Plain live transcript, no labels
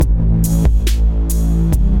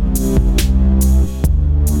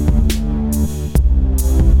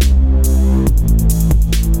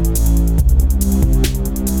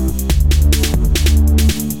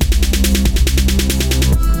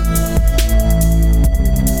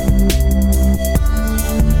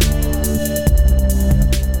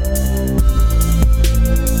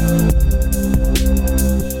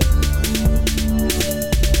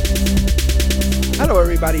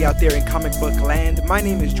there in comic book land. My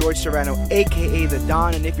name is George Serrano, aka The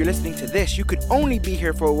Don, and if you're listening to this, you could only be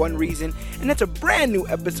here for one reason, and that's a brand new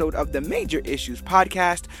episode of the Major Issues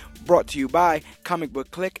Podcast, brought to you by Comic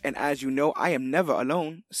Book Click. And as you know, I am never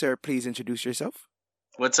alone. Sir, please introduce yourself.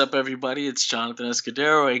 What's up, everybody? It's Jonathan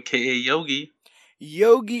Escudero, aka Yogi.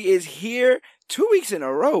 Yogi is here 2 weeks in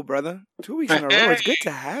a row, brother. 2 weeks in a row. It's good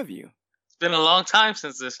to have you. It's been a long time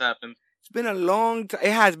since this happened. It's been a long time.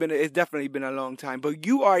 It has been. It's definitely been a long time. But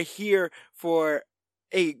you are here for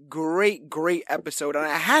a great, great episode. And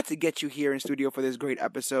I had to get you here in studio for this great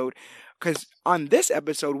episode. Because on this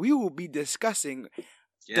episode, we will be discussing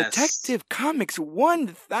Detective Comics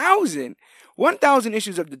 1,000. 1,000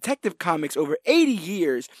 issues of Detective Comics over 80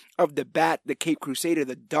 years of the Bat, the Cape Crusader,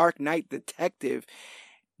 the Dark Knight Detective.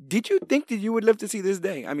 Did you think that you would live to see this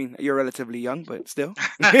day? I mean, you're relatively young, but still.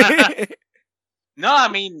 No, I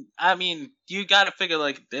mean, you got to figure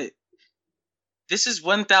like this is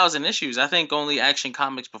 1,000 issues. I think only Action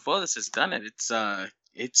Comics before this has done it.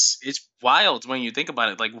 It's wild when you think about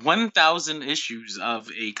it. Like 1,000 issues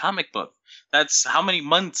of a comic book. That's how many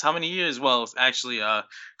months, how many years? Well, actually,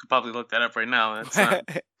 could probably look that up right now.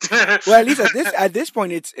 That's well, at least at this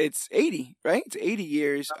point, it's 80, right? It's 80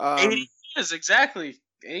 years. 80 years, exactly.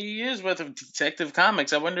 80 years worth of Detective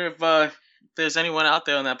Comics. I wonder if there's anyone out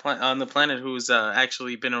there on that on the planet who's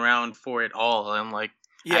actually been around for it all and like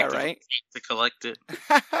right to collect it.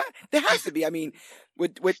 There has to be. I mean,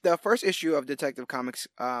 with the first issue of Detective Comics,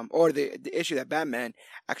 or the issue that Batman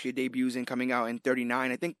actually debuts in, coming out in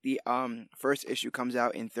 39. I think the first issue comes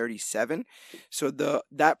out in 37. So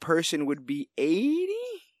that person would be 80.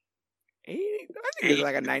 I think there's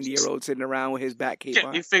like a 90-year-old sitting around with his bat cape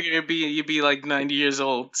on. You figure you'd be like 90 years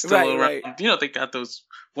old, still right, around. Right. You know, they got those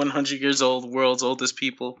 100 years old, world's oldest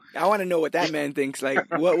people. I want to know what that man thinks. Like,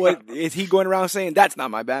 what is he going around saying? That's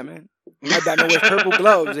not my Batman. My Batman wears purple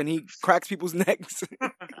gloves and he cracks people's necks.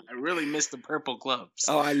 I really miss the purple gloves.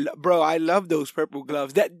 Oh, I love those purple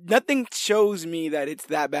gloves. That nothing shows me that it's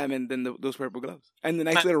that Batman than those purple gloves and the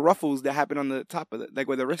nice little ruffles that happen on the top of it, like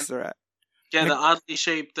where the wrists are at. Yeah, the oddly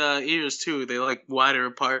shaped ears too. They like wider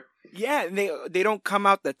apart. Yeah, they don't come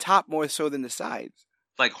out the top more so than the sides.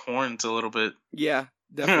 Like horns a little bit. Yeah,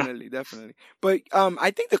 definitely. But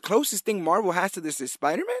I think the closest thing Marvel has to this is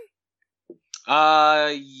Spider-Man.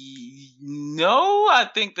 No, I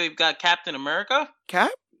think they've got Captain America.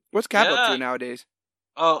 Cap? What's Cap up to nowadays?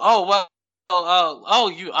 I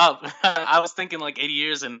was thinking like 80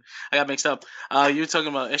 years and I got mixed up. You were talking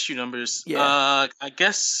about issue numbers. Yeah. I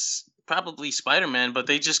guess probably Spider-Man, but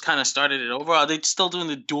they just kind of started it over. Are they still doing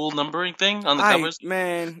the dual numbering thing on the covers?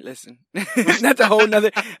 Man, listen, that's a whole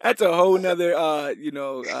nother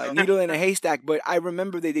needle in a haystack. But I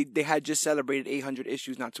remember they had just celebrated 800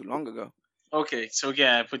 issues not too long ago. Okay, so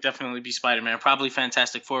yeah, it would definitely be Spider-Man. Probably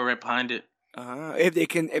Fantastic Four right behind it.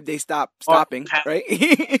 If they stop stopping, right?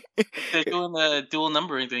 They're doing the dual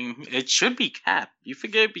numbering thing. It should be Cap. You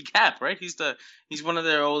figure it'd be Cap, right? He's one of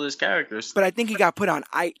their oldest characters. But I think he got put on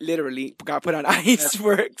ice. Literally got put on ice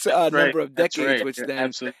for a number of decades, which then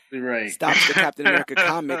absolutely right. stops the Captain America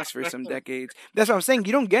comics for some decades. That's what I'm saying.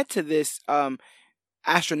 You don't get to this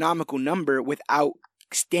astronomical number without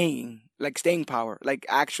staying power, like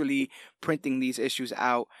actually printing these issues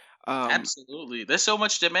out. Absolutely. There's so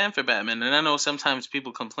much demand for Batman, and I know sometimes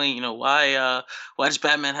people complain, why does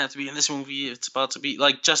Batman have to be in this movie? It's about to be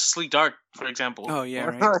like Justice League Dark, for example. Oh yeah,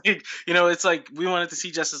 right. It's like we wanted to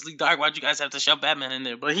see Justice League Dark. Why'd you guys have to shove Batman in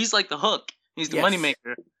there? But he's like the hook. He's the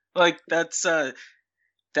moneymaker. Like that's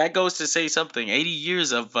that goes to say something. 80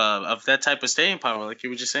 years of that type of staying power, like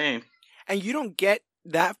you were just saying. And you don't get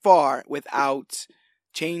that far without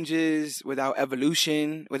changes, without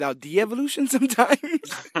evolution, without de-evolution sometimes.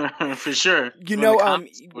 For sure.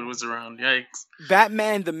 What was around, yikes.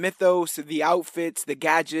 Batman, the mythos, the outfits, the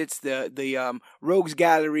gadgets, the rogues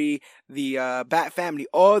gallery, the Bat family,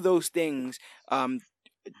 all those things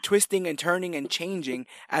twisting and turning and changing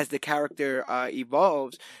as the character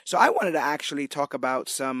evolves. So I wanted to actually talk about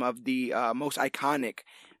some of the most iconic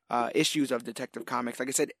issues of Detective Comics. Like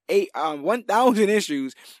I said, 1,000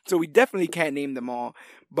 issues, so we definitely can't name them all.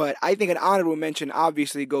 But I think an honorable mention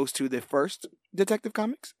obviously goes to the first Detective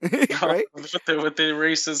Comics, right? with the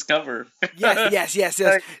racist cover. Yes.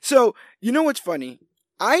 So, you know what's funny?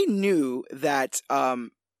 I knew that,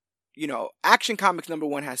 Action Comics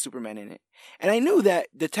 #1 has Superman in it. And I knew that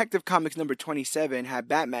Detective Comics #27 had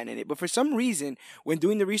Batman in it. But for some reason, when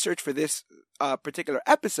doing the research for this particular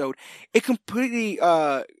episode, it completely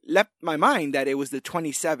left my mind that it was the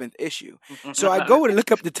 27th issue. So I go to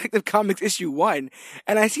look up Detective Comics #1,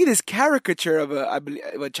 and I see this caricature of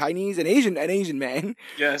a Chinese, an Asian man.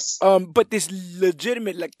 Yes. But this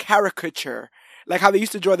legitimate caricature, like how they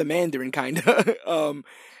used to draw the Mandarin, kind of.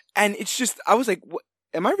 And it's just, I was like, what?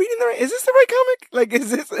 Am I reading the right? Is this the right comic? Like,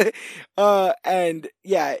 is this? And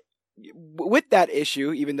yeah, with that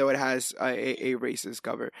issue, even though it has a racist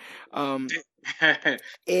cover,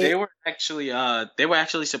 they were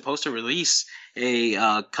actually supposed to release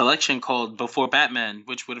a collection called Before Batman,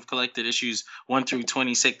 which would have collected issues 1 through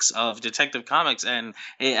 26 of Detective Comics, and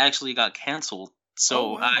it actually got canceled.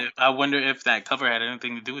 So wow. I wonder if that cover had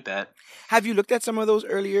anything to do with that. Have you looked at some of those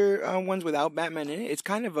earlier ones without Batman in it? It's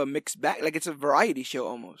kind of a mixed bag. Like, it's a variety show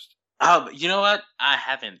almost. You know what? I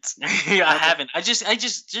haven't. I haven't. I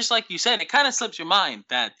just like you said, it kind of slips your mind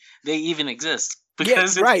that they even exist.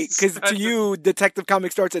 Because right. Because to you, Detective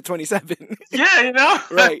Comics starts at 27. Yeah,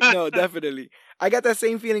 Right. No, definitely. I got that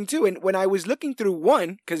same feeling too. And when I was looking through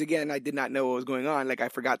one, because again, I did not know what was going on. Like, I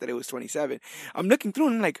forgot that it was 27. I'm looking through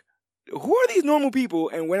and I'm like, who are these normal people,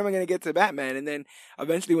 and when am I going to get to Batman? And then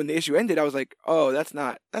eventually when the issue ended, I was like, oh, that's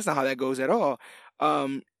not how that goes at all.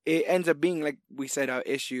 It ends up being, like we said,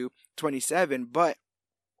 issue 27, but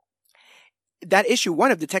that issue 1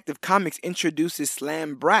 of Detective Comics introduces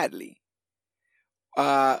Slam Bradley,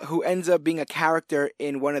 who ends up being a character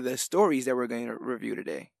in one of the stories that we're going to review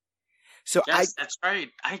today. So yes, that's right.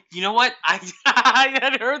 You know what? I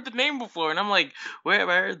had heard the name before, and I'm like, where have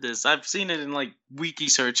I heard this? I've seen it in like wiki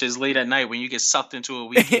searches late at night when you get sucked into a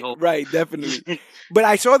wiki hole. Right, definitely. But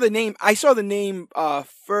I saw the name.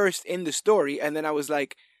 First in the story, and then I was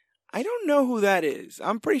like, I don't know who that is.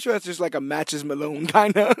 I'm pretty sure that's just like a Matches Malone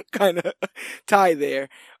kind of tie there.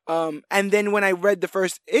 And then when I read the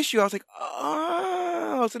first issue, I was like,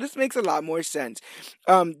 oh, so this makes a lot more sense.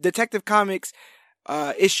 Detective Comics.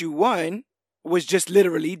 Issue 1 was just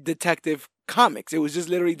literally Detective Comics. It was just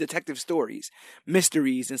literally detective stories,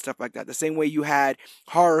 mysteries, and stuff like that. The same way you had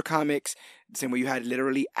horror comics, the same way you had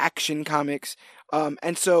literally Action Comics.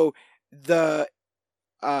 And so the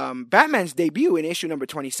Batman's debut in issue number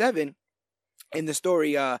 27 in the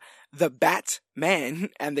story The Batman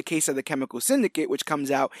and the Case of the Chemical Syndicate, which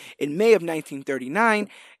comes out in May of 1939,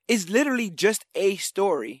 is literally just a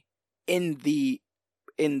story in the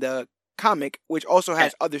comic, which also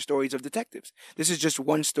has other stories of detectives. This is just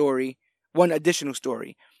one additional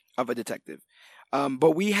story of a detective.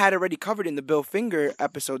 But we had already covered in the Bill Finger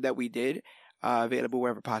episode that we did, available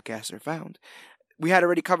wherever podcasts are found. We had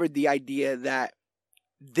already covered the idea that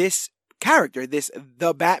this character,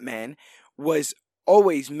 the Batman, was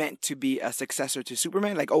always meant to be a successor to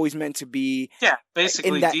Superman, like always meant to be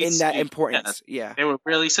basically in that importance. Yeah. They were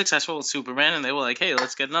really successful with Superman, and they were like, hey,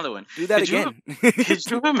 let's get another one. Do that again. Could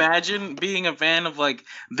you imagine being a fan of like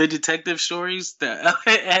the detective stories that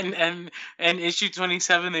and issue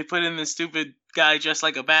 27 they put in the stupid guy dressed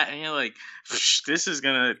like a bat, and you're like, this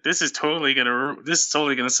is totally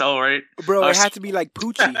gonna sell, right? Bro, it had to be like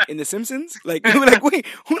Poochie in The Simpsons. Like, wait,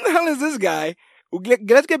 who the hell is this guy?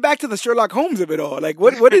 Let's get back to the Sherlock Holmes of it all. Like,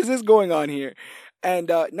 what is this going on here?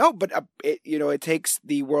 And no, but it takes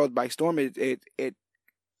the world by storm. It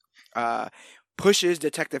pushes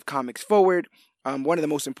Detective Comics forward. One of the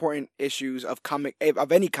most important issues of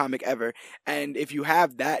any comic ever. And if you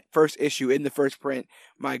have that first issue in the first print,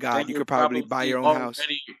 my God, you could probably buy your own house.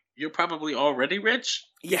 You're probably already rich.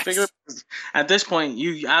 Yes. At this point,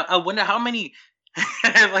 I wonder how many.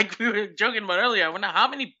 Like we were joking about earlier, I wonder how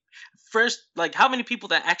many people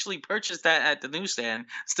that actually purchased that at the newsstand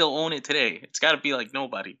still own it today. It's got to be like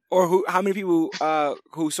nobody. Or how many people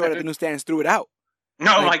who saw it at the newsstand threw it out?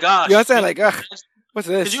 No, my gosh. You know what I'm saying? Like, what's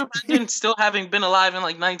this? Could you imagine still having been alive in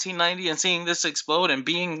like 1990 and seeing this explode and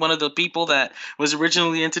being one of the people that was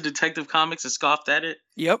originally into Detective Comics and scoffed at it?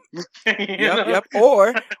 Yep. Yep.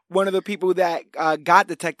 Or one of the people that got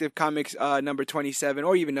Detective Comics number 27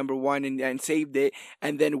 or even number 1 and saved it,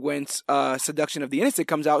 and then when Seduction of the Innocent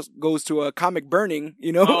comes out, goes to a comic burning,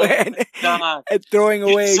 and throwing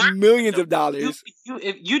away millions of dollars.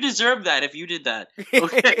 You deserve that if you did that.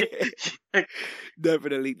 Okay.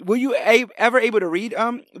 Definitely. Were you ever able to read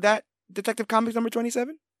that Detective Comics number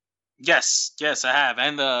 27? Yes, I have,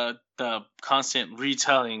 and the constant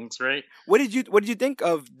retellings, right? What did you think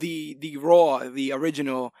of the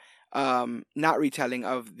original, not retelling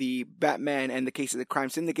of the Batman and the Case of the Crime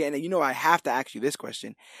Syndicate? And I have to ask you this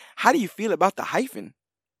question: how do you feel about the hyphen?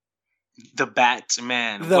 The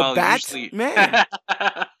Batman. Batman.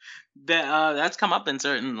 that's come up in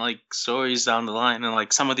certain like stories down the line and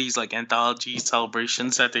like some of these like anthology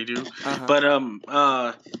celebrations that they do. But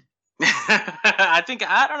I think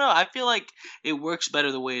I don't know. I feel like it works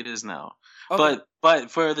better the way it is now. Okay.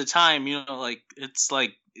 But for the time, like it's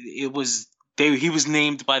like it was he was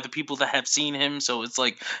named by the people that have seen him, so it's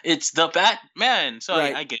like it's the Batman. So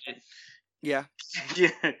Right. I get it. Yeah.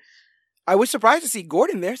 Yeah. I was surprised to see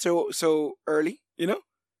Gordon there so early.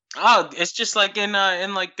 Oh, it's just like in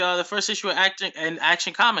like the first issue of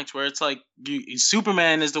Action Comics, where it's like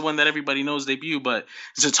Superman is the one that everybody knows debut, but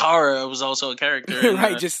Zatara was also a character,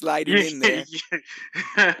 right? Just sliding in there.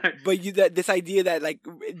 But this idea that like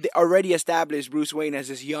they already established Bruce Wayne as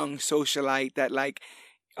this young socialite that like,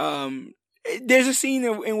 there's a scene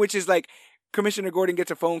in which is like Commissioner Gordon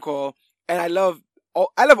gets a phone call, and I love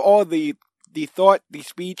all the thought, the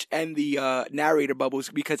speech, and the narrator bubbles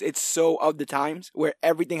because it's so of the times where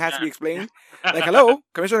everything has to be explained. Like, hello,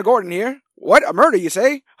 Commissioner Gordon here. What? A murder, you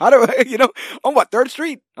say? How do I, on what, 3rd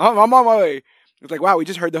Street? I'm on my way. It's like, wow, we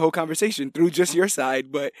just heard the whole conversation through just your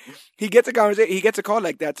side. But he gets a call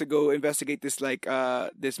like that to go investigate this, like,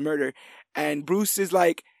 this murder. And Bruce is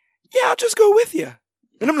like, yeah, I'll just go with you.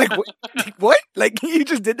 And I'm like, what? Like, you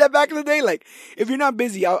just did that back in the day? Like, if you're not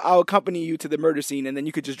busy, I'll accompany you to the murder scene, and then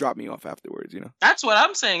you could just drop me off afterwards, That's what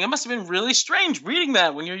I'm saying. It must have been really strange reading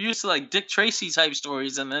that when you're used to, like, Dick Tracy type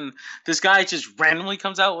stories, and then this guy just randomly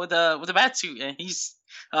comes out with a bat suit, and he's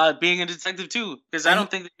being a detective, too. Because I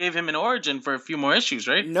don't think they gave him an origin for a few more issues,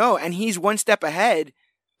 right? No, and he's one step ahead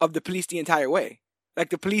of the police the entire way.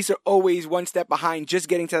 Like, the police are always one step behind just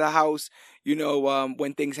getting to the house,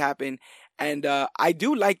 when things happen. And I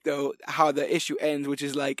do like, though, how the issue ends, which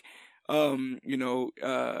is like, Batman.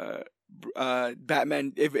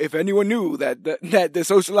 If anyone knew that the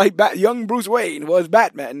socialite young Bruce Wayne was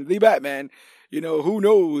Batman, the Batman, who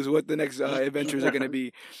knows what the next adventures are going to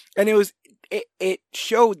be. And it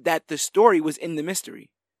showed that the story was in the mystery.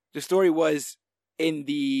 The story was in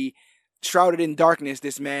the shrouded in darkness,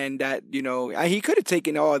 this man that, he could have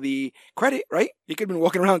taken all the credit, right? He could have been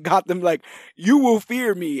walking around Gotham like, you will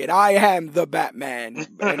fear me, and I am the Batman.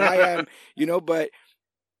 And I am, but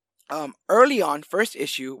early on, first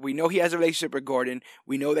issue, we know he has a relationship with Gordon.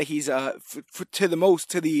 We know that he's, to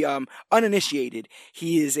the uninitiated,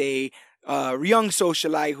 he is a young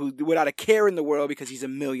socialite who without a care in the world because he's a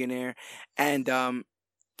millionaire. And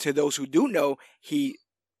to those who do know, he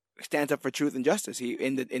stands up for truth and justice. He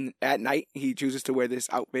at night he chooses to wear this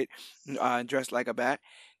outfit, dressed like a bat.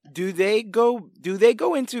 Do they go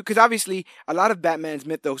into, because obviously a lot of Batman's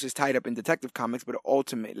mythos is tied up in Detective Comics, but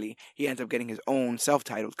ultimately he ends up getting his own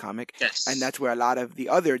self-titled comic. Yes. And that's where a lot of the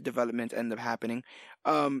other developments end up happening.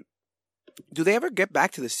 Do they ever get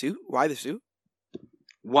back to the suit? Why the suit?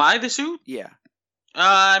 Why the suit? Yeah.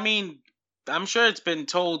 I mean, I'm sure it's been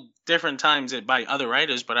told different times by other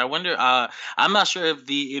writers, but I wonder. I'm not sure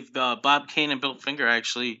if Bob Kane and Bill Finger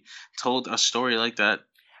actually told a story like that.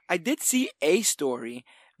 I did see a story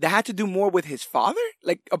that had to do more with his father.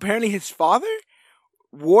 Like, apparently his father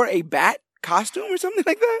wore a bat costume or something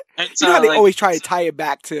like that. It's, how they always try to tie it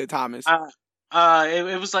back to Thomas.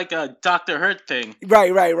 It was like a Dr. Hurt thing.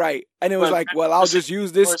 Right. And it was like, well, I'll just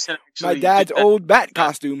use this my dad's old bat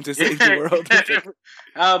costume to save the world.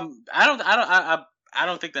 I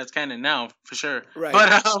don't think that's canon now for sure. Right.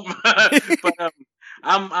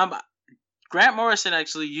 But Grant Morrison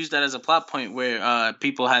actually used that as a plot point where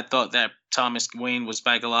people had thought that Thomas Wayne was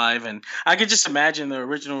back alive, and I could just imagine the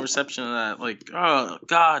original reception of that. Like, oh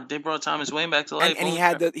God, they brought Thomas Wayne back to life. And he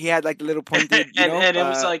had like the little pointed, and it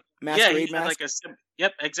was like masquerade mask. Like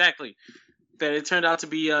yep, exactly. That it turned out to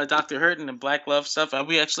be Dr. Hurt and the Black Love stuff.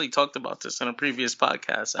 We actually talked about this in a previous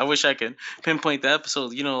podcast. I wish I could pinpoint the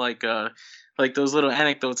episode. Like those little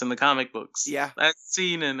anecdotes in the comic books. Yeah, that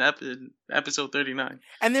scene in episode 39.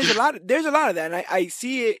 And there's a lot of that, and I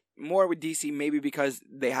see it more with DC, maybe because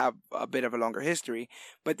they have a bit of a longer history.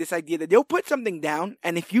 But this idea that they'll put something down,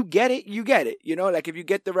 and if you get it, you get it. Like if you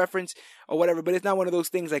get the reference or whatever. But it's not one of those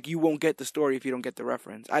things like you won't get the story if you don't get the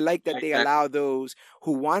reference. I like that they allow those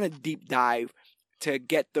who want to deep dive to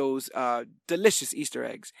get those delicious Easter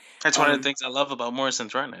eggs. That's one of the things I love about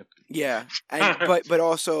Morrison's run. Yeah, and but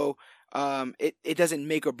also. It doesn't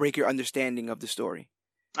make or break your understanding of the story.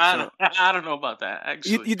 I don't know about that.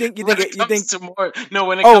 Actually, you think when it comes to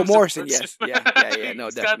Morrison, yes, yeah, no,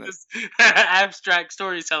 he's definitely. got this abstract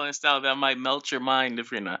storytelling style that might melt your mind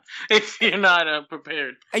if you're not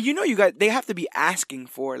prepared. And they have to be asking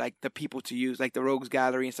for like the people to use like the Rogues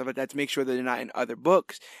Gallery and stuff like that to make sure that they're not in other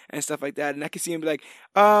books and stuff like that. And I can see him be like,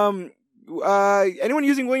 anyone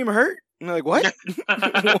using William Hurt? And they're like, what?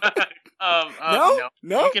 No.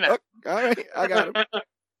 No? All right, I got him.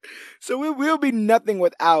 So we'll be nothing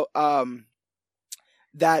without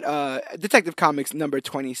that Detective Comics number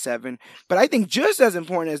 27. But I think just as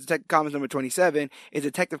important as Detective Comics number 27 is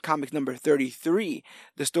Detective Comics number 33,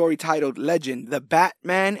 the story titled Legend, The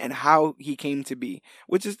Batman and How He Came to Be,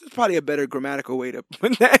 which is probably a better grammatical way to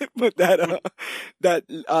put that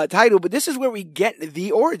title. But this is where we get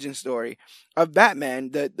the origin story of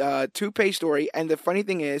Batman, the 2-page story. And the funny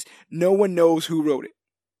thing is, no one knows who wrote it.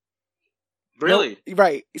 Really? No,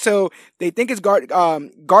 right. So they think it's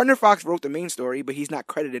Gardner Fox wrote the main story, but he's not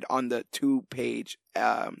credited on the 2-page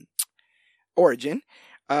origin.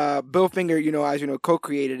 Bill Finger, as you know,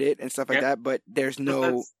 co-created it and stuff like that, but there's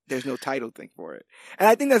no title thing for it. And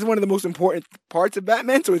I think that's one of the most important parts of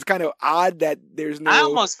Batman, so it's kind of odd that there's no... I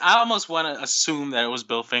almost want to assume that it was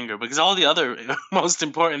Bill Finger, because all the other most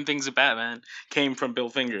important things of Batman came from Bill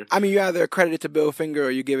Finger. I mean, you either credit it to Bill Finger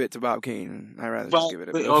or you give it to Bob Kane. I'd rather just give it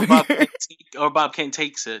to Bill Finger. Bob Kane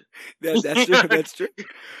takes it. That's true. That's true.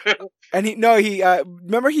 And he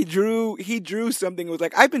remember he drew something. It was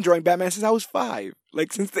like, I've been drawing Batman since I was 5,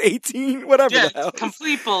 like since the 18, whatever. Yeah, the hell.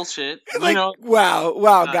 Complete bullshit. Like,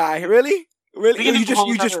 wow, guy, really?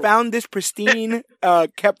 You just found this pristine,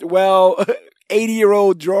 kept well,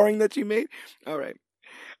 80-year-old drawing that you made. All right,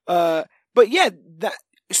 but yeah, that.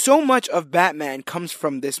 So much of Batman comes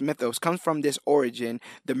from this mythos, comes from this origin,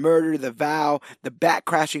 the murder, the vow, the bat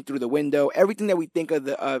crashing through the window, everything that we think of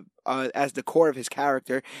as the core of his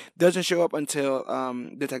character doesn't show up until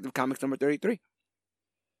Detective Comics number 33.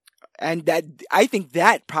 And I think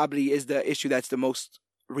that probably is the issue that's the most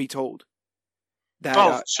retold.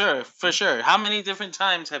 Sure, for sure. How many different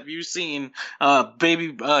times have you seen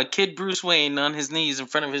kid Bruce Wayne on his knees in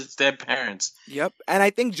front of his dead parents? Yep, and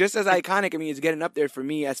I think just as iconic, I mean, it's getting up there for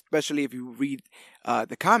me, especially if you read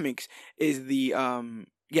the comics, is the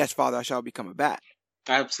yes, Father, I shall become a bat.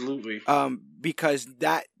 Absolutely. Because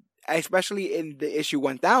that, especially in the issue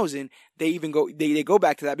 1000, they even go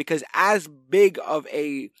back to that, because as big of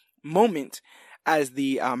a moment as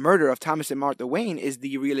the murder of Thomas and Martha Wayne is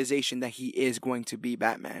the realization that he is going to be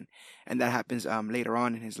Batman. And that happens later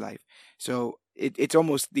on in his life. So it's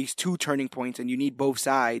almost these two turning points, and you need both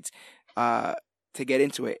sides to get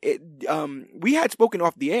into it. We had spoken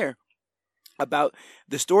off the air about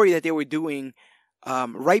the story that they were doing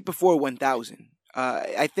right before 1000.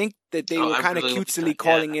 I think that they were kind of cutesily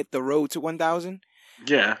calling it The Road to 1000.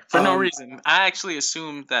 Yeah, for no reason. I actually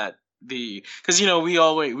assumed that because we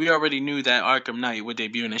already knew that Arkham Knight would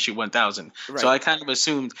debut in issue 1000, right. So I kind of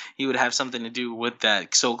assumed he would have something to do with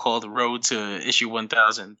that so-called road to issue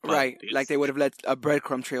 1000. Right, like they would have led a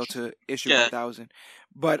breadcrumb trail to issue 1000.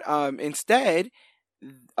 But instead,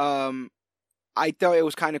 I thought it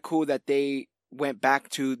was kind of cool that they went back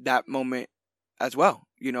to that moment as well.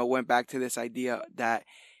 Went back to this idea that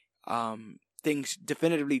things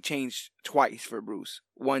definitively changed twice for Bruce.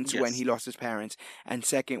 Once when he lost his parents, and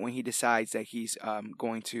second when he decides that he's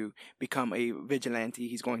going to become a vigilante.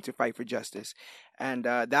 He's going to fight for justice. And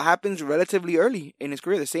that happens relatively early in his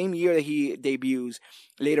career. The same year that he debuts,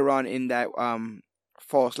 later on in that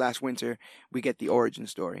fall/winter, we get the origin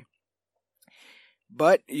story.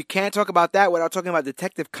 But you can't talk about that without talking about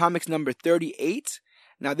Detective Comics number 38.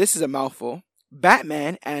 Now, this is a mouthful.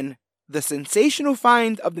 Batman and the sensational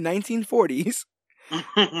find of the 1940s,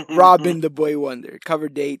 Robin the Boy Wonder. Cover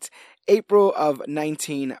date April of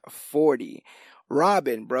 1940.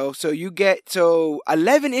 Robin, bro. So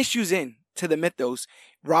 11 issues in to the mythos,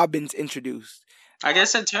 Robin's introduced. I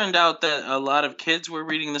guess it turned out that a lot of kids were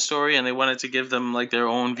reading the story and they wanted to give them like their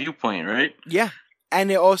own viewpoint, right? Yeah. And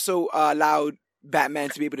it also allowed Batman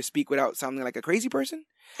to be able to speak without sounding like a crazy person.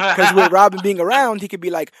 Because with Robin being around, he could be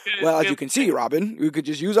like, well, as you can see, Robin, we could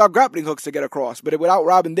just use our grappling hooks to get across. But without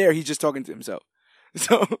Robin there, he's just talking to himself.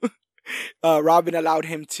 So Robin allowed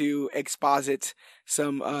him to exposit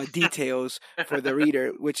some details for the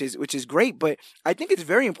reader, which is great. But I think it's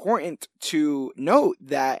very important to note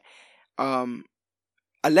that 11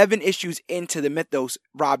 issues into the mythos,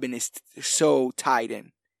 Robin is so tied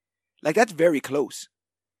in. Like, that's very close.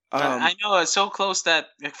 I know, it's so close that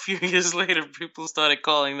a few years later, people started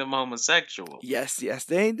calling them homosexual. Yes,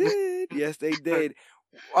 they did. Yes, they did.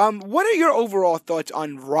 What are your overall thoughts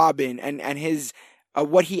on Robin and his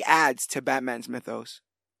what he adds to Batman's mythos?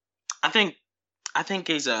 I think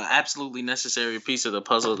he's an absolutely necessary piece of the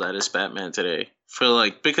puzzle that is Batman today.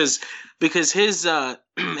 Because his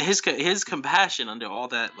his compassion under all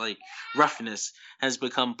that like roughness has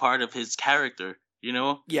become part of his character.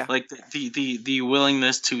 Yeah. Like the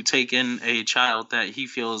willingness to take in a child that he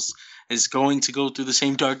feels is going to go through the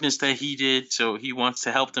same darkness that he did, so he wants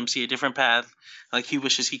to help them see a different path, like he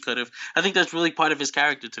wishes he could have. I think that's really part of his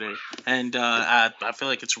character today, and I feel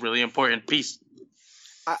like it's a really important piece.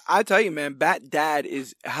 I tell you, man, Bat Dad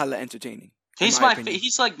is hella entertaining. He's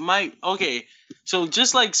like my okay. So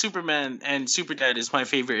just like Superman and Superdad is my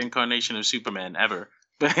favorite incarnation of Superman ever.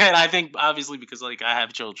 But and I think obviously because like I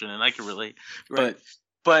have children and I can relate. Right.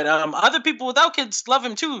 But other people without kids love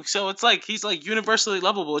him too. So it's like he's like universally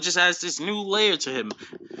lovable. It just has this new layer to him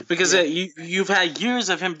because you've had years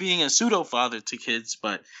of him being a pseudo father to kids,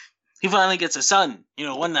 but he finally gets a son. You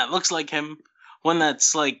know, one that looks like him, one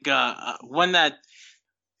that's like one that.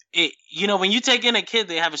 When you take in a kid,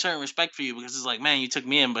 they have a certain respect for you because it's like, man, you took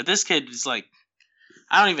me in. But this kid is like,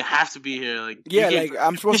 I don't even have to be here. Like, yeah, like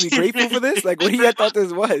I'm supposed to be grateful for this. Like, what do you thought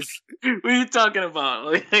this was? What are you talking about?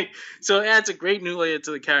 Like, so it adds a great new layer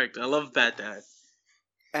to the character. I love Bat Dad.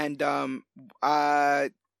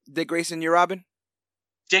 And Dick Grayson, your Robin.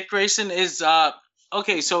 Dick Grayson is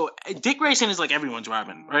okay. So Dick Grayson is like everyone's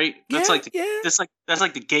Robin, right? That's that's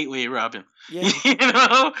like the gateway Robin. Yeah. You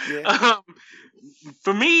know. Yeah.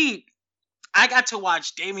 For me, I got to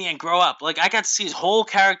watch Damian grow up. Like, I got to see his whole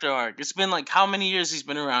character arc. It's been like how many years he's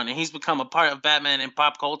been around, and he's become a part of Batman and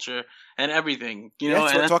pop culture and everything. You know,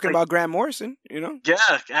 so and talking about Grant Morrison, you know? Yeah,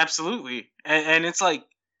 absolutely. And it's like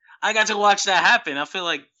I got to watch that happen. I feel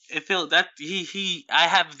that I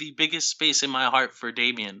have the biggest space in my heart for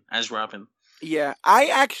Damian as Robin. Yeah, I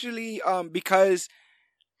actually because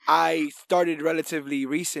I started relatively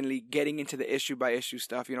recently getting into the issue by issue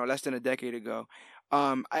stuff, you know, less than a decade ago.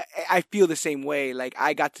 I feel the same way. Like,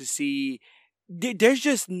 I got to see, there's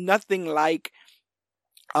just nothing like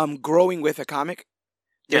growing with a comic.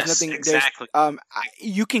 There's nothing exactly.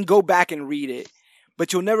 You can go back and read it,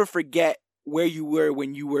 but you'll never forget where you were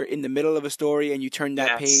when you were in the middle of a story and you turned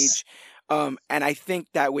that page. And I think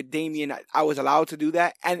that with Damian, I was allowed to do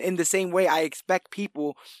that. And in the same way, I expect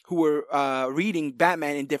people who were reading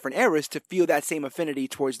Batman in different eras to feel that same affinity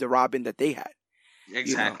towards the Robin that they had.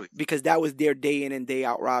 Exactly. You know, because that was their day in and day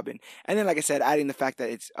out Robin. And then, like I said, adding the fact that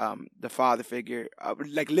it's the father figure.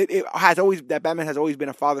 Batman has always been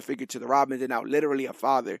a father figure to the Robins, and now literally a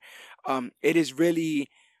father. It is really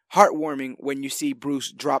heartwarming when you see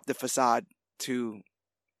Bruce drop the facade to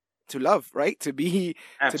love, right? To be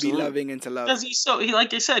loving and to love. Because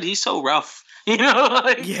like I said, he's so rough. You know,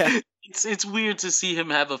 like, yeah. It's weird to see him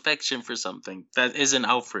have affection for something that isn't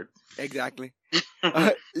Alfred. Exactly.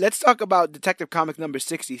 Let's talk about Detective Comics number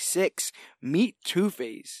 66. Meet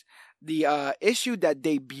Two-Face, the issue that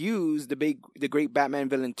debuts the great Batman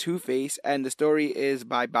villain Two-Face, and the story is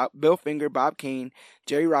by Bill Finger, Bob Kane,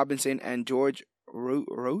 Jerry Robinson, and George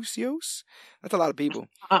Rosios. That's a lot of people.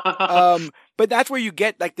 But that's where you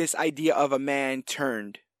get like this idea of a man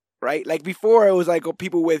turned, right? Like before, it was like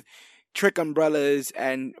people with trick umbrellas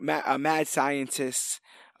and mad scientists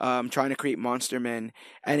trying to create monster men.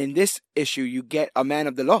 And in this issue, you get a man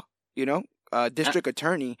of the law, you know, district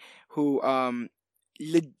attorney who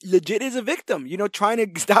legit is a victim, you know, trying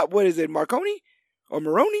to stop, what is it, Marconi or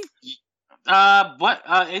Maroni?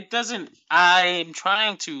 It doesn't. I'm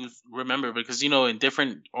trying to remember because, you know, in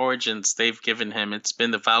different origins they've given him. It's been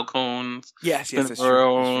the Falcons. Yes, the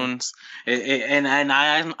Barones. And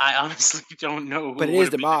I honestly don't know. But it is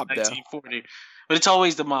the mob, 1940. But it's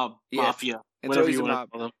always the mob, mafia, whatever you want to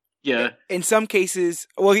call them. Yeah. In some cases,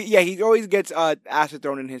 well, he always gets acid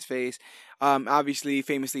thrown in his face. Obviously,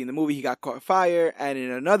 famously in the movie, he got caught fire, and in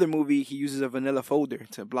another movie, he uses a vanilla folder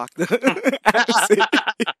to block the acid.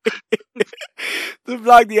 To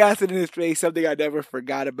block the acid in his face, something I never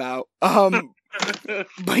forgot about.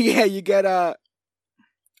 But yeah, you get that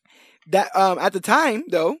at the time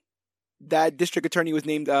though, that district attorney was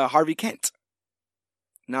named Harvey Kent,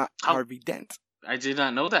 not Harvey Dent. I did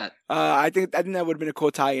not know that. I think that would have been a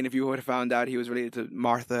cool tie-in if you would have found out he was related to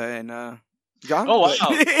Martha and John. Oh wow!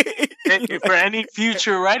 For any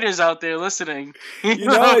future writers out there listening, you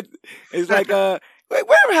know, it's like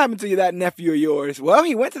whatever happened to that nephew of yours? Well,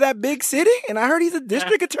 he went to that big city, and I heard he's a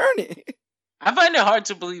district attorney. I find it hard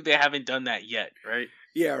to believe they haven't done that yet, right?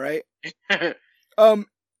 Yeah, right.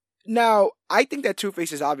 Now, I think that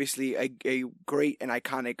Two-Face is obviously a great and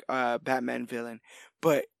iconic Batman villain,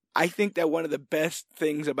 but I think that one of the best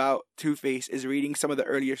things about Two-Face is reading some of the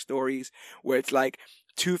earlier stories where it's like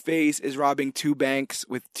Two-Face is robbing 2 banks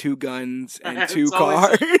with 2 guns and 2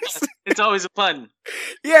 cars. It's always a pun.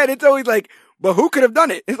 Yeah, and it's always like, but who could have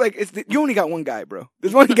done it? It's like you only got one guy, bro.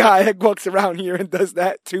 There's one guy that walks around here and does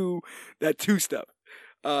that two stuff.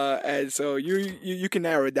 And so you can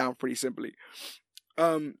narrow it down pretty simply.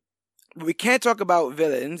 we can't talk about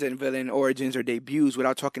villains and villain origins or debuts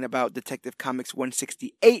without talking about Detective Comics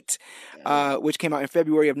 168, which came out in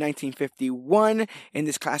February of 1951 in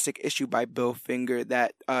this classic issue by Bill Finger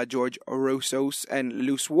that George Rossos and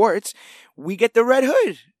Lou Schwartz. We get the Red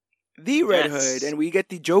Hood. The Red Hood, and we get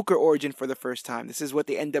the Joker origin for the first time. This is what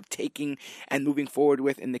they end up taking and moving forward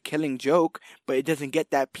with in the Killing Joke, but it doesn't get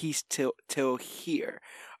that piece till here.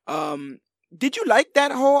 Did you like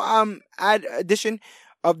that whole addition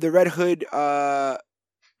of the Red Hood? The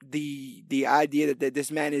idea that this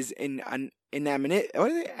man is inanimate.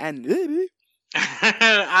 What is it?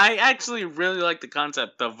 I actually really like the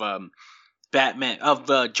concept of Batman,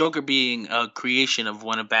 of Joker being a creation of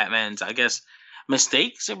one of Batman's, I guess,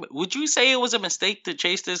 mistakes. Would you say it was a mistake to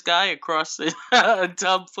chase this guy across a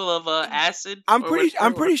tub full of acid? I'm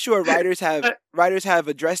pretty sure writers have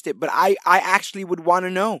addressed it, but I actually would want to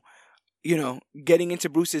know, getting into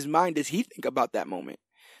Bruce's mind, does he think about that moment?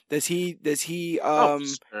 Does he does he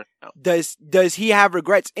have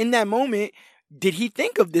regrets in that moment? Did he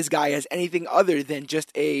think of this guy as anything other than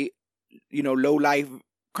just a low life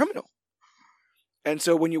criminal? And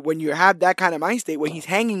so when you have that kind of mind state, when he's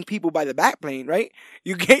hanging people by the backplane, right?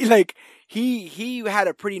 You get like he had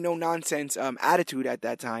a pretty no nonsense attitude at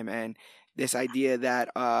that time, and this idea that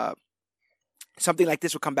something like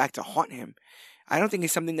this would come back to haunt him, I don't think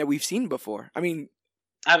it's something that we've seen before. I mean,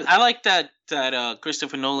 I like that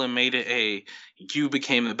Christopher Nolan made it a you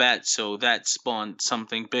became a bat, so that spawned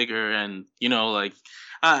something bigger, and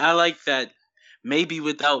I like that. Maybe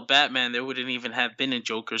without Batman, there wouldn't even have been a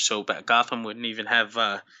Joker, so Gotham wouldn't even have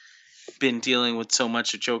been dealing with so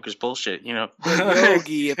much of Joker's bullshit, But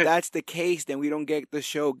Yogi, if that's the case, then we don't get the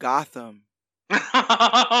show Gotham.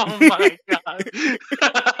 Oh my god!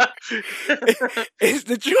 It's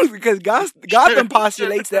the truth, because Gotham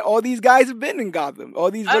postulates that all these guys have been in Gotham. All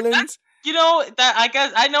these villains. That I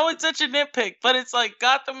guess I know it's such a nitpick, but it's like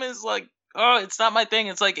Gotham is like, oh, it's not my thing.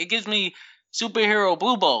 It's like it gives me superhero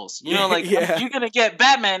blue balls, you're gonna get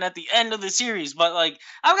Batman at the end of the series, but like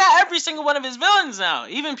I've got every single one of his villains now,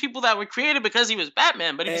 even people that were created because he was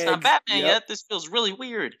Batman, but if he's not Batman yet, this feels really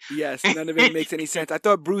weird. Yes, none of it makes any sense. I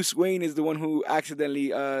thought Bruce Wayne is the one who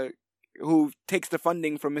accidentally who takes the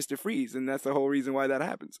funding from Mr. Freeze, and that's the whole reason why that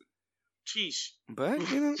happens. Sheesh. But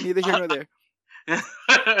neither here nor there.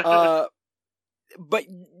 But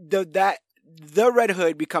the Red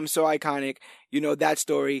Hood becomes so iconic, that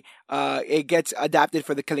story, it gets adapted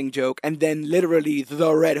for The Killing Joke, and then literally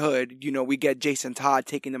the Red Hood, we get Jason Todd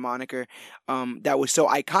taking the moniker, that was so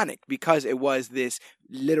iconic because it was this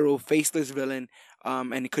literal faceless villain,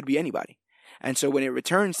 and it could be anybody. And so when it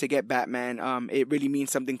returns to get Batman, it really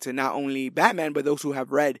means something to not only Batman, but those who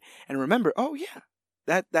have read and remember, oh yeah,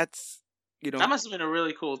 that's, That must have been a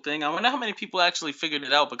really cool thing. I wonder how many people actually figured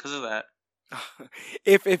it out because of that.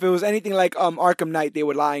 If it was anything like Arkham Knight, they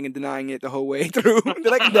were lying and denying it the whole way through.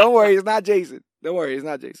 They're like, don't worry, it's not Jason. Don't worry, it's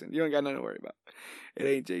not Jason. You don't got nothing to worry about. It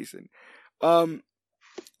ain't Jason.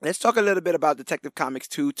 Let's talk a little bit about Detective Comics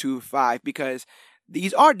 225, because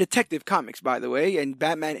these are detective comics, by the way, and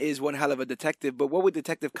Batman is one hell of a detective, but what would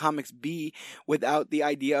Detective Comics be without the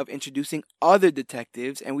idea of introducing other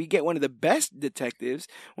detectives? And we get one of the best detectives,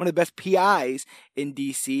 one of the best PIs in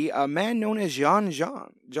DC, a man known as John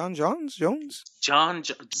Jones? You know what I'm saying? I'm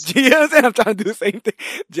trying to do the same thing.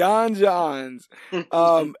 John Johns.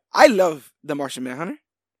 I love The Martian Manhunter.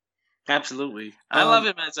 Absolutely. I love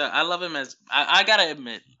him as I gotta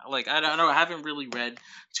admit, like I haven't really read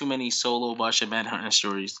too many solo Martian Manhunter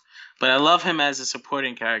stories, but I love him as a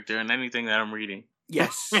supporting character in anything that I'm reading.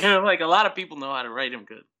 Yes. Like a lot of people know how to write him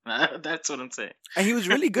good. That's what I'm saying. And he was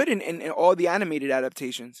really good in all the animated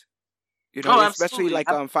adaptations. Especially like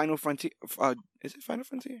Final Frontier. Is it Final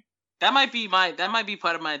Frontier? That might be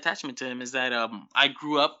part of my attachment to him, is that I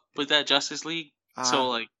grew up with that Justice League. So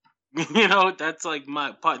like that's like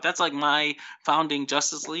my part. That's like my founding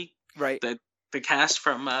Justice League, right? The cast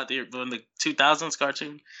from the 2000s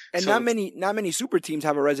cartoon. And so, not many super teams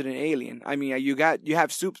have a resident alien. I mean, you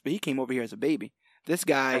have Supes, but he came over here as a baby. This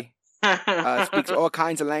guy speaks all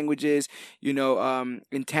kinds of languages.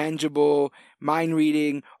 Intangible, mind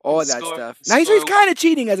reading, all that stuff. Now he's kind of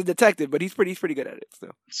cheating as a detective, but he's pretty good at it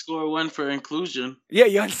still. Score 1 for inclusion. Yeah,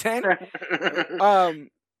 you understand?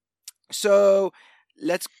 So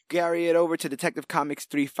let's carry it over to Detective Comics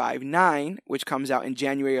 359, which comes out in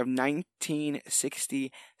January of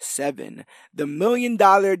 1967. The $1 million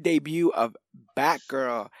debut of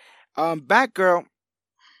Batgirl. Batgirl,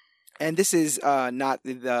 and this is not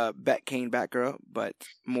the Bet Kane Batgirl, but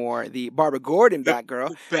more the Barbara Gordon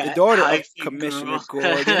Batgirl, the daughter of Commissioner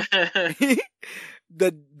Gordon.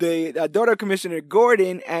 the daughter of Commissioner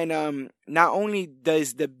Gordon, and not only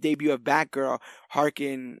does the debut of Batgirl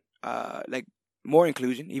harken like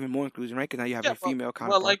even more inclusion, right? Because now you have a female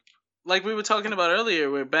counterpart. Well, like we were talking about earlier,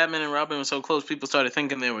 where Batman and Robin were so close, people started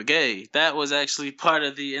thinking they were gay. That was actually part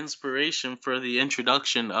of the inspiration for the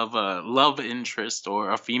introduction of a love interest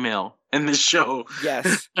or a female in the show.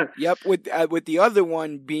 Yes. Yep. With the other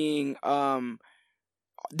one being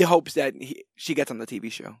the hopes that she gets on the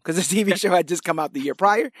TV show, because the TV show had just come out the year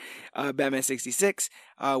prior, Batman 66,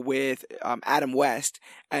 with Adam West,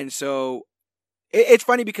 and so it's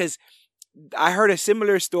funny because I heard a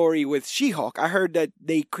similar story with She-Hulk. I heard that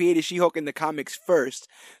they created She-Hulk in the comics first,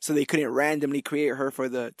 so they couldn't randomly create her for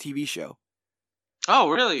the TV show. Oh,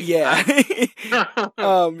 really? Yeah.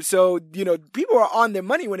 So, people are on their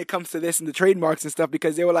money when it comes to this and the trademarks and stuff,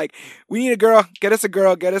 because they were like, we need a girl, get us a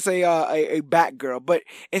a Batgirl. But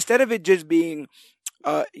instead of it just being,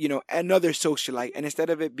 another socialite, and instead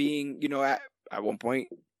of it being, at one point,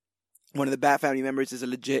 one of the Bat family members is a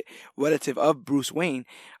legit relative of Bruce Wayne,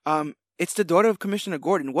 it's the daughter of Commissioner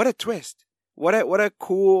Gordon. What a twist. What a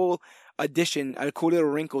cool addition, a cool little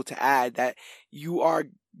wrinkle to add, that you are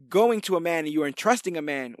going to a man and you are entrusting a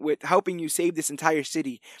man with helping you save this entire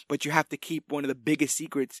city, but you have to keep one of the biggest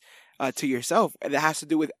secrets to yourself. And that has to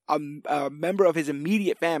do with a member of his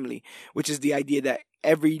immediate family, which is the idea that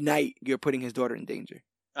every night you're putting his daughter in danger.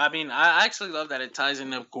 I mean, I actually love that it ties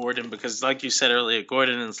into Gordon, because like you said earlier,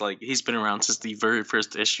 Gordon is he's been around since the very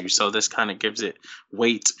first issue, so this kind of gives it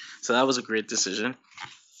weight. So that was a great decision.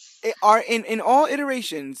 In all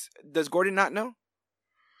iterations, does Gordon not know?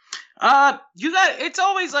 It's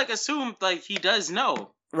always assumed he does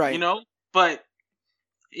know. Right. But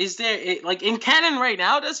is there in canon right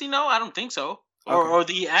now, does he know? I don't think so. Okay. Or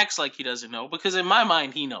he acts like he doesn't know, because in my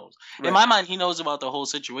mind he knows. Right. In my mind he knows about the whole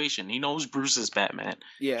situation. He knows Bruce is Batman.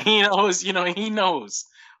 Yeah. He knows, he knows.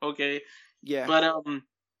 Okay. Yeah. But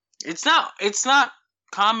it's not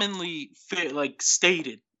commonly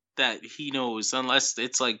stated that he knows, unless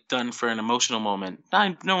it's done for an emotional moment.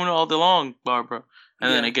 I've known all along, Barbara.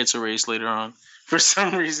 And then it gets erased later on for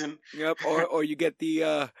some reason. Yep. Or you get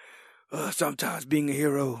the sometimes being a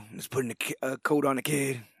hero is putting a coat on a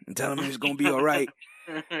kid and telling him it's gonna be all right.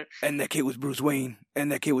 And that kid was Bruce Wayne,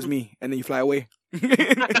 and that kid was me, and then you fly away.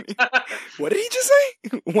 What did he just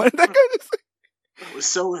say? What did that guy just say? It was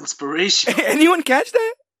so inspirational. Anyone catch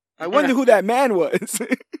that? I wonder who that man was.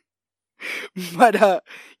 But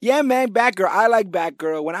yeah, man, Batgirl. I like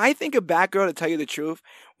Batgirl. When I think of Batgirl, to tell you the truth,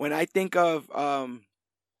 when I think of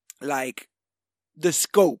the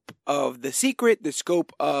scope of the secret, the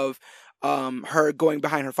scope of her going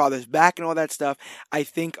behind her father's back and all that stuff, I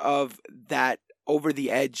think of that Over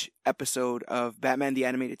the Edge episode of Batman the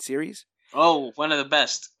Animated Series. Oh, one of the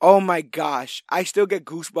best. Oh my gosh. I still get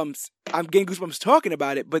goosebumps. I'm getting goosebumps talking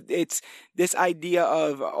about it, but it's this idea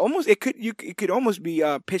of it could almost be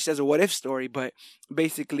pitched as a what if story, but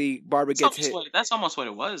basically Barbara gets hit. That's almost what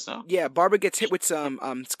it was, though. Yeah, Barbara gets hit with some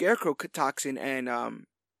scarecrow toxin, and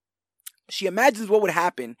she imagines what would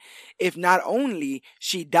happen if not only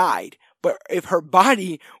she died, but if her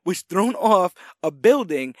body was thrown off a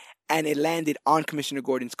building and it landed on Commissioner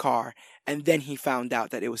Gordon's car, and then he found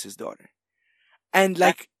out that it was his daughter. And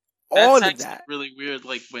all of that, really weird.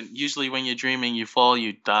 Usually when you're dreaming, you fall,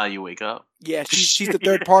 you die, you wake up. Yeah, she's the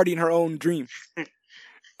third party in her own dream.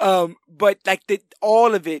 But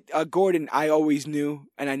all of it, Gordon, I always knew,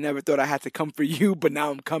 and I never thought I had to come for you, but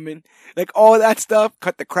now I'm coming. All that stuff,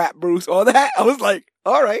 cut the crap, Bruce, all that. I was like,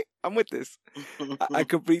 all right, I'm with this. I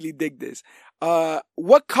completely dig this.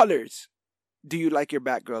 What colors do you like your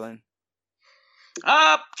Batgirl in?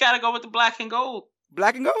 Gotta go with the black and gold.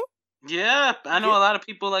 Black and gold? Yeah, I know a lot of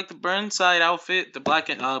people like the Burnside outfit, the black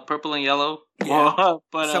and purple and yellow. Yeah,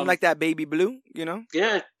 but something like that, baby blue.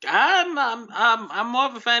 Yeah, I'm more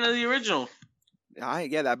of a fan of the original.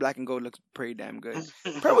 Yeah, that black and gold looks pretty damn good.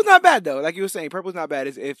 Purple's not bad though, like you were saying. Purple's not bad.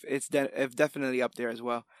 It's definitely up there as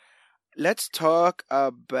well. Let's talk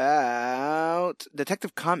about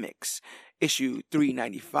Detective Comics issue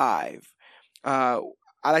 395.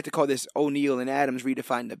 I like to call this O'Neill and Adams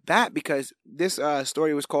Redefine the Bat, because this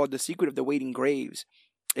story was called The Secret of the Waiting Graves.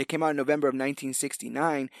 It came out in November of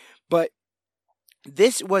 1969, but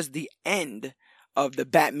this was the end of the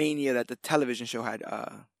Batmania that the television show had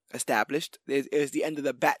established. It was the end of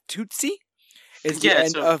the Bat Tootsie. It's the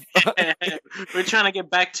end of... We're trying to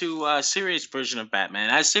get back to a serious version of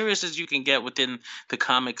Batman, as serious as you can get within the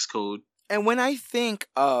comics code. And when I think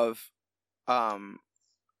of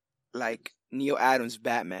Neil Adams'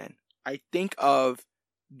 Batman, I think of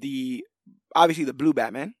obviously the blue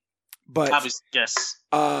Batman, but yes,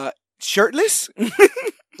 shirtless.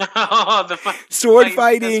 Sword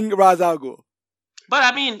fighting Ra's al Ghul. But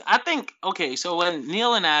I mean, I think okay. So when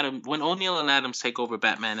O'Neil and Adams take over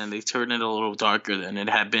Batman and they turn it a little darker than it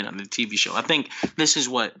had been on the TV show, I think this is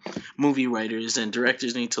what movie writers and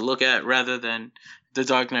directors need to look at rather than The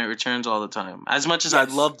Dark Knight Returns all the time. As much as I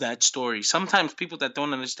love that story, sometimes people that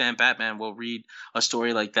don't understand Batman will read a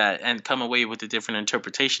story like that and come away with a different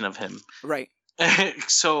interpretation of him. Right.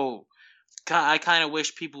 So I kind of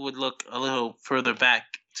wish people would look a little further back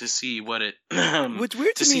to see what it. What's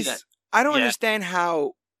weird to me is I don't understand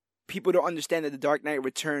how people don't understand that The Dark Knight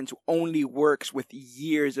Returns only works with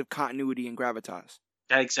years of continuity and gravitas.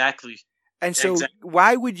 Exactly. And so,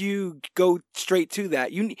 why would you go straight to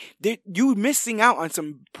that? You missing out on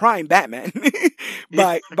some prime Batman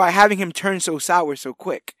by having him turn so sour so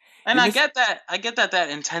quick. And I get that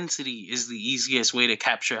intensity is the easiest way to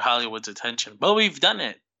capture Hollywood's attention. But we've done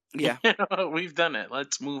it. Yeah, we've done it.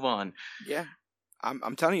 Let's move on. Yeah,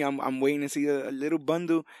 I'm telling you, I'm waiting to see a little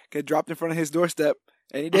bundle get dropped in front of his doorstep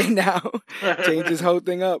any day now. Change this whole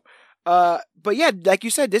thing up. But yeah, like you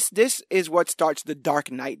said, this is what starts the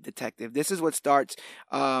Dark Knight detective. This is what starts,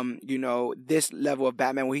 this level of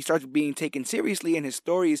Batman where he starts being taken seriously and his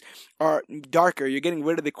stories are darker. You're getting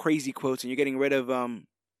rid of the crazy quotes and you're getting rid of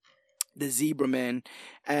the Zebra Man,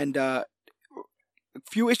 and a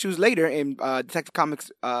few issues later in Detective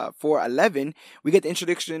Comics 411, we get the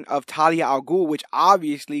introduction of Talia al Ghul, which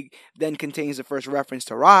obviously then contains the first reference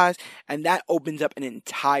to Ra's, and that opens up an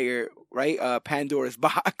entire Pandora's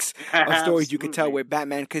box of stories you could tell with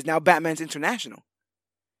Batman, because now Batman's international.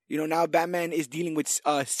 Now Batman is dealing with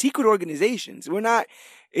secret organizations. We're not.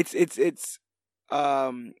 It's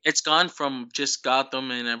gone from just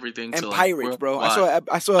Gotham and everything and to pirates, bro.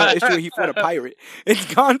 I saw an issue where he fought a pirate.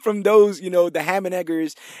 It's gone from those, the Ham and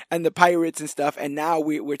Eggers and the pirates and stuff, and now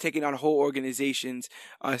we're taking on whole organizations,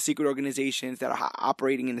 secret organizations that are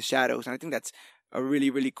operating in the shadows, and I think that's a really,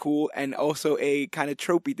 really cool and also a kind of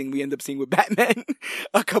tropey thing we end up seeing with Batman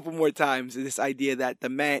a couple more times. This idea that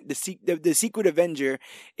the secret Avenger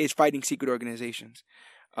is fighting secret organizations.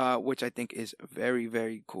 Which I think is very,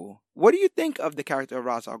 very cool. What do you think of the character of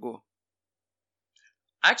Ra's al Ghul?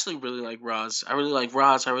 I actually really like Ra's. I really like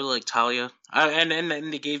Ra's. I really like Talia. And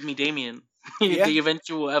they gave me Damian. Yeah. The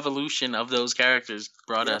eventual evolution of those characters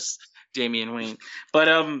brought us Damian Wayne. But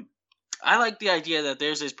I like the idea that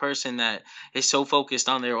there's this person that is so focused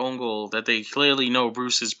on their own goal that they clearly know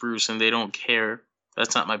Bruce is Bruce and they don't care.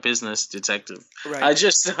 That's not my business, detective. Right. I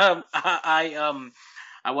just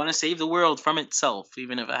I want to save the world from itself,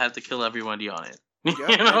 even if I have to kill everybody on it.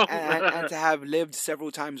 Yeah, and to have lived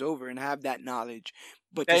several times over and have that knowledge,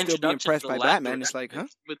 but to still be impressed by Batman, it's like, huh?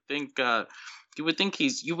 You would think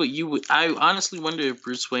you would. I honestly wonder if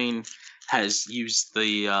Bruce Wayne has used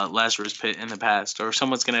the Lazarus Pit in the past, or if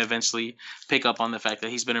someone's going to eventually pick up on the fact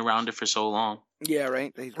that he's been around it for so long. Yeah,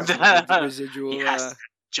 right. He's got some residual. He has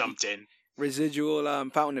jumped in. Residual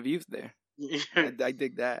fountain of youth there. I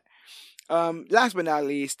dig that. Last but not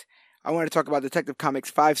least, I want to talk about Detective Comics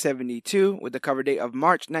 572 with the cover date of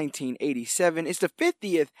March 1987. It's the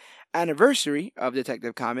 50th anniversary of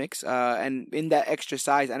Detective Comics, and in that extra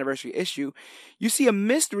size anniversary issue, you see a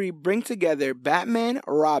mystery bring together Batman,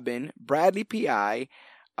 Robin, Bradley P.I.,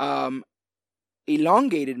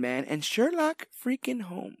 Elongated Man, and Sherlock freaking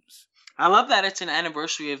Holmes. I love that it's an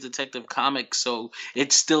anniversary of Detective Comics, so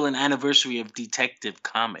it's still an anniversary of Detective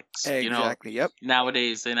Comics. Exactly, yep.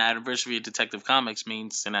 Nowadays, an anniversary of Detective Comics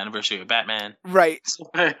means an anniversary of Batman. Right.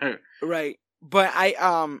 Right. But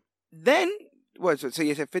then, so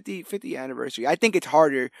you said 50 anniversary. I think it's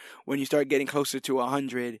harder when you start getting closer to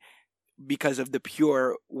 100 because of the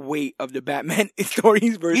pure weight of the Batman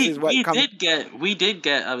stories versus what comes. We did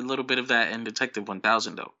get a little bit of that in Detective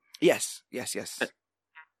 1000, though. Yes.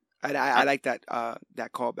 I like that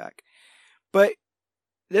callback. But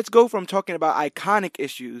let's go from talking about iconic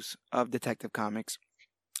issues of Detective Comics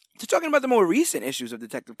to talking about the more recent issues of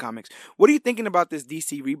Detective Comics. What are you thinking about this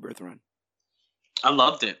DC Rebirth run? I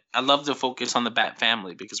loved it. I loved the focus on the Bat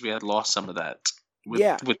family because we had lost some of that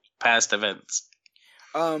with past events.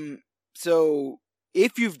 So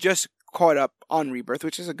if you've just caught up on Rebirth,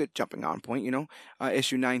 which is a good jumping on point,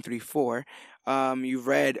 issue 934, you've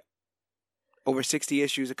read over 60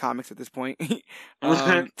 issues of comics at this point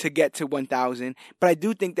to get to 1,000. But I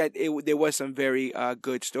do think that there was some very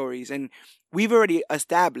good stories. And we've already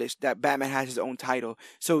established that Batman has his own title.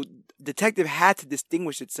 So Detective had to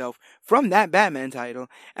distinguish itself from that Batman title.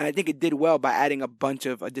 And I think it did well by adding a bunch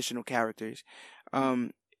of additional characters.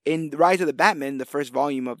 In Rise of the Batman, the first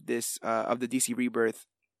volume of this of the DC Rebirth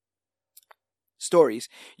stories,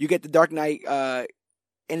 you get the Dark Knight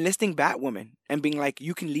enlisting Batwoman and being like,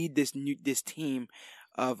 you can lead this team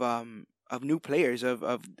of new players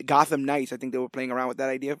of Gotham Knights. I think they were playing around with that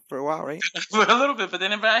idea for a while, right? For a little bit, but they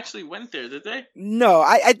never actually went there, did they? No,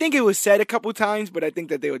 I think it was said a couple times, but I think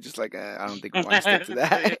that they were just like, I don't think we want to stick to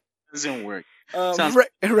that. Doesn't work. Sounds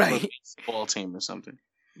like right. a baseball team or something.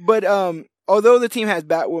 But although the team has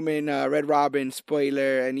Batwoman, Red Robin,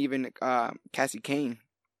 Spoiler, and even Cassie Kane,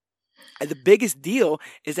 the biggest deal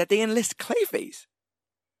is that they enlist Clayface.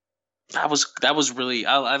 That was really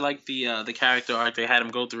I like the character arc they had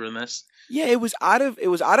him go through in this. Yeah, it was out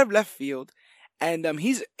of left field, and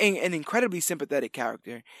he's an incredibly sympathetic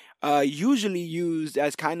character. Usually used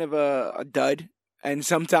as kind of a dud, and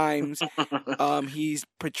sometimes he's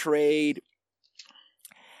portrayed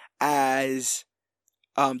as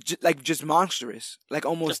just monstrous, like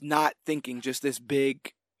almost not thinking, just this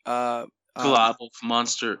big glob of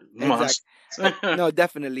monster. No,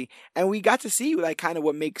 definitely. And we got to see like kind of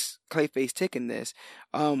what makes Clayface tick in this.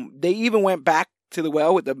 They even went back to the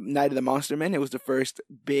well with the Night of the Monster Men. It was the first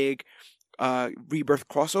big rebirth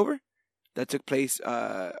crossover that took place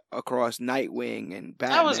across Nightwing and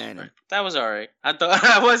Batman. That was all right. I thought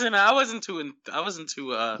I wasn't too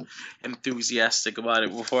enthusiastic about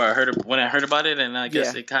it before when I heard about it, and I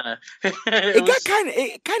guess it kind of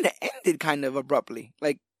it kind of ended kind of abruptly.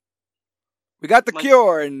 Like, we got the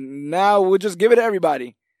cure, and now we'll just give it to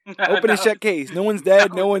everybody. Open and shut case. No one's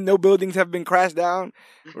dead. No buildings have been crashed down.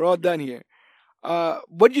 We're all done here.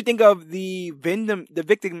 What did you think of the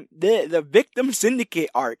victim syndicate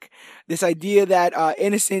arc? This idea that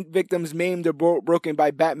innocent victims maimed or broken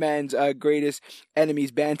by Batman's greatest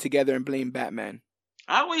enemies band together and blame Batman.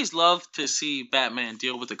 I always love to see Batman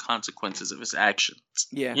deal with the consequences of his actions.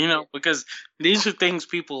 Yeah, because these are things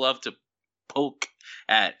people love to poke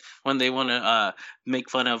at when they want to make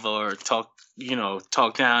fun of or talk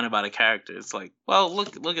down about a character. It's like, well,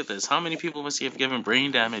 look at this. How many people must he have given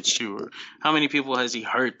brain damage to, or how many people has he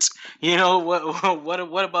hurt?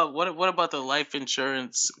 What about the life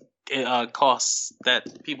insurance costs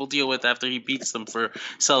that people deal with after he beats them for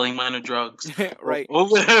selling minor drugs? Right.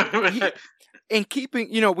 In keeping,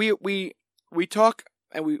 we talk,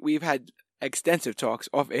 and we've had extensive talks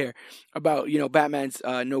off air about Batman's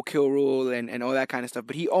no kill rule and all that kind of stuff,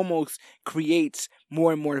 but he almost creates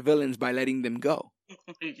more and more villains by letting them go.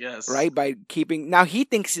 Yes, right, by keeping. Now he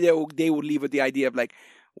thinks they would leave with the idea of like,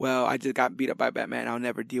 well, I just got beat up by Batman, I'll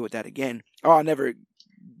never deal with that again, or I'll never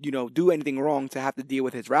do anything wrong to have to deal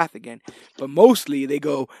with his wrath again. But mostly they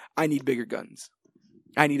go, I need bigger guns,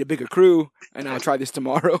 I need a bigger crew, and I'll try this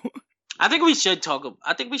tomorrow. I think we should talk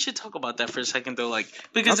about that for a second though, like,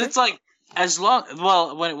 because it's like, when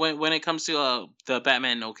it comes to the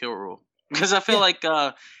Batman no kill rule, because I feel like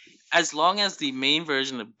as long as the main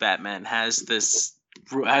version of Batman has this,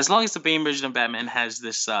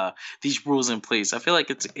 these rules in place, I feel like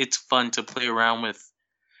it's fun to play around with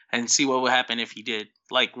and see what would happen if he did.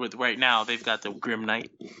 Like with right now, they've got the Grim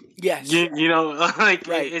Knight. Yes, like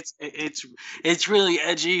right. It's really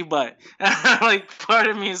edgy, but like part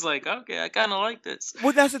of me is like, okay, I kind of like this.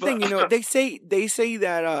 Well, that's the thing, they say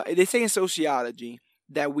that they say in sociology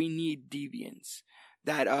that we need deviance,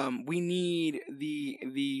 that we need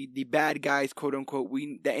the bad guys, quote unquote.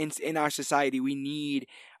 In our society we need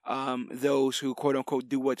those who, quote unquote,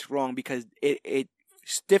 do what's wrong, because it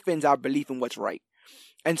stiffens our belief in what's right.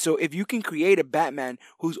 And so if you can create a Batman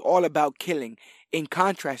who's all about killing, in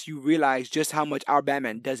contrast, you realize just how much our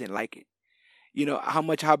Batman doesn't like it.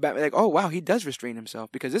 How Batman, like, oh, wow, he does restrain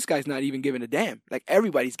himself because this guy's not even giving a damn. Like,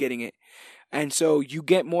 everybody's getting it. And so you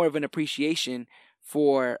get more of an appreciation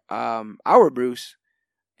for our Bruce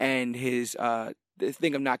and his the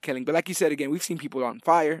thing of not killing. But like you said, again, we've seen people on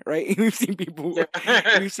fire, right? We've seen him,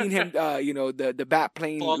 the bat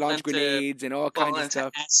plane launch grenades and all kinds of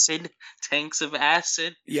stuff. Acid, tanks of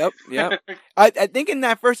acid. Yep. I think in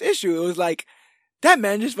that first issue, it was like, that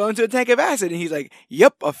man just fell into a tank of acid. And he's like,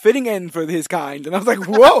 yep, a fitting end for his kind. And I was like,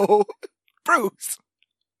 whoa, Bruce,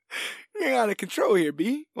 you're out of control here,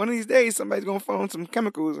 B. One of these days, somebody's going to fall on some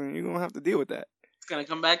chemicals and you're going to have to deal with that. It's going to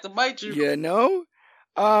come back to bite you.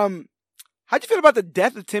 How'd you feel about the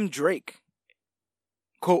death of Tim Drake?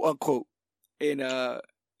 Quote unquote. I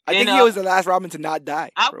think he was the last Robin to not die.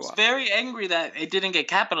 I was very angry that it didn't get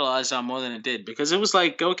capitalized on more than it did, because it was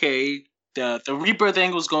like, okay, the rebirth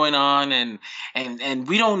angle's going on, and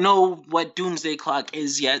we don't know what Doomsday Clock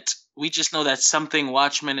is yet. We just know that something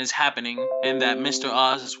Watchmen is happening, and that Mr.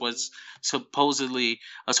 Oz was supposedly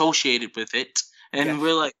associated with it. And Yes.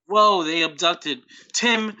 we're like, whoa, they abducted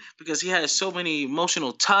Tim because he has so many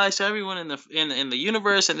emotional ties to everyone in the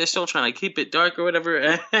universe, and they're still trying to keep it dark or whatever.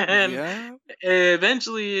 And Yeah.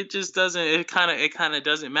 eventually, it just doesn't. It kind of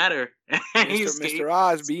doesn't matter. And he escapes. Mr.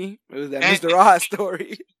 Oz, B. It was that And Mr. Oz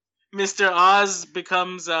story. Mr. Oz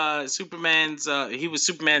becomes Superman's. He was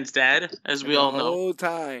Superman's dad, as we The all know. whole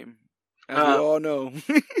time, as we Uh, all know.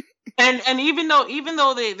 and even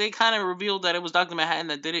though they kind of revealed that it was Dr. Manhattan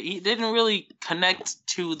that did it, he didn't really connect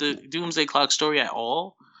to the Doomsday Clock story at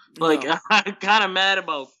all. Like, No. I'm kind of mad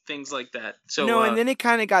about things like that. So No, and then it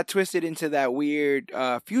kind of got twisted into that weird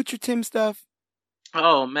future Tim stuff.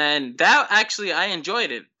 oh man, that actually I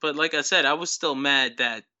enjoyed it, but like I said, I was still mad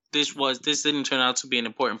that this didn't turn out to be an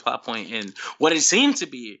important plot point in what it seemed to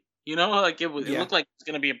be. You know, like it Yeah. looked like it was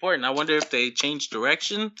going to be important. I wonder if they changed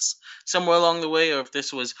directions somewhere along the way, or if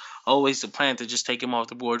this was always the plan to just take him off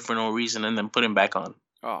the board for no reason and then put him back on.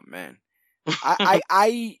 Oh man,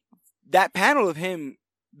 I that panel of him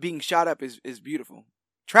being shot up is beautiful,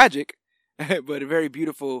 tragic, but a very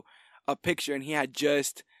beautiful picture. And he had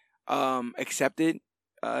just accepted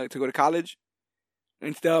to go to college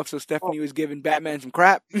and stuff. So Stephanie was giving Batman some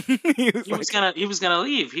crap. He was gonna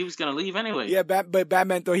leave. He was gonna leave anyway. Yeah, but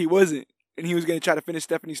Batman thought he wasn't. And he was gonna try to finish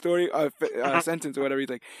Stephanie's story, sentence or whatever. He's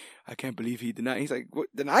like, I can't believe he denied. He's like, what,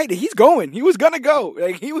 denied it? He's going. He was gonna go.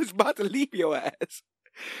 Like he was about to leave your ass.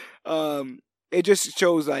 It just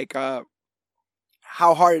shows like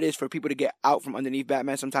how hard it is for people to get out from underneath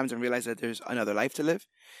Batman sometimes and realize that there's another life to live.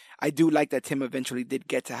 I do like that Tim eventually did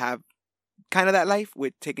get to have kind of that life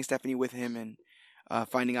with taking Stephanie with him and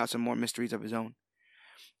finding out some more mysteries of his own.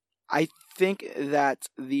 I think that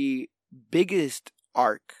the biggest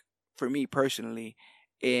arc for me personally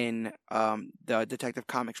in the Detective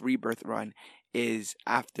Comics Rebirth run is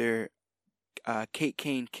after Kate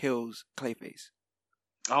Kane kills Clayface.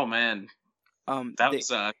 Oh man, that was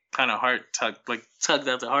kind of tugged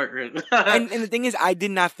at the heart. and the thing is, I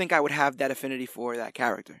did not think I would have that affinity for that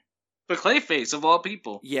character. But Clayface of all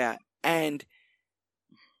people. Yeah, and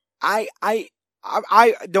I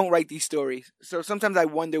don't write these stories, so sometimes I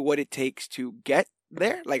wonder what it takes to get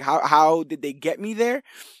there. Like how did they get me there?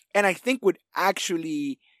 And I think what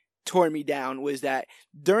actually tore me down was that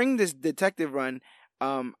during this detective run,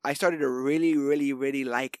 I started to really, really, really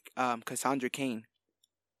like Cassandra Cain,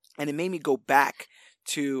 and it made me go back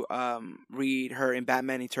to read her in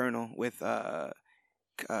Batman Eternal with I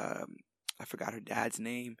forgot her dad's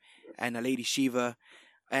name, and Lady Shiva.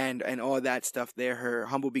 And all that stuff there, her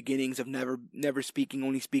humble beginnings of never speaking,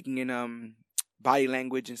 only speaking in body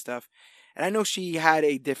language and stuff. And I know she had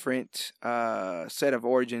a different set of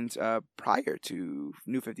origins prior to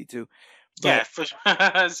New 52. But,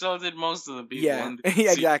 yeah, so did most of the people. Yeah,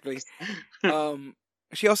 yeah, exactly.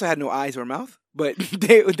 She also had no eyes or mouth, but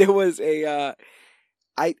there was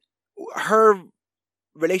her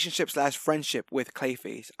relationship / friendship with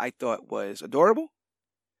Clayface I thought was adorable.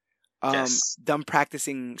 Yes. Them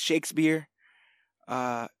practicing Shakespeare.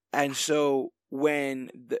 And so when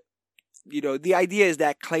the idea is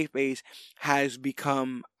that Clayface has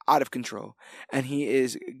become out of control and he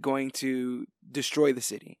is going to destroy the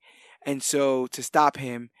city. And so to stop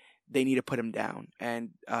him, they need to put him down.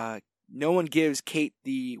 And no one gives Kate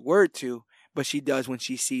the word to, but she does when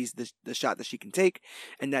she sees the shot that she can take,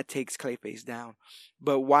 and that takes Clayface down.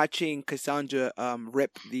 But watching Cassandra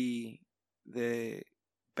rip the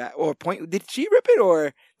did she rip it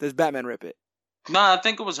or does Batman rip it? No, I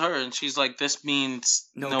think it was her, and she's like, "This means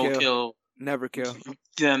no kill, never kill."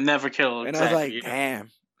 Yeah, never kill. And exactly. I was like, "Damn!"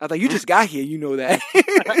 I was like, "You just got here, you know that."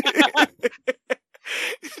 But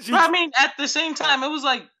I mean, at the same time, it was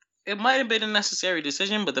like it might have been a necessary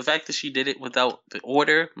decision, but the fact that she did it without the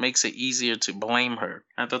order makes it easier to blame her.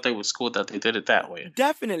 I thought it was cool that they did it that way.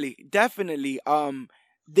 Definitely.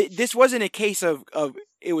 This wasn't a case of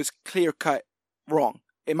it was clear cut wrong.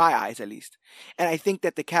 In my eyes, at least. And I think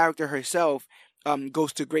that the character herself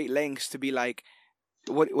goes to great lengths to be like,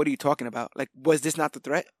 what are you talking about? Like, was this not the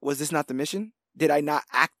threat? Was this not the mission? Did I not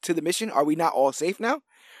act to the mission? Are we not all safe now?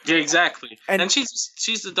 Yeah, exactly. And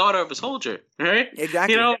she's the daughter of a soldier, right?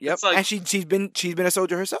 Exactly. You know, yep. It's like, and she's been a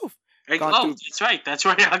soldier herself. That's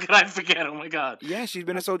right. How could I forget? Oh my god. Yeah, she's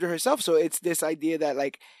been a soldier herself. So it's this idea that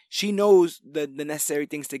like she knows the necessary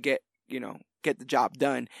things to get the job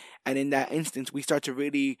done. And in that instance, we start to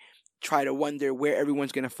really try to wonder where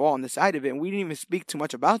everyone's going to fall on the side of it. And we didn't even speak too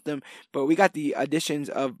much about them, but we got the additions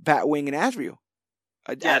of Batwing and Azrael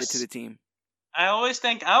added to the team. I always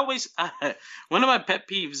think one of my pet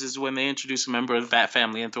peeves is when they introduce a member of the Bat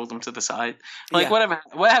family and throw them to the side. Like Yeah,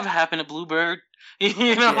 whatever happened to Bluebird?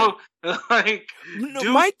 You yeah. know, like No,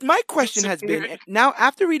 dude my question has been disappeared. now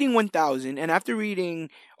after reading 1000 and after reading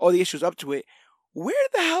all the issues up to it, where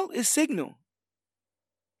the hell is Signal?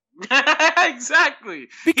 Exactly.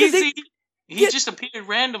 Because they He yeah, just appeared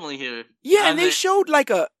randomly here. yeah, and And they then, showed like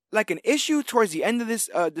an issue towards the end of this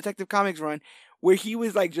Detective Comics run where he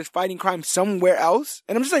was like just fighting crime somewhere else,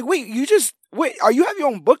 and I'm just like, wait, are you have your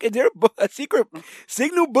own book? Is there a book, a secret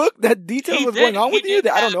Signal book that details what's going on he with you did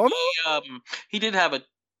that I don't have know about? he did have a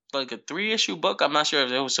like a 3-issue book. I'm not sure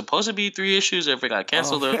if it was supposed to be 3 issues or if it got Oh,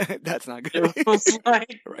 canceled or that's not good. it was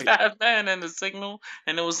like Right. Batman and the Signal,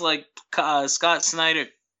 and it was like Scott Snyder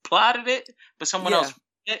plotted it, but someone Yeah, else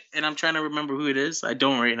wrote it, and I'm trying to remember who it is. I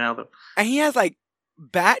don't right now though. and he has like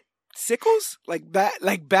bat sickles, like bat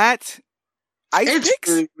ice It's picks.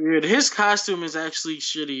 really weird. His costume is actually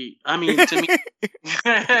shitty. I mean, to me,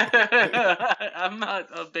 I'm not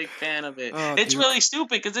a big fan of it. Oh, It's Duke. really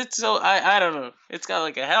stupid because it's so I don't know. It's got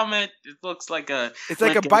like a helmet. It looks It's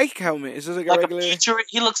like a bike helmet. It's just like a like a regular,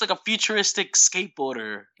 he looks like a futuristic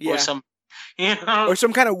skateboarder or yeah, some you know or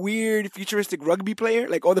some kind of weird futuristic rugby player,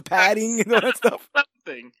 like all the padding and all that stuff.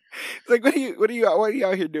 something. It's like, what are you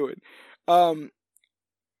out here doing? Um,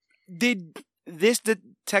 did this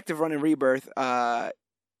Detective Run in Rebirth add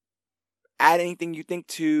anything you think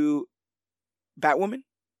to Batwoman?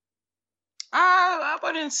 I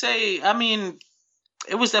wouldn't say. I mean,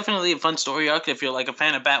 it was definitely a fun story arc. If you're like a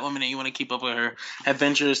fan of Batwoman and you want to keep up with her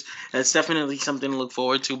adventures, that's definitely something to look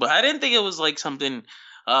forward to. But I didn't think it was like something,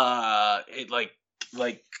 it like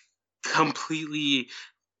completely.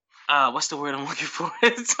 What's the word I'm looking for?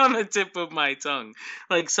 It's on the tip of my tongue.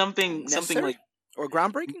 Like something Necessary like or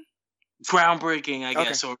groundbreaking? groundbreaking, I Okay,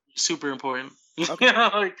 guess, or super important. okay.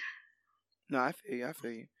 Like No, I feel you. I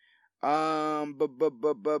feel you.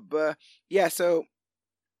 But yeah. So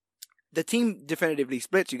the team definitively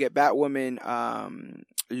splits. You get Batwoman,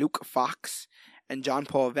 Luke Fox, and John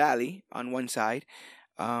Paul Valley on one side.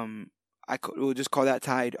 Um, we'll just call that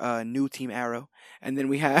side New Team Arrow, and then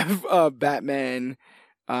we have Batman,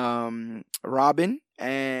 Robin,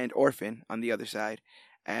 and Orphan on the other side,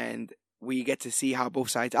 and we get to see how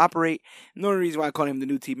both sides operate. And the only reason why I call him the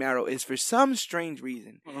New Team Arrow is for some strange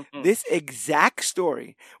reason. This exact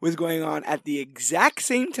story was going on at the exact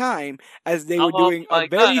same time as they were oh doing a my god,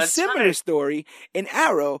 very that's similar right. story in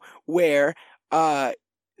Arrow, where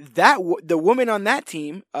the woman on that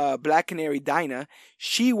team, Black Canary Dinah,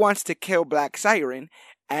 she wants to kill Black Siren,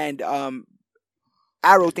 and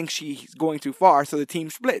Arrow thinks she's going too far, so the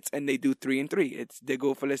team splits and they do 3-3. It's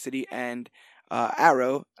Diggle, Felicity, and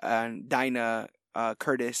Arrow, and Dinah,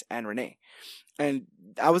 Curtis, and Renee. And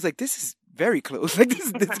I was like, this is very close. Like this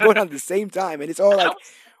is going on at the same time, and it's all like,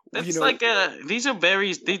 It's like these are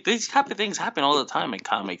very these type of things happen all the time in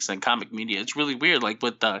comics and comic media. It's really weird, like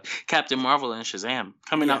with Captain Marvel and Shazam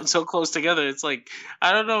coming yeah, out so close together. It's like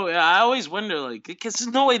I don't know. I always wonder, like, because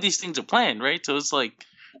there's no way these things are planned, right? So it's like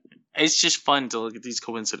it's just fun to look at these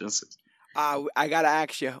coincidences. I gotta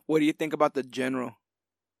ask you, what do you think about the General?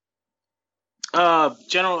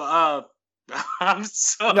 General. I'm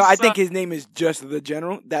so No, I sorry. think his name is just the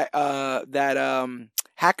General.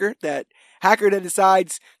 Hacker, that hacker that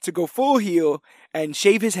decides to go full heel and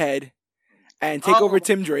shave his head and take over Oh,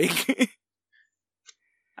 Tim Drake.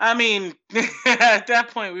 I mean, at that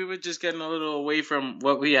point, we were just getting a little away from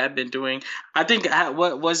what we had been doing. I think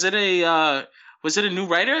what was it a new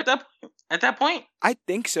writer at that point? At that point? I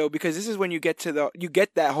think so, because this is when you get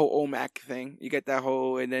that whole OMAC thing. You get that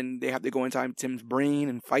whole, and then they have to go inside Tim's brain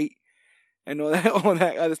and fight and all that all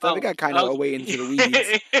that other stuff. It Oh, got kind of away into the weeds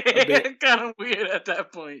a bit. kind of weird at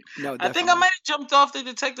that point. No, I think I might definitely. have jumped off the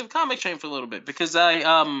Detective Comic train for a little bit because I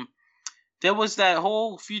there was that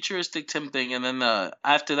whole futuristic Tim thing, and then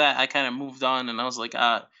after that I kind of moved on, and I was like,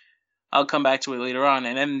 I'll come back to it later on.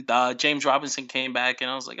 And then James Robinson came back, and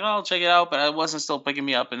I was like, oh, I'll check it out, but it wasn't still picking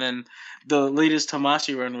me up. And then the latest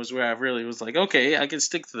Tamashi run was where I really was like, okay, I can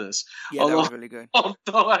stick to this. Yeah, that Although, was really good.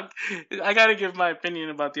 although I got to give my opinion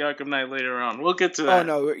about the Arkham Knight later on. We'll get to Oh that.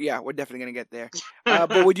 no, yeah, we're definitely gonna get there.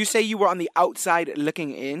 But would you say you were on the outside looking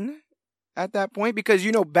in at that point? Because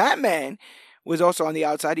Batman was also on the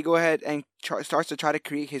outside. He go ahead and starts to try to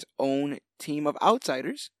create his own team of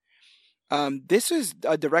outsiders. This is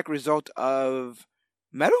a direct result of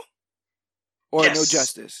Metal or No Yes.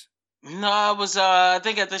 Justice. No, it was. I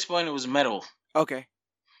think at this point it was Metal. Okay.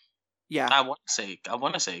 Yeah. I want to say,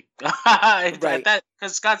 Right. that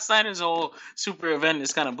because Scott Snyder's whole super event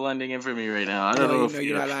is kind of blending in for me right now. I don't know No, if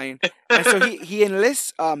you're not lying. And so he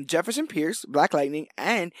enlists Jefferson Pierce, Black Lightning,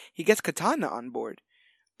 and he gets Katana on board.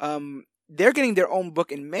 They're getting their own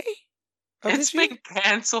book in May of it's this year. been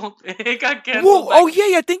canceled. It got Whoa! canceled. Oh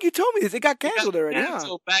yeah, I think you told me this. It got It got canceled already, huh?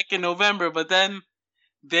 canceled back in November, but then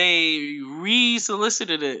they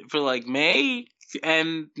re-solicited it for like May,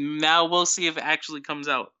 and now we'll see if it actually comes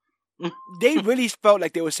out. They really felt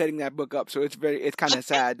like they were setting that book up, so it's kind of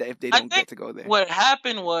sad that if they I don't think get to go there. what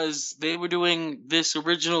happened was they were doing this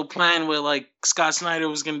original plan where like Scott Snyder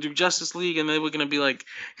was going to do Justice League and they were going to be like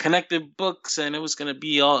connected books and it was going to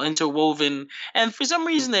be all interwoven, and for some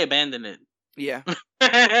reason they abandoned it. Yeah.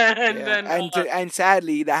 And Yeah. then And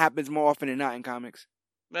sadly, that happens more often than not in comics.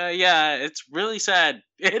 yeah, it's really sad.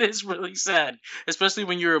 It is really sad, especially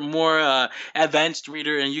when you're a more advanced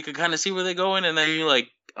reader and you can kind of see where they're going, and then you're like,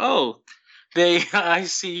 oh, I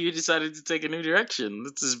see you decided to take a new direction.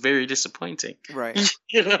 This is very disappointing. Right.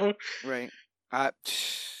 You know? Right.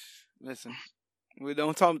 Listen, we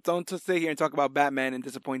don't sit here and talk about Batman and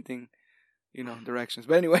disappointing, directions.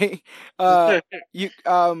 But anyway, you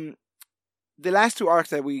the last two arcs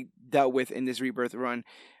that we dealt with in this Rebirth run,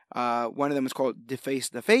 one of them is called Deface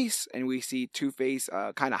the Face, and we see Two-Face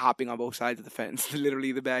kind of hopping on both sides of the fence,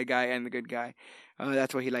 literally the bad guy and the good guy.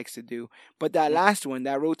 That's what he likes to do. But that last one,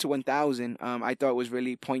 that Road to 1000, I thought was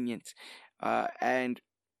really poignant. And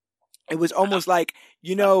it was almost like,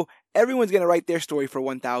 everyone's going to write their story for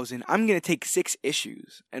 1000. I'm going to take 6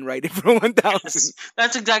 issues and write it for 1000. Yes,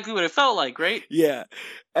 that's exactly what it felt like, right? Yeah.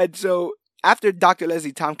 And so after Dr.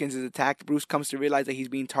 Leslie Tompkins is attacked, Bruce comes to realize that he's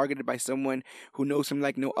being targeted by someone who knows him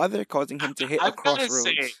like no other, causing him to hit a crossroads.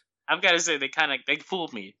 I've got to say, they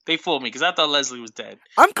fooled me. They fooled me because I thought Leslie was dead.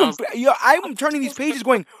 I'm turning these pages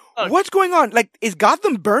going, what's going on? Like, is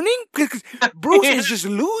Gotham burning? Because Bruce is just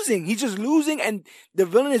losing. He's just losing, and the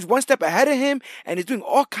villain is one step ahead of him, and is doing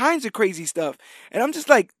all kinds of crazy stuff. And I'm just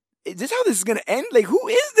like, is this how this is going to end? Like, who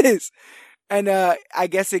is this? And I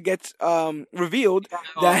guess it gets revealed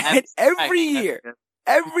that every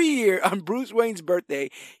year on Bruce Wayne's birthday,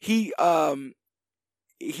 he kind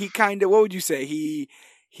of, what would you say?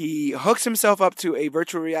 He hooks himself up to a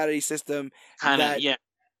virtual reality system. He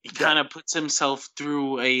kind of puts himself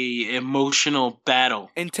through a emotional battle,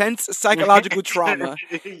 intense psychological trauma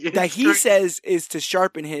that he says is to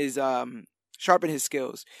sharpen his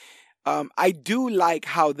skills. I do like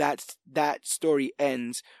how that story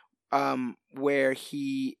ends, where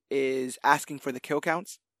he is asking for the kill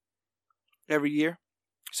counts every year.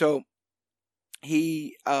 So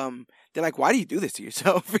they're like, why do you do this to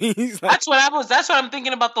yourself? He's like, that's what I'm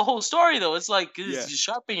thinking about the whole story, though. It's like, you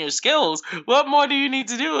sharpen your skills. What more do you need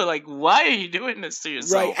to do? Like, why are you doing this to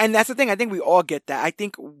yourself? Right, and that's the thing. I think we all get that. I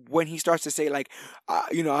think when he starts to say, like,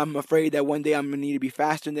 I'm afraid that one day I'm going to need to be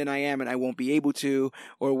faster than I am and I won't be able to,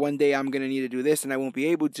 or one day I'm going to need to do this and I won't be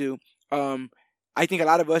able to, I think a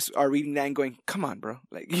lot of us are reading that and going, come on, bro.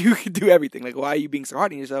 Like, you can do everything. Like, why are you being so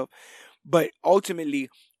hard on yourself? But ultimately,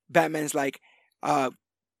 Batman's like,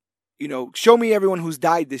 show me everyone who's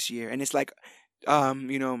died this year. And it's like,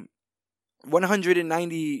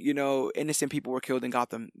 190, innocent people were killed in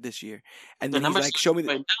Gotham this year. And then he's like, show me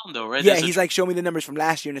down though, right? Yeah, he's like, show me the numbers from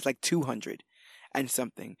last year, and it's like 200 and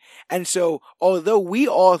something. And so, although we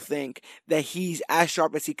all think that he's as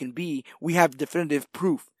sharp as he can be, we have definitive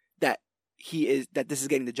proof that this is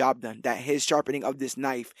getting the job done, that his sharpening of this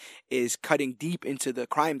knife is cutting deep into the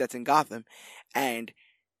crime that's in Gotham. And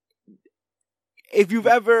if you've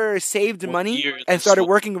ever saved money and started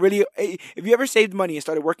working really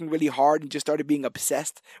hard and just started being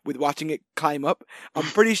obsessed with watching it climb up, I'm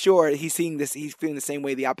pretty sure he's feeling the same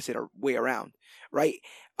way, the opposite way around, right?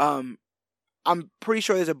 I'm pretty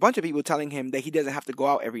sure there's a bunch of people telling him that he doesn't have to go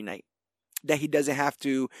out every night, that he doesn't have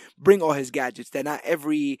to bring all his gadgets, that not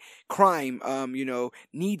every crime,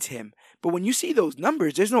 needs him. But when you see those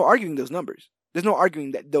numbers, there's no arguing those numbers. There's no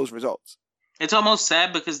arguing those results. It's almost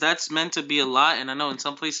sad because that's meant to be a lot, and I know in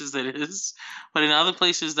some places that is, but in other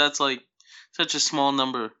places that's like such a small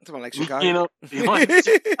number. Someone like Chicago.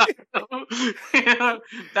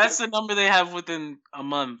 That's the number they have within a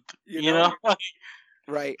month.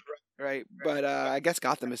 Right. But I guess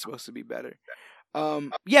Gotham is supposed to be better.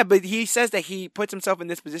 But he says that he puts himself in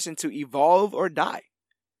this position to evolve or die.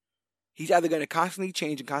 He's either going to constantly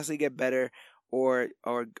change and constantly get better, or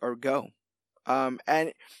go.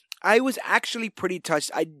 And I was actually pretty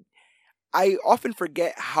touched. I often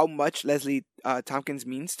forget how much Leslie Tompkins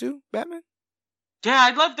means to Batman. Yeah,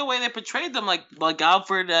 I love the way they portrayed them, like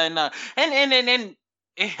Alfred and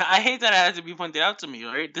I hate that it had to be pointed out to me,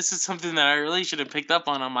 right? This is something that I really should have picked up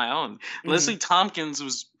on my own. Mhm. Leslie Tompkins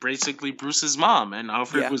was basically Bruce's mom, and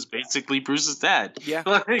Alfred Yeah. was basically Bruce's dad. Yeah.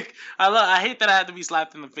 Like, I hate that I had to be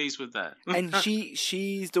slapped in the face with that. And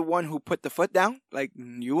she's the one who put the foot down. Like,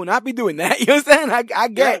 you will not be doing that. You know what I'm saying?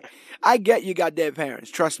 Yeah. I get you got dead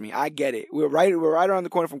parents. Trust me, I get it. We're right around the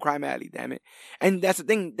corner from Crime Alley, damn it. And that's the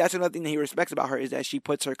thing. That's another thing that he respects about her is that she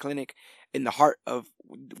puts her clinic in the heart of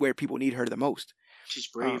where people need her the most. She's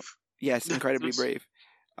brave. Yes, incredibly brave.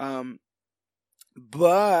 But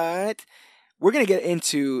we're going to get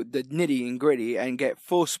into the nitty and gritty and get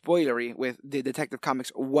full spoilery with the Detective Comics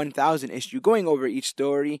 1000 issue, going over each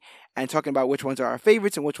story and talking about which ones are our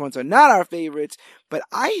favorites and which ones are not our favorites. But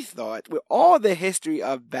I thought, with all the history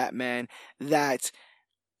of Batman, that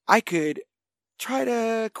I could try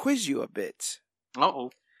to quiz you a bit.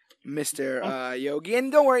 Uh-oh. Mr. Yogi.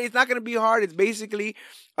 And don't worry, it's not going to be hard. It's basically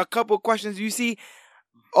a couple questions. You see,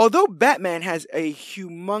 although Batman has a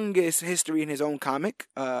humongous history in his own comic,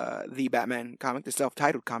 the Batman comic, the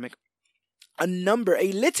self-titled comic, a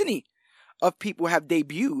litany of people have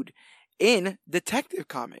debuted in Detective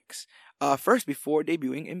Comics, first before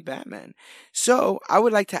debuting in Batman. So I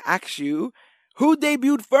would like to ask you, who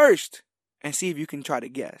debuted first? And see if you can try to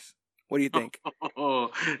guess. What do you think?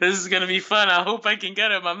 Oh, this is gonna be fun. I hope I can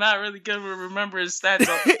get him. I'm not really good with remembering stats.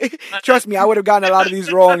 Trust me, I would have gotten a lot of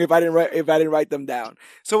these wrong if I didn't write them down.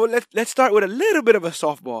 So let's start with a little bit of a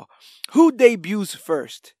softball. Who debuts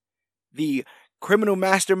first? The criminal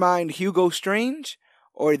mastermind Hugo Strange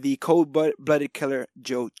or the cold-blooded killer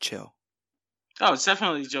Joe Chill? Oh, it's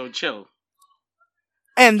definitely Joe Chill.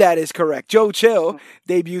 And that is correct. Joe Chill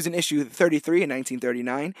debuts in issue 33 in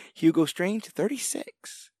 1939. Hugo Strange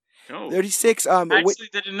 36. Oh. 36. I actually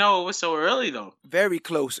didn't know it was so early, though. Very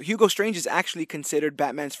close. Hugo Strange is actually considered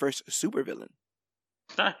Batman's first supervillain.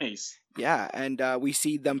 Nice. Yeah, and we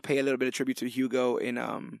see them pay a little bit of tribute to Hugo in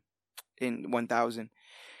 1000.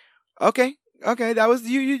 Okay, that was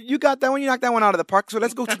you got that one. You knocked that one out of the park. So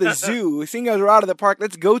let's go to the zoo. Seeing as we're out of the park,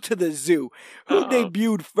 let's go to the zoo. Who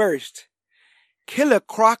debuted first? Killer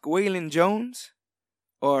Croc Waylon Jones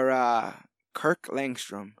or Kirk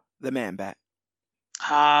Langstrom, the Man-Bat?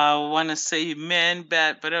 I want to say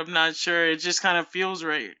Man-Bat, but I'm not sure. It just kind of feels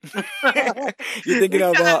right. You're thinking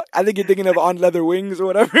of, I think you're thinking of On Leather Wings or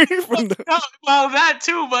whatever. Well, that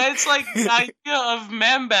too, but it's like the idea of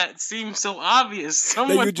Man-Bat seems so obvious.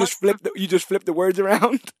 You just flip the words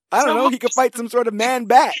around. I don't know. He could fight some sort of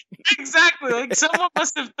Man-Bat. Exactly. Like someone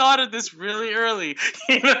must have thought of this really early.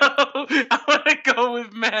 You know, I want to go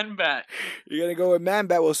with Man-Bat. You're gonna go with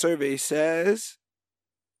Man-Bat. Well, survey says.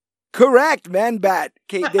 Correct, Man-Bat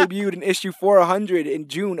debuted in issue 400 in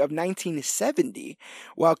June of 1970,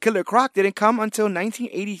 while Killer Croc didn't come until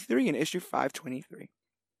 1983 in issue 523.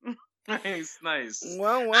 Nice.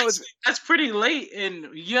 Well, that's pretty late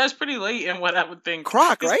that's pretty late in what I would think.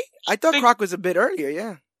 Croc, right? I thought Croc was a bit earlier,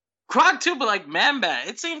 yeah. Croc too, but like Man-Bat,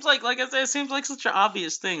 it seems like I said, it seems like such an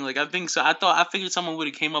obvious thing. Like I think so. I figured someone would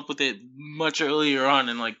have came up with it much earlier on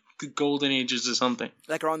in like the golden ages or something.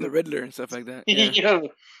 Like around the Riddler and stuff like that. Yeah.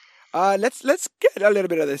 Let's get a little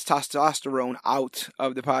bit of this testosterone out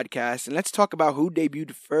of the podcast, and let's talk about who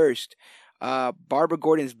debuted first. Barbara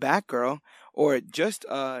Gordon's Batgirl, or just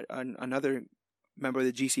another member of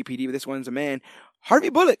the GCPD, but this one's a man, Harvey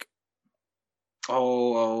Bullock.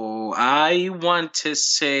 Oh, I want to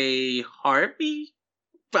say Harvey.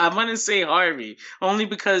 I want to say Harvey only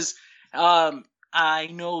because I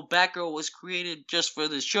know Batgirl was created just for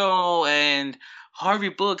the show, and Harvey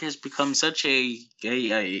Bullock has become such a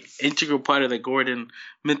integral part of the Gordon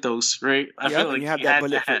mythos, right? I feel like you have that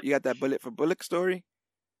bullet. You got that bullet for Bullock story.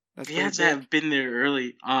 He had to have been there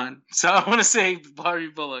early on, so I want to say Harvey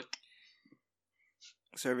Bullock.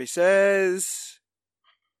 Survey says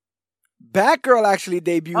Batgirl actually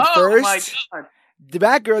debuted first. Oh my god! The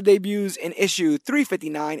Batgirl debuts in issue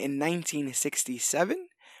 359 in 1967.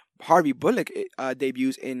 Harvey Bullock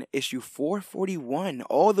debuts in issue 441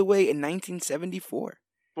 all the way in 1974.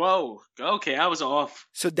 Whoa. Okay, I was off.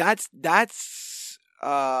 So that's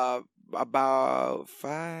about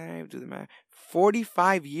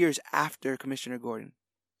 45 years after Commissioner Gordon.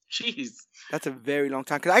 Jeez. That's a very long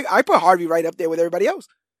time. Because I put Harvey right up there with everybody else.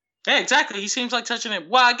 Yeah, exactly. He seems like such an...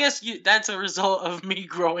 Well, I guess that's a result of me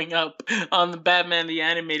growing up on the Batman the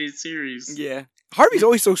Animated Series. Yeah. Harvey's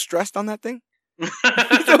always so stressed on that thing.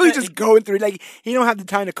 He's always just going through it. Like, he don't have the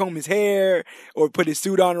time to comb his hair or put his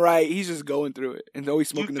suit on right. He's just going through it and always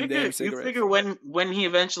smoking them damn cigarettes. You figure when he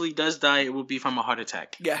eventually does die, it will be from a heart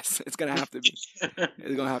attack. Yes, it's going to have to be.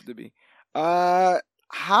 It's going to have to be.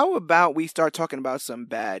 How about we start talking about some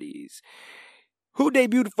baddies? Who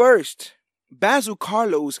debuted first? Basil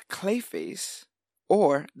Karlo's Clayface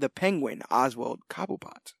or the Penguin Oswald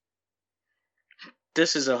Cobblepot?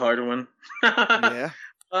 This is a hard one. Yeah.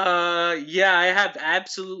 Yeah, I have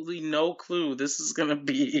absolutely no clue. This is gonna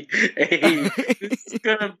be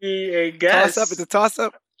a guess. Toss up. It's a toss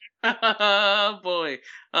up. Boy.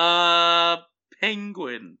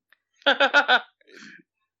 Penguin.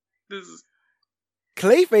 This is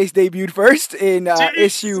Clayface debuted first in Jeez.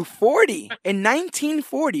 issue 40 in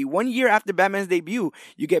 1940. 1 year after Batman's debut,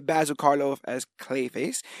 you get Basil Karloff as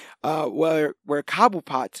Clayface, where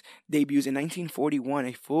Cobblepot debuts in 1941,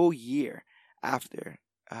 a full year after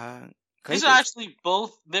Clayface. These are actually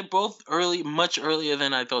they're both early, much earlier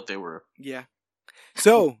than I thought they were. Yeah.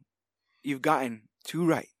 So, you've gotten 2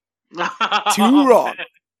 right. 2 wrong.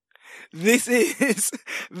 This is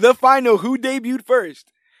the final Who Debuted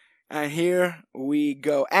First. And here we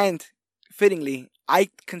go. And fittingly, I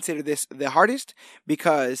consider this the hardest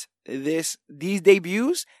because these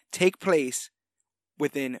debuts take place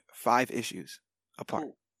within 5 issues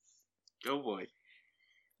apart. Oh boy.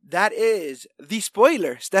 That is the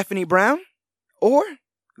spoiler, Stephanie Brown, or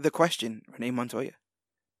the question, Renee Montoya.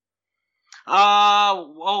 I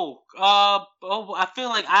feel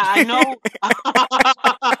like I know.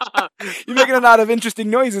 You're making a lot of interesting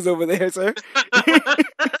noises over there, sir.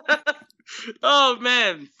 Oh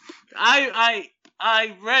man,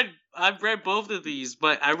 I've read both of these,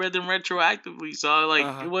 but I read them retroactively, so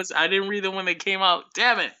I didn't read them when they came out.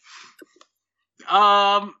 Damn it.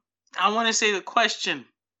 I want to say the question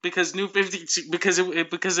because New 52 because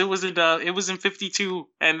it was in 52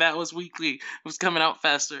 and that was weekly. It was coming out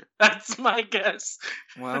faster. That's my guess.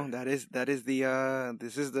 Well, that is the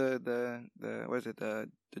this is the what is it, the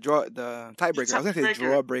tiebreaker. I was gonna say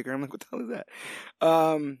draw breaker. I'm like, what the hell is that?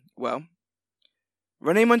 Well,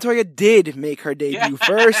 Renee Montoya did make her debut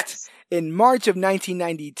first in March of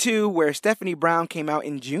 1992, where Stephanie Brown came out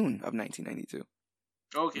in June of 1992.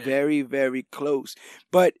 Okay. Very, very close.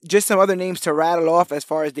 But just some other names to rattle off as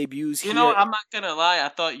far as debuts. You know, I'm not gonna lie. I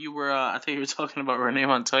thought you were talking about Renee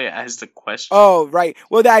Montoya as the question. Oh, right.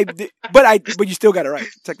 Well, but you still got it right.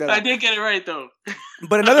 Check that out. I did get it right though.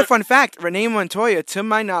 But another fun fact: Renee Montoya, to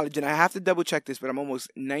my knowledge, and I have to double check this, but I'm almost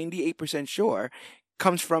 98% sure,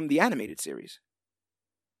 comes from the animated series.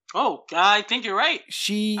 Oh, I think you're right.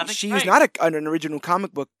 She is not an original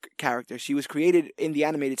comic book character. She was created in the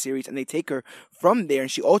animated series, and they take her from there,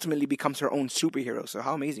 and she ultimately becomes her own superhero. So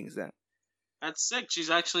how amazing is that? That's sick. She's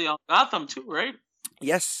actually on Gotham too, right?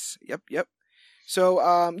 Yes. Yep. So,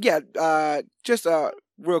 just a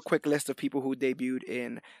real quick list of people who debuted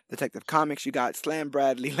in Detective Comics. You got Slam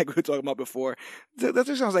Bradley, like we were talking about before. That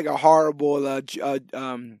just sounds like a horrible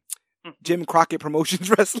Jim Crockett Promotions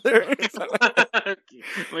wrestler.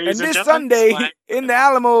 And this Sunday in the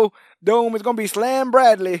Alamo Dome is going to be Slam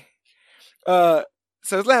Bradley. So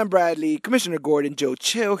Slam Bradley, Commissioner Gordon, Joe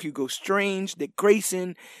Chill, Hugo Strange, Dick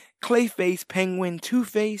Grayson, Clayface, Penguin,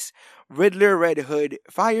 Two-Face, Riddler, Red Hood,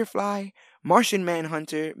 Firefly, Martian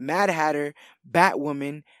Manhunter, Mad Hatter,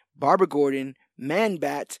 Batwoman, Barbara Gordon,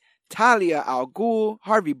 Man-Bat, Talia al Ghul,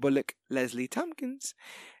 Harvey Bullock, Leslie Tompkins,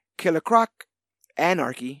 Killer Croc,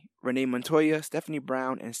 Anarchy, Renee Montoya, Stephanie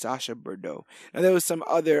Brown, and Sasha Bordeaux. Now, there was some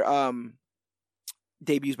other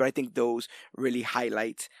debuts, but I think those really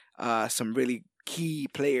highlight some really key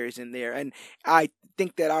players in there. And I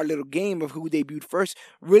think that our little game of who debuted first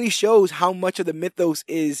really shows how much of the mythos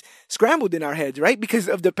is scrambled in our heads, right? Because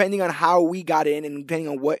of depending on how we got in and depending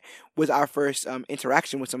on what was our first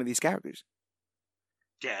interaction with some of these characters.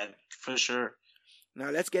 Yeah, for sure.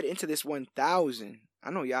 Now, let's get into this 1,000. I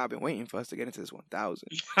know y'all been waiting for us to get into this 1,000.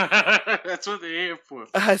 That's what they're here for.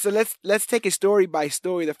 So let's take it story by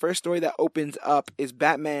story. The first story that opens up is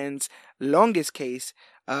Batman's Longest Case,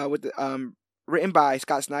 with written by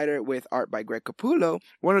Scott Snyder with art by Greg Capullo.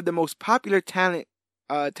 One of the most popular talent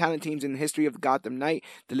teams in the history of Gotham Knight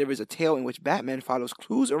delivers a tale in which Batman follows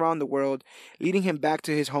clues around the world, leading him back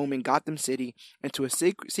to his home in Gotham City and to a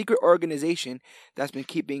secret organization that's been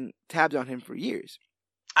keeping tabs on him for years.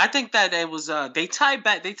 I think that it was they tied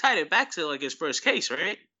it back to like his first case,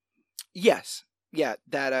 right? Yes. Yeah,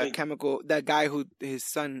 that that guy who his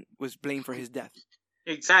son was blamed for his death.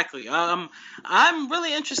 Exactly. I'm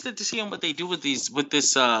really interested to see what they do with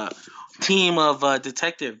this team of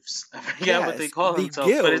detectives. I forget what they call themselves,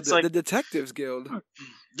 guild, but it's like the Detectives Guild.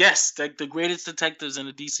 Yes, the greatest detectives in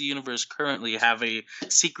the DC universe currently have a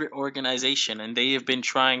secret organization, and they have been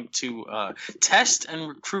trying to test and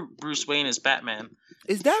recruit Bruce Wayne as Batman.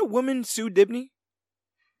 Is that woman Sue Dibney?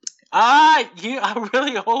 I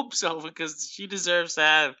really hope so, because she deserves to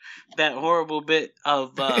have that horrible bit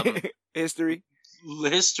of history.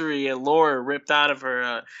 history and lore ripped out of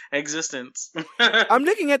her existence. I'm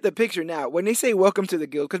looking at the picture now. When they say "Welcome to the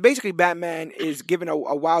Guild," because basically Batman is given a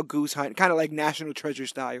wild goose hunt, kind of like National Treasure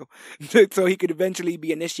style, so he could eventually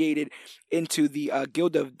be initiated into the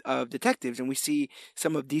Guild of Detectives. And we see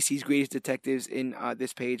some of DC's greatest detectives in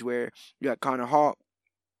this page, where you got Connor Hall.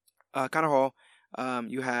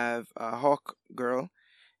 You have Hawk Girl.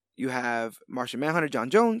 You have Martian Manhunter,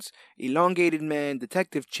 John Jones, Elongated Man,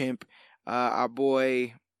 Detective Chimp, our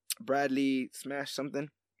boy Bradley Smash something.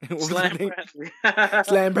 Slam Bradley.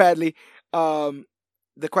 Slam Bradley.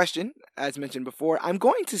 The Question, as mentioned before, I'm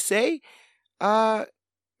going to say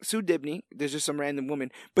Sue Dibney. There's just some random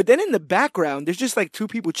woman. But then in the background, there's just like two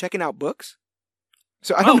people checking out books.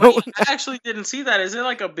 So I don't know. I actually didn't see that. Is it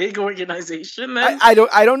like a big organization then? I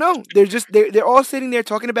don't know. They're all sitting there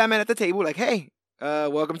talking to Batman at the table, like, hey,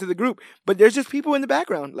 welcome to the group. But there's just people in the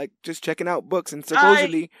background, like, just checking out books. And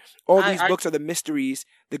supposedly, all these books are the mysteries,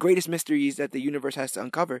 the greatest mysteries that the universe has to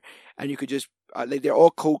uncover. And you could just, like, they're all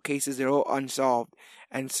cold cases. They're all unsolved.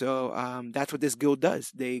 And so that's what this guild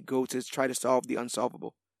does. They go to try to solve the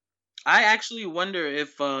unsolvable. I actually wonder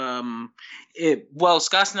if Scott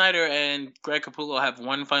Snyder and Greg Capullo have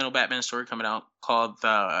one final Batman story coming out called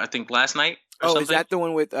I think Last Night. Is that the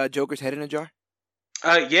one with Joker's head in a jar?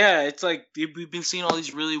 Yeah, it's like we've been seeing all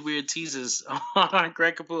these really weird teases on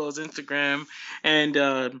Greg Capullo's Instagram,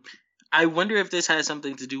 and I wonder if this has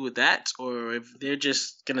something to do with that, or if they're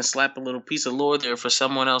just gonna slap a little piece of lore there for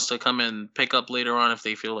someone else to come and pick up later on if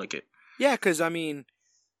they feel like it. Yeah, because I mean,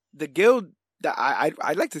 the guild.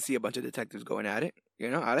 I'd like to see a bunch of detectives going at it.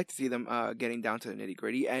 You know, I like to see them getting down to the nitty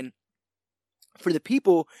gritty. And for the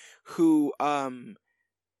people who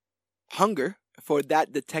hunger for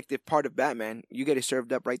that detective part of Batman, you get it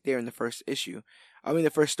served up right there in the first issue. I mean,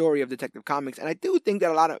 the first story of Detective Comics. And I do think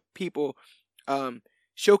that a lot of people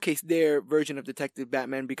showcase their version of Detective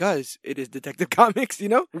Batman because it is Detective Comics. You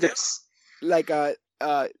know, yes. Like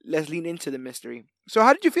let's lean into the mystery. So,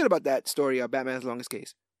 how did you feel about that story of Batman's Longest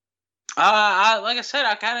Case? Like I said,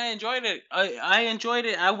 I kind of enjoyed it. I enjoyed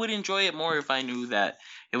it. I would enjoy it more if I knew that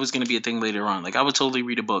it was going to be a thing later on. Like, I would totally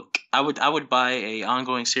read a book. I would buy a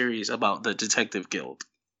ongoing series about the Detective Guild.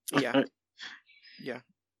 Yeah,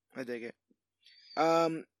 I dig it.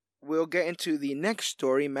 We'll get into the next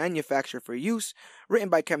story, Manufactured for Use, written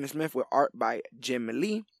by Kevin Smith with art by Jim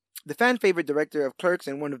Lee. The fan-favorite director of Clerks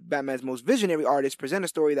and one of Batman's most visionary artists present a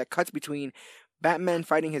story that cuts between Batman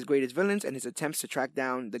fighting his greatest villains and his attempts to track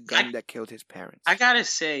down the gun that killed his parents. I gotta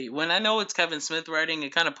say, when I know it's Kevin Smith writing,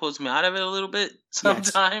 it kind of pulls me out of it a little bit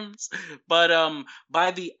sometimes. Yes. But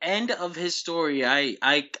by the end of his story, I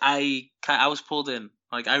was pulled in.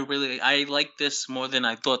 Like, I like this more than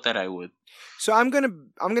I thought that I would. So I'm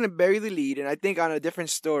gonna bury the lead, and I think on a different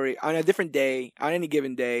story, on a different day, on any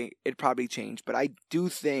given day, it'd probably change. But I do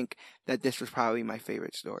think that this was probably my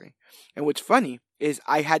favorite story. And what's funny is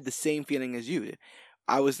I had the same feeling as you.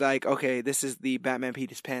 I was like, okay, this is the Batman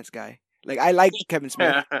Pete his pants guy. Like, I like Kevin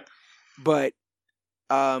Smith, but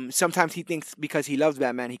sometimes he thinks because he loves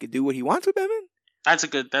Batman, he could do what he wants with Batman. That's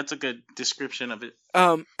a good description of it.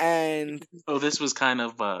 And this was kind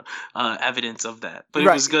of evidence of that, but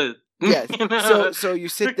it was good. Yes. So you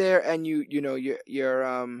sit there and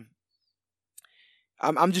you're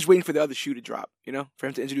I'm just waiting for the other shoe to drop, for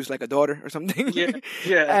him to introduce like a daughter or something.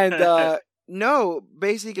 Yeah. And no,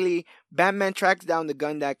 basically Batman tracks down the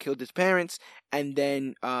gun that killed his parents, and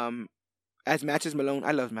then as Matches Malone,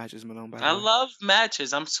 I love Matches Malone. By the way, I love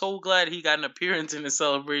Matches. I'm so glad he got an appearance in the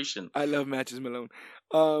celebration. I love Matches Malone.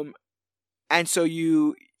 And so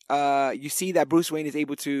you see that Bruce Wayne is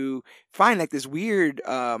able to find like this weird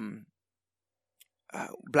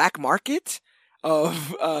black market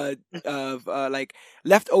of like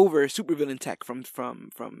leftover supervillain tech from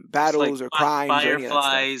battles, like, or crimes,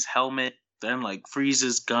 Firefly's helmet, then like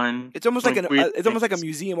Freeze's gun. It's almost like a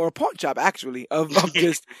museum or a pawn shop, actually, of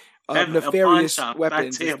just nefarious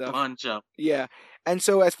weapons and stuff. Pawn shop. Yeah. And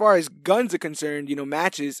so as far as guns are concerned,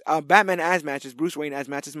 Matches, Batman as Matches, Bruce Wayne as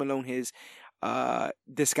Matches Malone, his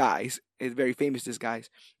disguise, his very famous disguise,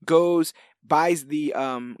 buys the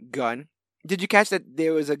gun. Did you catch that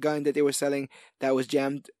there was a gun that they were selling that was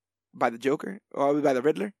jammed by the Joker or by the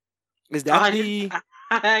Riddler? Is that I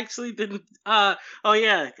actually didn't. Oh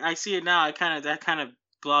yeah, I see it now. I kind of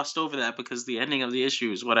glossed over that because the ending of the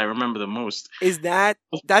issue is what I remember the most. Is that's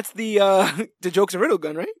the Jokes and Riddle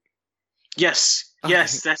gun, right? Yes. Okay.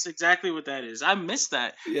 Yes, that's exactly what that is. I missed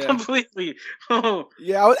that completely. Oh.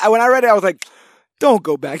 Yeah, when I read it, I was like, don't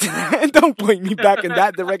go back to that. Don't point me back in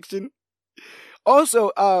that direction. Also,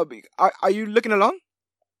 are you looking along?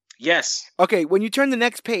 Yes. Okay, when you turn the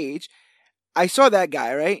next page, I saw that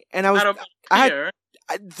guy, right? And Out of I fear.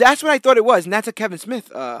 that's what I thought it was, and that's a Kevin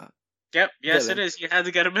Smith Yep. Yes, villain. it is. You had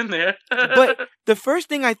to get him in there. But the first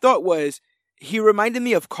thing I thought was he reminded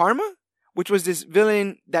me of Karma, which was this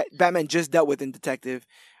villain that Batman just dealt with in Detective,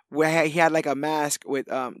 where he had like a mask with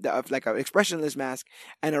like an expressionless mask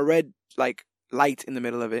and a red like light in the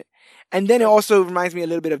middle of it. And then it also reminds me a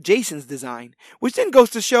little bit of Jason's design, which then goes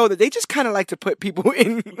to show that they just kind of like to put people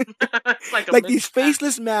in It's like, like these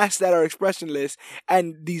faceless masks that are expressionless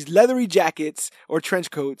and these leathery jackets or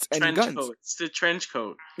trench coats and trench guns. coat. It's the trench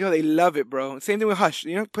coat. You know, they love it, bro. Same thing with Hush.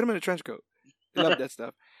 You know, put him in a trench coat. They love that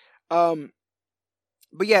stuff.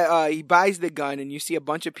 But yeah, he buys the gun, and you see a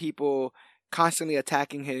bunch of people constantly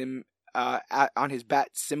attacking him on his bat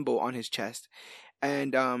symbol on his chest.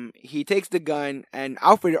 And he takes the gun, and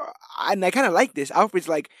Alfred, and I kind of like this. Alfred's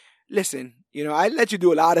like, listen, you know, I let you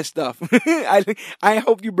do a lot of stuff. I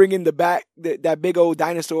hope you bring in the bat, that big old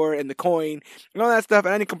dinosaur and the coin and all that stuff,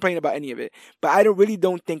 and I didn't complain about any of it. But I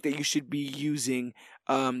don't think that you should be using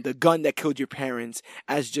the gun that killed your parents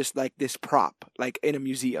as just like this prop, like in a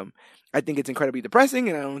museum. I think it's incredibly depressing,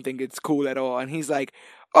 and I don't think it's cool at all. And he's like,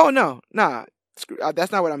 oh no, nah,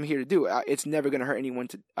 that's not what I'm here to do. It's never gonna hurt anyone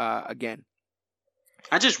to again.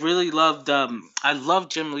 I just really loved. I love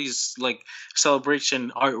Jim Lee's like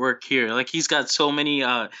celebration artwork here. Like he's got so many.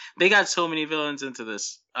 They got so many villains into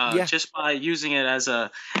this. Yeah. Just by using it as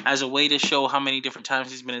a way to show how many different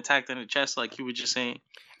times he's been attacked in the chest, like you were just saying.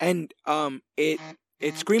 And it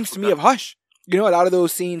screams to me of Hush. You know, a lot of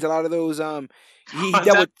those scenes, a lot of those he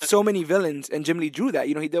dealt with so many villains, and Jim Lee drew that.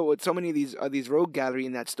 You know, he dealt with so many of these rogue gallery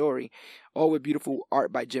in that story, all with beautiful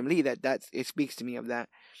art by Jim Lee. That it speaks to me of that.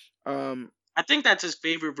 I think that's his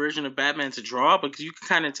favorite version of Batman to draw, because you can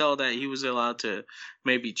kind of tell that he was allowed to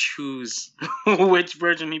maybe choose which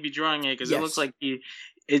version he'd be drawing it, because it looks like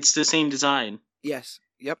it's the same design. Yes.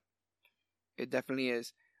 Yep. It definitely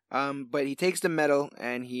is. But he takes the metal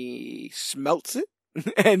and he smelts it,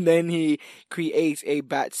 and then he creates a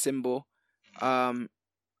bat symbol. But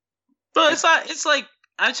it's like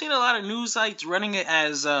I've seen a lot of news sites running it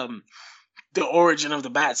as the origin of the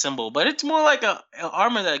bat symbol, but it's more like a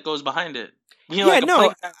armor that goes behind it. You know, yeah, like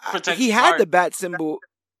no, he had the bat symbol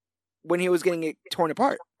when he was getting it torn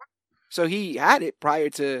apart, so he had it prior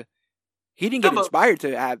to. He didn't get inspired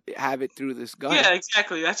to have it through this gun. Yeah,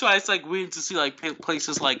 exactly. That's why it's like weird to see like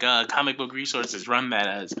places like Comic Book Resources run that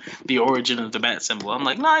as the origin of the bat symbol. I'm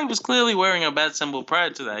like, nah, he was clearly wearing a bat symbol prior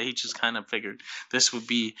to that. He just kind of figured this would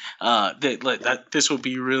be this would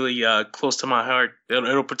be really close to my heart.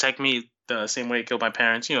 It'll protect me the same way it killed my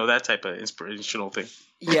parents. You know, that type of inspirational thing.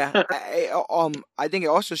 Yeah, I think it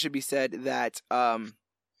also should be said that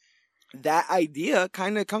that idea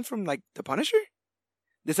kind of comes from like the Punisher.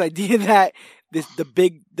 This idea that the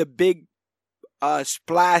big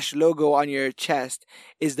splash logo on your chest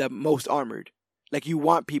is the most armored. Like you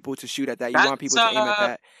want people to shoot at that. You want people to aim at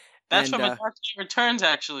that. That's from Dark Knight Returns,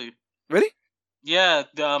 actually. Really? Yeah.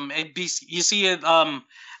 You see it. And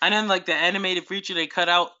then like the animated feature, they cut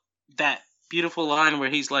out that beautiful line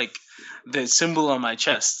where he's like, the symbol on my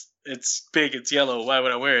chest. It's big. It's yellow. Why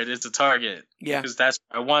would I wear it? It's a target. Yeah. Because that's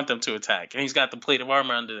where I want them to attack. And he's got the plate of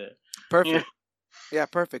armor under there. Perfect. Yeah,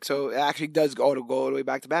 perfect. So it actually does go all the way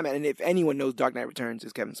back to Batman. And if anyone knows Dark Knight Returns,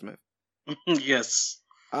 it's Kevin Smith. Yes.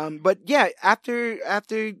 But yeah, after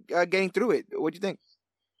getting through it, what do you think?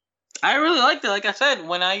 I really liked it. Like I said,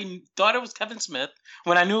 when I thought it was Kevin Smith,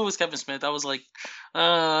 when I knew it was Kevin Smith, I was like,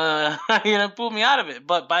 pull me out of it.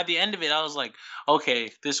 But by the end of it, I was like, okay,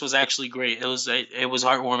 this was actually great. It was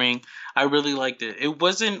heartwarming. I really liked it. It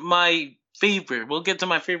wasn't my favorite. We'll get to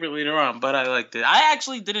my favorite later on, but I liked it. I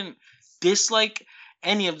actually didn't dislike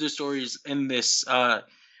any of the stories in this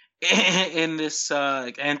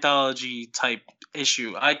anthology type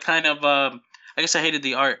issue. I kind of I guess I hated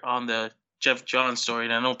the art on the Jeff Johns story,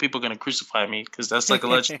 and I know people are gonna crucify me because that's like a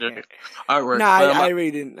legendary artwork. No, I really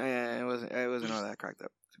didn't. It wasn't all that cracked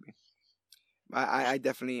up to me. I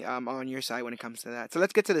definitely on your side when it comes to that. So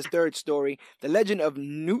let's get to this third story, The Legend of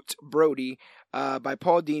Newt Brody, by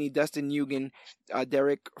Paul Dini, Dustin Nguyen,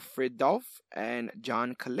 Derek Fridolf, and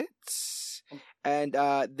John Kalitz. And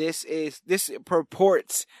this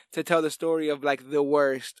purports to tell the story of like the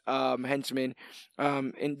worst henchmen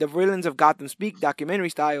in the Villains of Gotham Speak documentary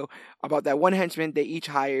style about that one henchman they each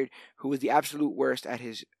hired who was the absolute worst at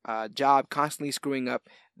his job, constantly screwing up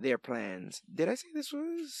their plans. Did I say this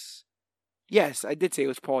was? Yes, I did say it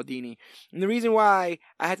was Paul Dini. And the reason why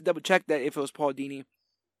I had to double check that if it was Paul Dini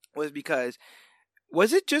was because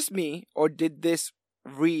was it just me or did this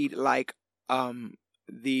read like I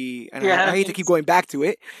hate to keep going back to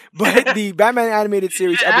it, but the Batman animated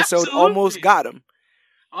series episode absolutely. almost got him.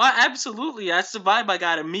 Oh, absolutely. That's the vibe I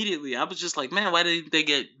got immediately. I was just like, man, why didn't they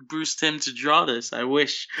get Bruce Timm to draw this? I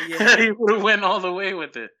wish Yeah. he would have went all the way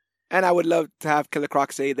with it. And I would love to have Killer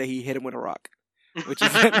Croc say that he hit him with a rock, which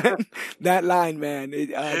is that line, man.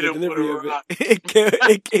 Hit The him with delivery a of rock.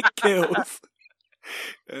 it kills.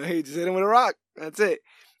 He just hit him with a rock. That's it.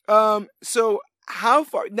 So how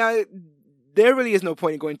far now? There really is no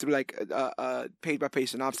point in going through like a page by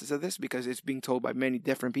page synopsis of this because it's being told by many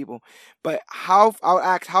different people. But I'll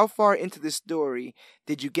ask, how far into this story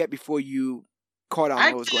did you get before you caught on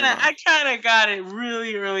what was going on? I kind of got it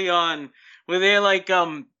really early on, where they're like,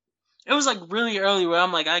 it was like really early where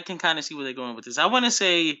I'm like, I can kind of see where they're going with this. I want to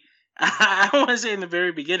say, I don't want to say in the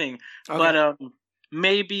very beginning, Okay. but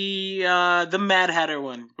maybe the Mad Hatter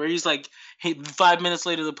one where he's like, hey, 5 minutes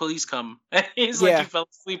later the police come, and he's like, Yeah. he fell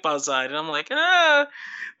asleep outside, and I'm like,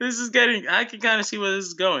 this is getting. I can kind of see where this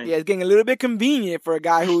is going. Yeah, it's getting a little bit convenient for a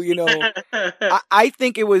guy who, I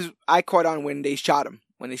think I caught on when they shot him.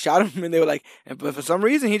 When they shot him and they were like, but for some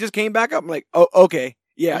reason he just came back up. I'm like, oh, okay.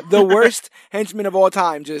 Yeah, the worst henchman of all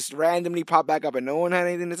time just randomly popped back up and no one had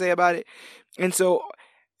anything to say about it. And so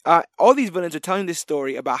all these villains are telling this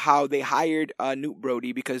story about how they hired Newt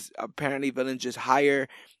Brody because apparently villains just hire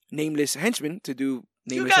nameless henchmen to do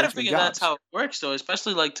You nameless gotta henchmen figure jobs. that's how it works, though.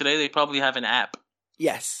 Especially like today, they probably have an app.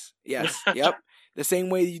 Yes, yep. The same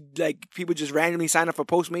way like people just randomly sign up for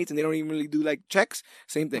Postmates and they don't even really do like checks.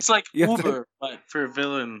 Same thing. It's like You know what I'm Uber, but for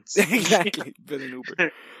villains. Exactly, villain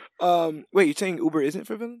Uber. Wait, you're saying Uber isn't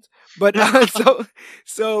for villains? But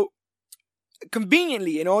so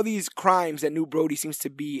conveniently, in all these crimes that New Brody seems to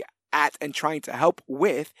be at and trying to help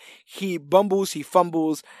with, he bumbles, he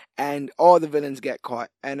fumbles, and all the villains get caught.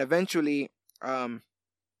 And eventually,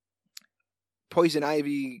 Poison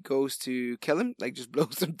Ivy goes to kill him, like just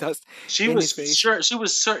blows some dust in his face. She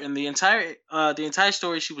was certain the entire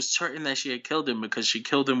story. She was certain that she had killed him because she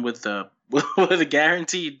killed him with with a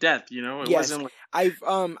guaranteed death. You know, it Yes, wasn't.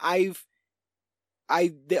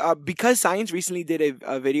 Because Science recently did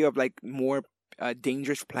a video of like more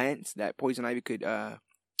dangerous plants that Poison Ivy could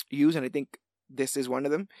use, and I think this is one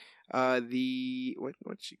of them. What'd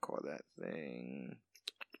she call that thing?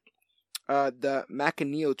 The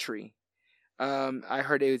macaneal tree. I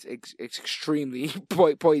heard it was extremely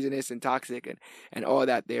poisonous and toxic and all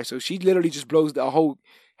that there. So she literally just blows a whole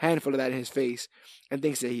handful of that in his face and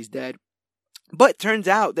thinks that he's dead. But turns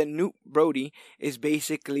out that Newt Brody is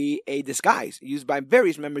basically a disguise used by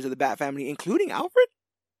various members of the Bat family, including Alfred.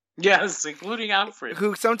 Yes, including Alfred,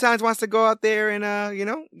 who sometimes wants to go out there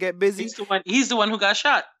and get busy. He's the one who got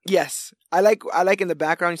shot. Yes, I like in the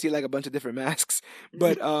background you see like a bunch of different masks,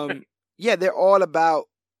 but yeah, they're all about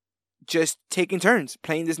just taking turns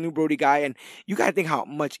playing this New Brody guy, and you gotta think how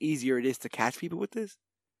much easier it is to catch people with this.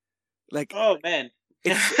 Like, oh man,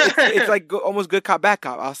 it's like almost good cop bad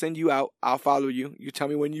cop. I'll send you out, I'll follow you. You tell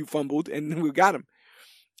me when you fumbled, and we got him.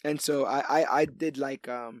 And so I did like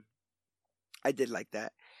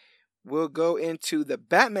that. We'll go into the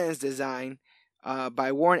Batman's design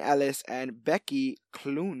by Warren Ellis and Becky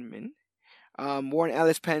Kloonman. Warren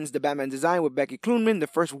Ellis pens the Batman design with Becky Kloonman, the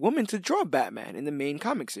first woman to draw Batman in the main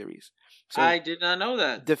comic series. So, I did not know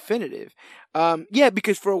that. Definitive. Yeah,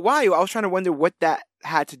 because for a while I was trying to wonder what that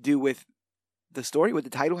had to do with the story, what the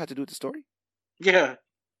title had to do with the story. Yeah.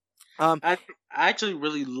 I actually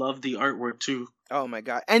really love the artwork too. Oh my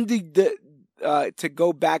god! And the to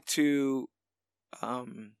go back to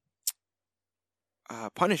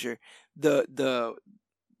Punisher, the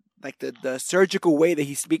surgical way that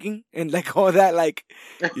he's speaking and like all that, like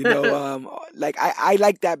like I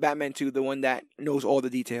like that Batman too, the one that knows all the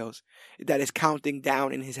details, that is counting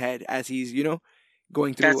down in his head as he's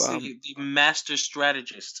going through. That's the master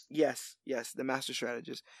strategist. Yes, the master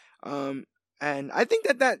strategist. And I think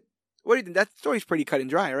that what do you think? That story's pretty cut and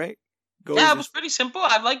dry, right? Yeah, it was pretty simple.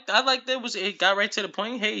 I liked that it got right to the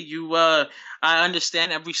point. Hey, I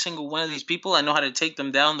understand every single one of these people. I know how to take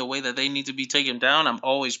them down the way that they need to be taken down. I'm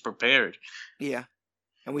always prepared. Yeah.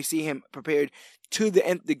 And we see him prepared to the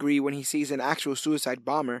nth degree when he sees an actual suicide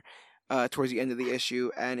bomber towards the end of the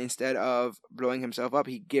issue, and instead of blowing himself up,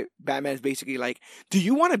 Batman's basically like, "Do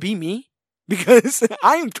you want to be me? Because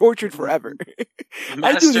I am tortured forever.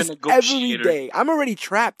 I do this every day. I'm already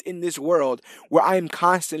trapped in this world where I am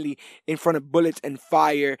constantly in front of bullets and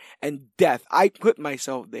fire and death. I put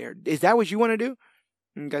myself there. Is that what you want to do?"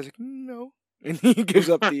 And the guy's like, "No." And he gives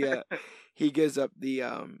up the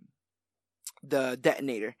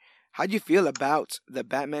detonator. How do you feel about the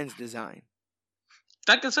Batman's design?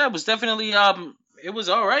 Like I said, it was definitely it was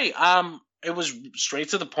all right. It was straight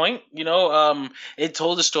to the point, it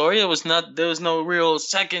told a story. There was no real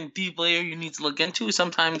second deep layer you need to look into.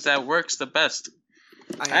 Sometimes that works the best.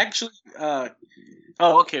 I am. Actually,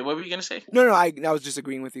 oh, okay. What were you gonna say? No, I was just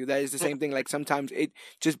agreeing with you. That is the same thing. Like sometimes it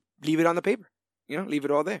just leave it on the paper. Leave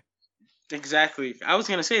it all there. Exactly. I was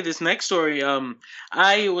gonna say this next story.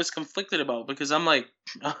 I was conflicted about because I'm like,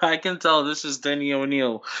 I can tell this is Denny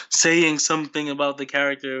O'Neil saying something about the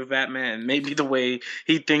character of Batman, maybe the way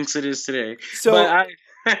he thinks it is today. So But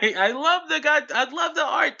I love the guy. I love the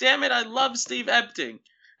art. Damn it, I love Steve Epting.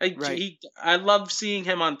 right. I love seeing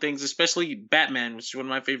him on things, especially Batman, which is one of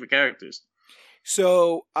my favorite characters.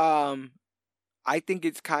 So I think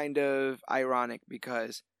it's kind of ironic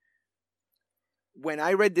because when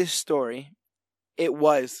I read this story, it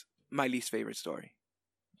was my least favorite story.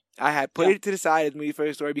 I had put Yeah. it to the side as my least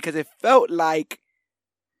favorite story because it felt like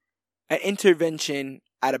an intervention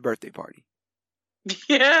at a birthday party.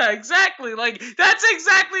 Yeah, exactly. Like that's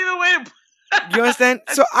exactly the way. You understand?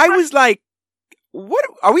 So I was like, "What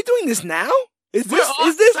are we doing this now? Is We're this all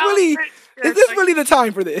is this really celebrating. is It's this like, really the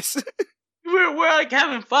time for this?" we're like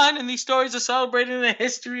having fun, and these stories are celebrating the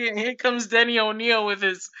history. And here comes Denny O'Neil with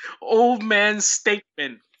his old man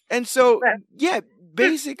statement. And so, yeah,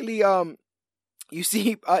 basically, you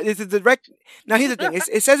see, it's a direct. Now, here's the thing: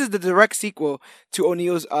 it says it's the direct sequel to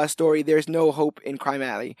O'Neill's story. There's no hope in Crime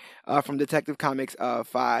Alley, from Detective Comics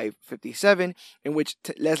 557, in which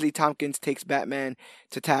Leslie Tompkins takes Batman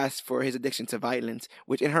to task for his addiction to violence,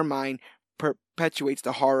 which in her mind perpetuates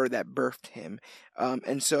the horror that birthed him.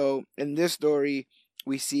 And so, in this story,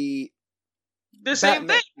 we see The same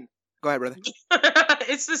Batman. thing. Go ahead, brother.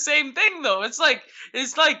 It's the same thing, though. It's like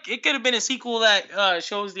it could have been a sequel that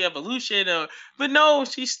shows the evolution, but no,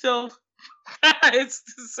 she's still. It's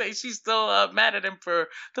to say she's still mad at him for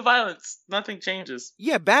the violence. Nothing changes.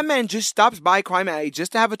 Yeah, Batman just stops by Crime Alley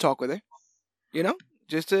just to have a talk with her.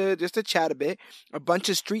 Just to chat a bit. A bunch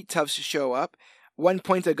of street toughs show up. One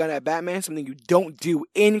points a gun at Batman, something you don't do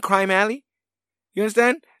in Crime Alley. You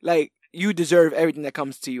understand? Like, you deserve everything that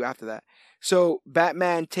comes to you after that. So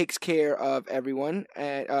Batman takes care of everyone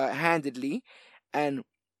handedly, and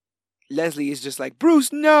Leslie is just like,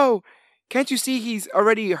 Bruce, no! Can't you see he's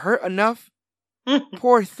already hurt enough?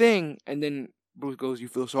 Poor thing. And then Bruce goes, you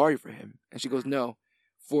feel sorry for him? And she goes, no,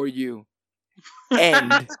 for you.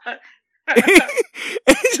 End.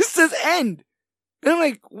 It just says end. And I'm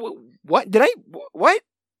like, what? What?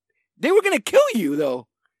 They were going to kill you, though.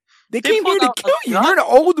 They came here to kill you. You're an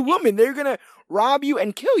old woman. They're going to rob you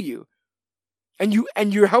and kill you. And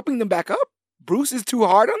you're helping them back up? Bruce is too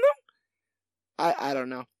hard on them? I don't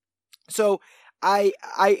know. So I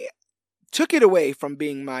took it away from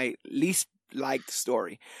being my least liked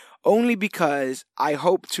story, only because I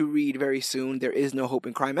hope to read very soon There Is No Hope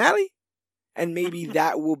in Crime Alley, and maybe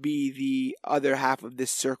that will be the other half of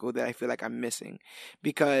this circle that I feel like I'm missing,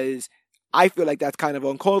 because I feel like that's kind of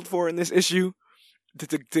uncalled for in this issue,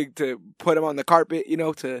 to put him on the carpet,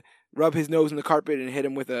 to rub his nose in the carpet and hit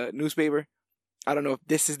him with a newspaper. I don't know if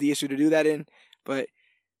this is the issue to do that in, but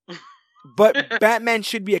Batman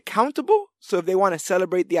should be accountable. So if they want to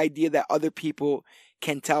celebrate the idea that other people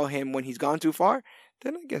can tell him when he's gone too far,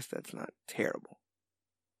 then I guess that's not terrible.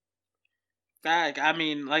 I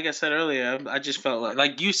mean, like I said earlier, I just felt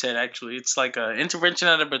like you said, actually, it's like an intervention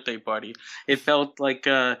at a birthday party. It felt like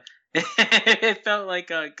it felt like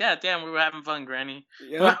God damn, we were having fun, Granny.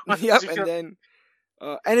 Yep. And then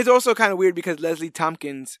and it's also kind of weird because Leslie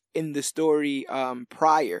Tompkins in the story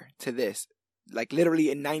prior to this, like literally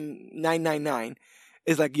in 999,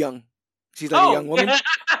 is like young. She's like a young woman.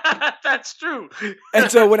 That's true. And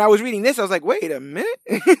so when I was reading this, I was like, wait a minute.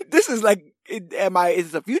 This is like, is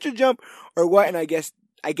this a future jump or what? And I guess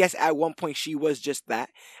at one point she was just that.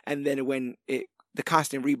 And then when the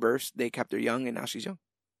constant rebirths, they kept her young and now she's young.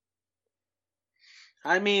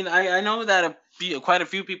 I mean, I know that quite a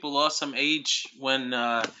few people lost some age when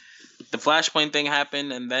the Flashpoint thing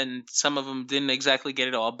happened, and then some of them didn't exactly get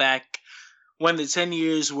it all back when the 10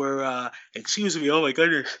 years were, excuse me, oh my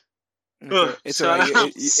goodness. It's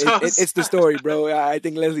the story, bro. I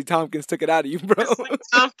think Leslie Tompkins took it out of you, bro. Leslie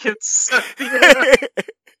Tompkins.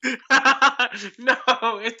 No,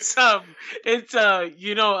 it's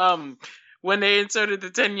when they inserted the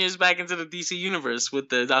 10 years back into the DC universe with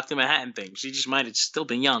the Dr. Manhattan thing. She just might have still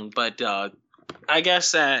been young, but I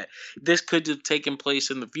guess that this could have taken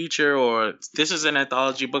place in the future, or this is an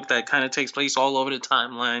anthology book that kind of takes place all over the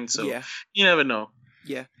timeline, so yeah. You never know.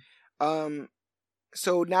 Yeah.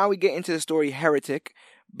 So now we get into the story Heretic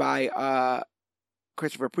by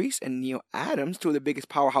Christopher Priest and Neil Adams, two of the biggest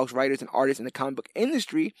powerhouse writers and artists in the comic book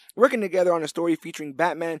industry, working together on a story featuring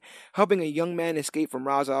Batman helping a young man escape from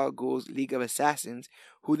Ra's al Ghul's League of Assassins,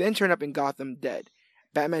 who then turn up in Gotham dead.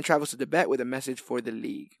 Batman travels to Tibet with a message for the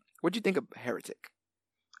League. What do you think of Heretic?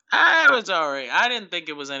 I was alright. I didn't think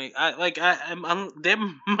it was any. There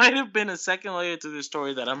might have been a second layer to this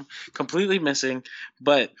story that I'm completely missing,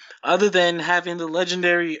 but other than having the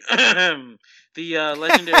legendary, legendary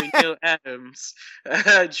Neil Adams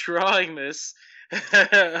drawing this,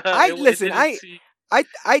 I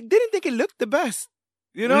didn't think it looked the best.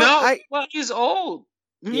 You know, no, well, he's old.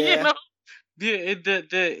 Yeah. You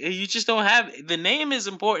know, you just don't have the name is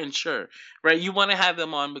important, sure, right? You want to have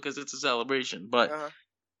them on because it's a celebration, but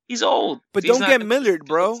he's old. But don't get Millard,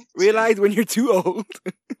 bro. Realize when you're too old.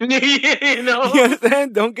 You know, you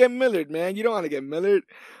understand? Don't get Millard, man. You don't want to get Millard,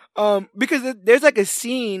 because there's like a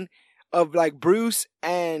scene of like Bruce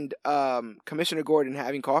and Commissioner Gordon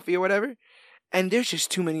having coffee or whatever. And there's just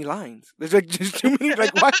too many lines. There's like just too many.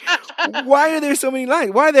 Like why are there so many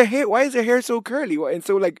lines? Why is their hair so curly and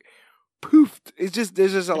so like poofed? It's just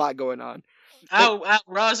there's just a lot going on.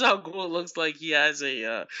 Ra's al Ghul looks like he has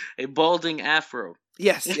a balding afro.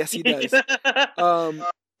 Yes, he does.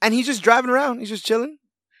 And he's just driving around. He's just chilling,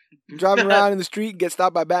 driving around in the street. Gets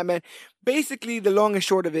stopped by Batman. Basically, the long and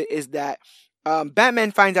short of it is that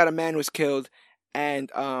Batman finds out a man was killed and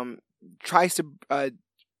tries to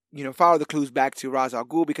follow the clues back to Ra's al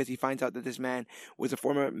Ghul because he finds out that this man was a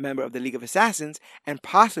former member of the League of Assassins and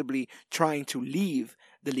possibly trying to leave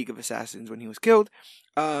the League of Assassins when he was killed.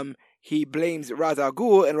 He blames Ra's al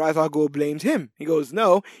Ghul and Ra's al Ghul blames him. He goes,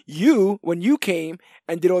 no, when you came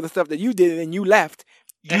and did all the stuff that you did and then you left,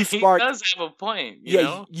 you sparked... He does have a point, you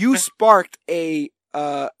know? You sparked a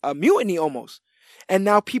mutiny almost. And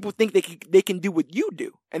now people think they can do what you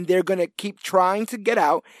do, and they're gonna keep trying to get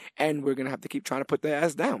out, and we're gonna have to keep trying to put their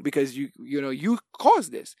ass down because you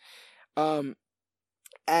caused this.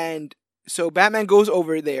 And so Batman goes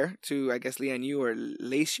over there to, I guess, Lian Yu or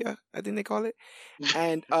Lacia, I think they call it,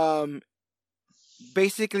 and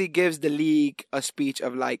basically gives the League a speech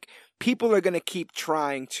of like, people are gonna keep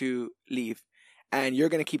trying to leave, and you're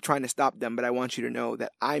gonna keep trying to stop them, but I want you to know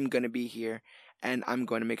that I'm gonna be here, and I'm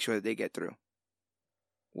going to make sure that they get through.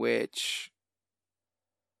 Which,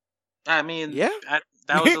 I mean, yeah,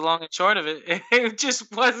 that was the long and short of it. It just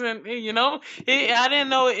wasn't, I didn't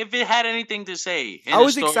know if it had anything to say. I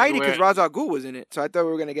was excited because Ra's al Ghul was in it, so I thought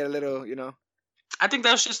we were gonna get a little, I think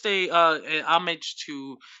that was just a homage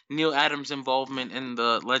to Neil Adams' involvement in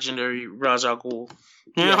the legendary Ra's al Ghul.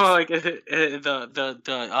 You know, like the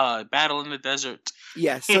battle in the desert.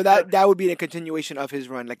 Yes, so that would be a continuation of his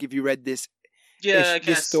run. Like if you read this. Yeah,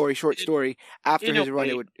 this short story after his run,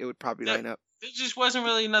 it would probably line up. It just wasn't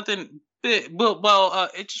really nothing.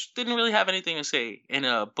 It just didn't really have anything to say in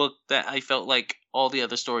a book that I felt like all the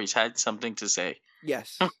other stories had something to say.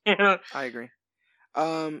 Yes, I agree.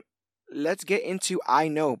 Let's get into I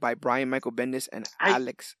Know by Brian Michael Bendis and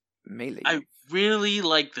Alex Maleev. I really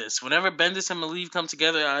like this. Whenever Bendis and Maleev come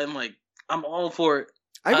together, I'm all for it.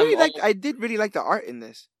 I did really like the art in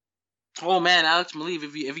this. Oh man, Alex Maleev!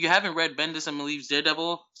 If you haven't read Bendis and Maleev's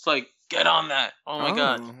Daredevil, it's like get on that. Oh my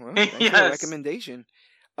god! Well, thanks for the recommendation.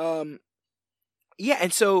 Yeah,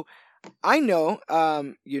 and so I know,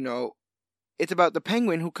 it's about the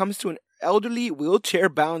Penguin who comes to an elderly,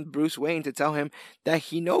 wheelchair-bound Bruce Wayne to tell him that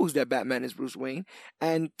he knows that Batman is Bruce Wayne,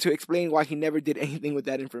 and to explain why he never did anything with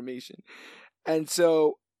that information. And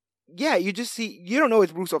so, yeah, you don't know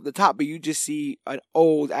it's Bruce off the top, but you just see an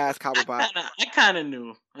old ass Cobblepot. I kind of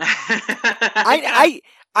knew.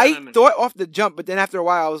 I thought off the jump, but then after a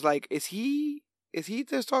while I was like, is he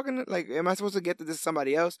just talking? Like, am I supposed to get that this is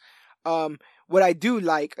somebody else? What I do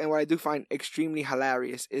like and what I do find extremely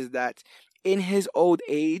hilarious is that in his old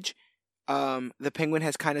age, the Penguin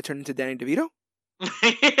has kind of turned into Danny DeVito.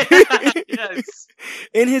 Yes.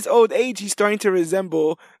 In his old age, he's starting to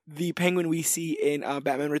resemble the Penguin we see in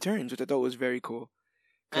Batman Returns, which I thought was very cool.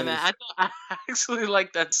 And I actually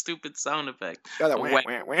like that stupid sound effect. Oh, that wham,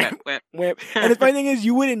 wham, wham, wham, wham. And the funny thing is,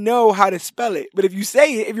 you wouldn't know how to spell it, but if you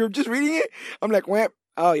say it, if you're just reading it, I'm like, wham.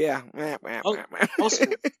 Oh yeah, wham, wham, wham, wham. Also,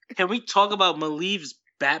 can we talk about Maleev's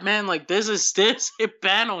Batman? Like, there's a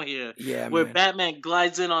panel here where Batman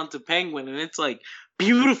glides in onto Penguin, and it's like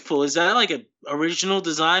beautiful. Is that like an original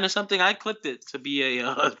design or something? I clipped it to be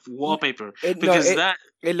a wallpaper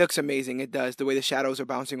it looks amazing. It does. The way the shadows are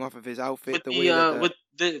bouncing off of his outfit, with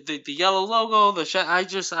the yellow logo,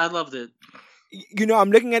 I loved it.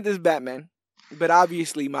 I'm looking at this Batman, but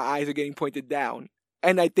obviously my eyes are getting pointed down,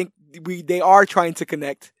 and I think they are trying to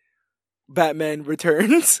connect Batman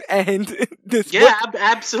Returns and this book.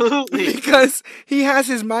 Absolutely, because he has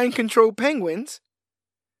his mind control penguins,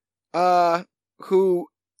 who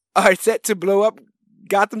are set to blow up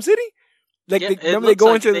Gotham City. Like, Yeah, they, it remember they looks go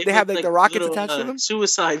like into, they they have make like like the rockets little attached to them.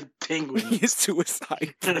 suicide penguins.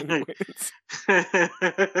 Suicide penguins.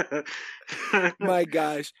 My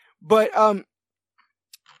gosh. But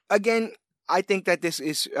again, I think that this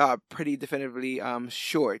is pretty definitively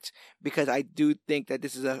short, because I do think that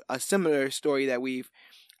this is a similar story that we've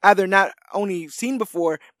either not only seen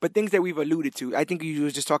before, but things that we've alluded to. I think you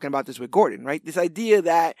was just talking about this with Gordon, right? This idea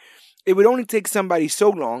that it would only take somebody so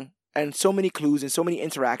long and so many clues and so many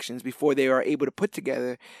interactions before they are able to put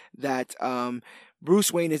together that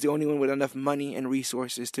Bruce Wayne is the only one with enough money and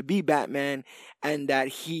resources to be Batman, and that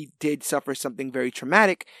he did suffer something very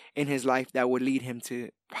traumatic in his life that would lead him to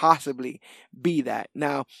possibly be that.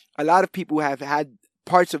 Now, a lot of people have had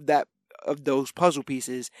parts of those puzzle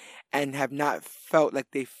pieces and have not felt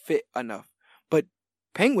like they fit enough. But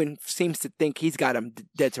Penguin seems to think he's got him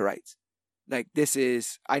dead to rights. Like, this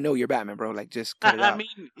is, I know you're Batman, bro. Like, just cut it I out.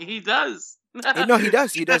 mean, he does. No, he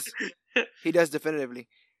does. He does. He does definitively.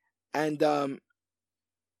 And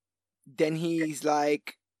then he's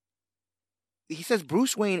like, he says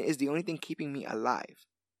Bruce Wayne is the only thing keeping me alive.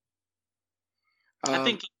 I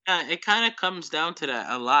think it kind of comes down to that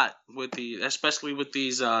a lot with especially with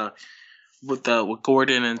these with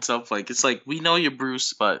Gordon and stuff. Like, it's like, we know you're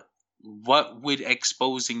Bruce, but what would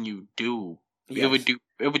exposing you do? Yes.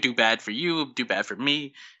 It would do bad for you. It would do bad for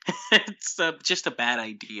me. It's just a bad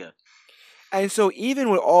idea. And so, even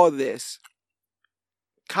with all this,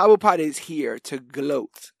 Cobblepot is here to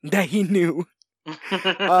gloat that he knew.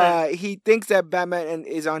 He thinks that Batman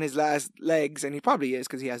is on his last legs, and he probably is,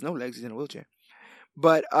 because he has no legs. He's in a wheelchair.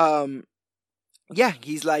 But yeah,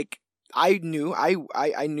 he's like, I knew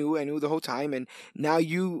the whole time, and now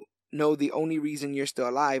you know the only reason you're still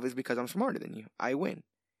alive is because I'm smarter than you. I win.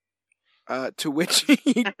 To which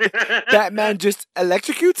Batman just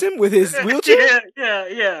electrocutes him with his wheelchair.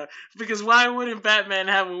 Yeah. Because why wouldn't Batman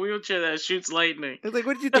have a wheelchair that shoots lightning? It's like,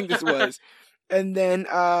 what did you think this was? And then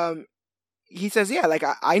he says, yeah, like,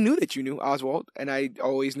 I knew that you knew, Oswald, and I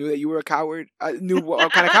always knew that you were a coward. I knew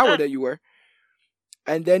what kind of coward that you were.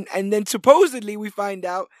 And then supposedly we find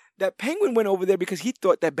out that Penguin went over there because he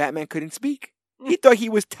thought that Batman couldn't speak. He thought he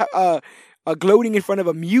was gloating in front of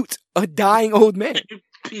a dying old man.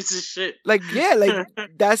 Piece of shit. Like, yeah, like,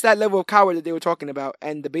 that's that level of coward that they were talking about.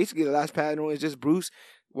 And basically the last panel is just Bruce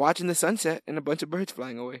watching the sunset and a bunch of birds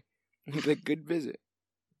flying away. He's like, good visit.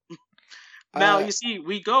 Now, you see,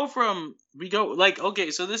 we go like,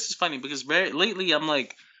 okay, so this is funny because lately I'm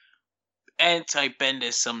like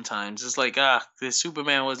anti-Bendis sometimes. It's like, the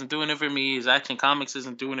Superman wasn't doing it for me. His Action Comics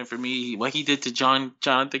isn't doing it for me. What he did to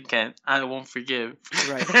Jonathan Kent, I won't forgive.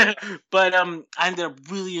 Right. But I ended up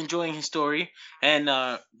really enjoying his story and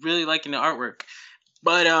really liking the artwork.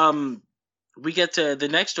 But we get to the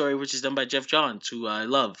next story, which is done by Jeff Johns, who I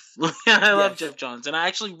love. I love Jeff Johns, and I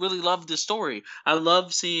actually really love this story. I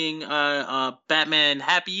love seeing Batman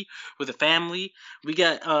happy with a family. We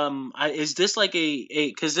got is this like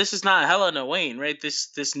because this is not Helena Wayne, right?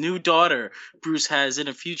 This new daughter Bruce has in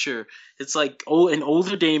the future. It's like an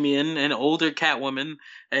older Damian, an older Catwoman,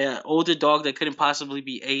 an older dog that couldn't possibly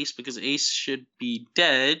be Ace because Ace should be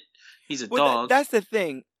dead. He's a dog. That's the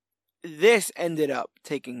thing. This ended up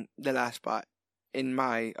taking the last spot in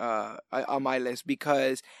my on my list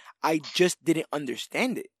because I just didn't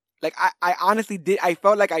understand it. Like, I honestly did. I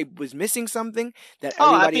felt like I was missing something that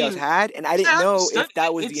everybody else had, and I didn't know if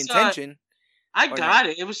that was the intention. I got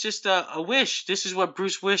it. It was just a wish. This is what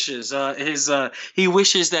Bruce wishes. He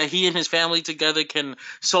wishes that he and his family together can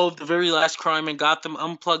solve the very last crime in Gotham,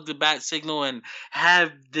 unplug the bat signal, and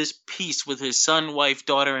have this peace with his son, wife,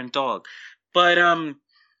 daughter, and dog. But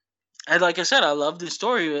and like I said, I love the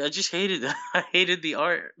story. I just hated the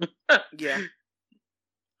art. Yeah.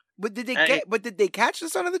 But did they catch the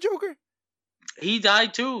son of the Joker? He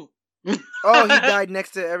died too. Oh, he died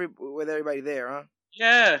next to with everybody there, huh?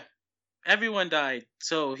 Yeah. Everyone died.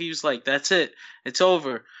 So he was like, that's it. It's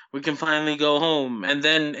over. We can finally go home. And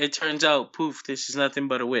then it turns out, poof, this is nothing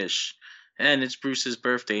but a wish. And it's Bruce's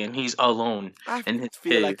birthday and he's alone. I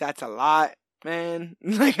feel like that's a lot, man.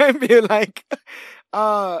 Like, I feel like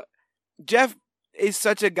Jeff is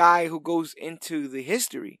such a guy who goes into the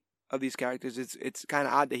history of these characters. It's kind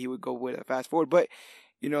of odd that he would go with a fast forward, but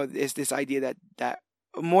it's this idea that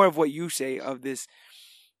more of what you say of this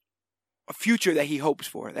future that he hopes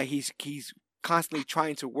for, that he's constantly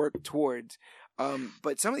trying to work towards.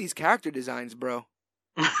 But some of these character designs, bro,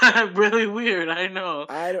 really weird. I know.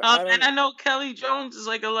 And I know Kelly Jones is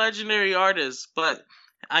like a legendary artist, but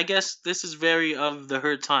I guess this is very of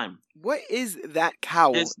her time. What is that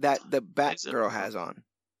cowl that the Batgirl has on?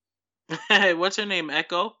 What's her name?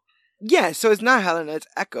 Echo? Yeah, so it's not Helena, it's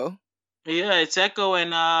Echo. Yeah, it's Echo,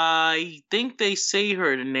 and I think they say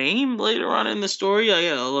her name later on in the story.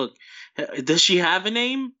 Yeah, look, does she have a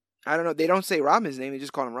name? I don't know. They don't say Robin's name. They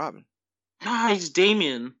just call him Robin. Nah, it's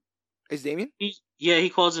Damien. Is Damien? Yeah, he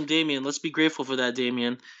calls him Damien. Let's be grateful for that,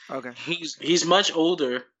 Damien. Okay. He's much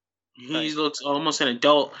older. He Right. looks almost an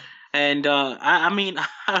adult. And I mean,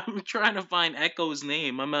 I'm trying to find Echo's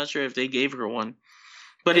name. I'm not sure if they gave her one,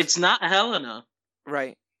 but It's it's not Helena.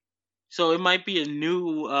 right. So it might be a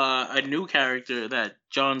new character that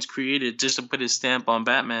John's created just to put his stamp on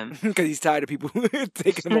Batman. Because he's tired of people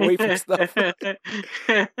taking him away from stuff.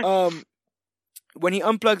 um, when he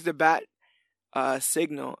unplugs the bat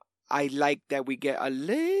signal, I like that we get a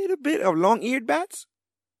little bit of long-eared bats.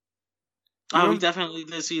 You Oh, we remember, definitely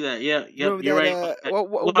did see that. Yeah, yep, remember you're that? right about that. One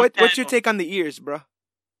What's your panel. take on the ears, bro?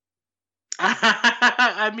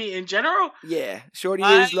 I mean, in general, Yeah, short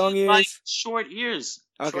I ears, long like ears. short ears.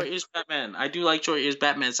 Okay. Short ears Batman. I do like short ears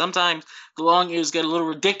Batman. Sometimes the long ears get a little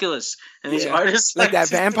ridiculous, and these Yeah, artists like like that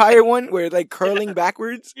to. vampire one where it's like curling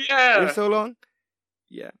backwards. They're Yeah. so long.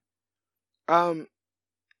 Yeah. Um.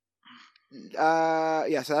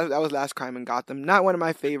 Yeah. So that was Last Crime in Gotham. Not one of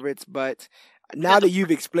my favorites, but now that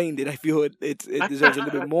you've explained it, I feel it deserves a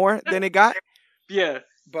little bit more than it got. Yeah.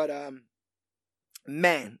 But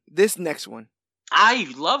man, this next one. I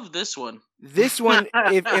love this one. This one,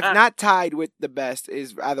 if not tied with the best,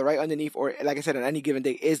 is either right underneath or, like I said, on any given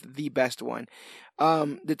day, is the best one.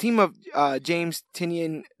 The team of James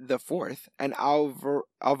Tinian IV and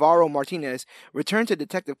Alvaro Martinez returned to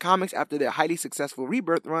Detective Comics after their highly successful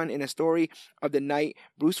rebirth run in a story of the night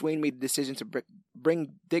Bruce Wayne made the decision to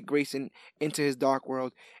bring Dick Grayson into his dark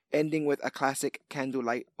world, ending with a classic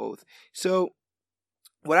candlelight oath. So,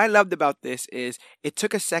 what I loved about this is it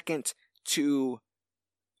took a second to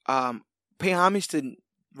pay homage to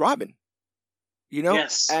Robin, you know?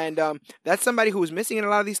 Yes. And that's somebody who was missing in a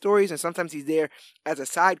lot of these stories, and sometimes he's there as a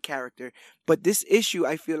side character. But this issue,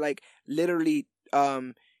 I feel like, literally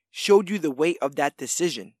showed you the weight of that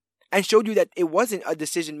decision and showed you that it wasn't a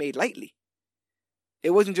decision made lightly.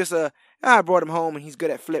 It wasn't just I brought him home and he's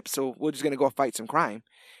good at flips, so we're just going to go fight some crime.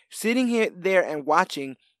 Sitting here, there, and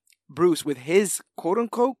watching Bruce with his quote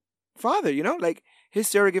unquote father, you know, like his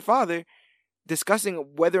surrogate father,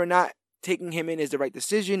 discussing whether or not taking him in is the right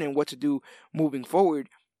decision and what to do moving forward,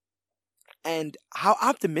 and how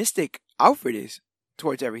optimistic Alfred is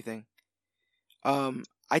towards everything.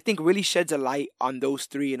 I think really sheds a light on those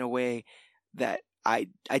three in a way that I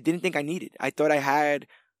didn't think I needed. I thought I had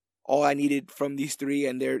all I needed from these three,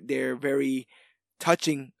 and they're very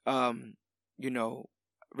touching, you know,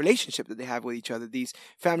 relationship that they have with each other. These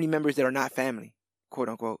family members that are not family, quote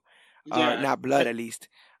unquote, Yeah. not blood at least.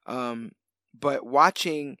 But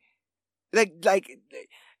watching, like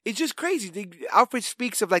it's just crazy. Alfred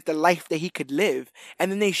speaks of like the life that he could live,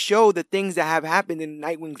 and then they show the things that have happened in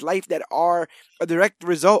Nightwing's life that are a direct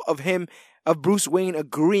result of him, of Bruce Wayne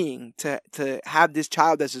agreeing to have this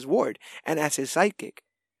child as his ward and as his sidekick.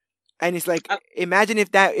 And it's like, imagine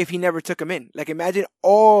if he never took him in. Like, imagine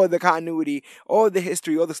all the continuity, all the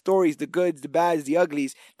history, all the stories, the goods, the bads, the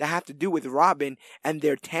uglies that have to do with Robin and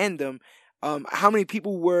their tandem. How many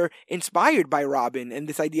people were inspired by Robin and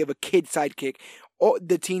this idea of a kid sidekick? Oh,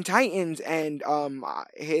 the Teen Titans and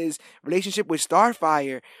his relationship with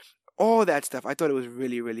Starfire, all that stuff. I thought it was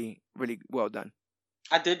really, really, really well done.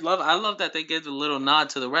 I love that they gave a little nod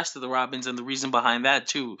to the rest of the Robins, and the reason behind that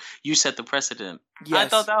too. You set the precedent. I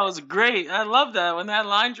thought Yes. that was great. I love that when that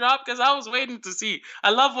line dropped because I was waiting to see.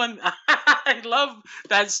 I love when I love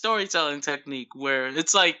that storytelling technique where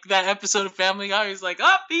it's like that episode of Family Guy. He's like,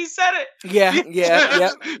 "Oh, he said it." Yeah,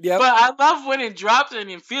 yep. But I love when it drops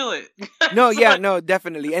and you feel it. No, It's yeah, like, no,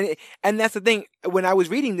 definitely, and that's the thing. When I was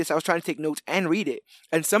reading this, I was trying to take notes and read it,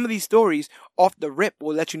 and some of these stories off the rip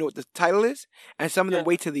will let you know what the title is, and some of them yeah,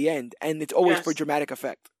 wait to the end, and it's always for yes, dramatic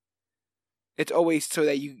effect. It's always so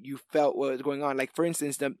that you felt what was going on. Like for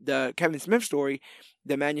instance, the Kevin Smith story,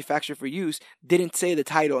 the manufacture for use, didn't say the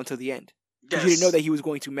title until the end because you didn't know yes. that he was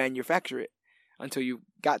going to manufacture it until you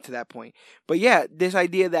got to that point. But yeah, this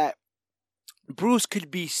idea that Bruce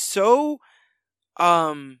could be so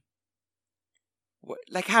um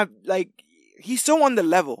like have like he's so on the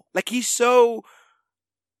level, like he's so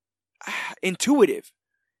intuitive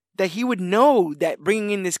that he would know that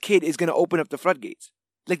bringing in this kid is going to open up the floodgates.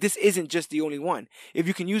 Like this isn't just the only one. If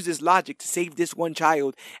you can use this logic to save this one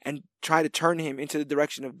child and try to turn him into the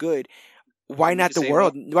direction of good, why We not could the say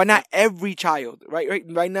world? more. Why not every child? Right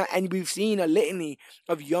now, and we've seen a litany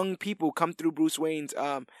of young people come through Bruce Wayne's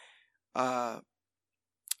uh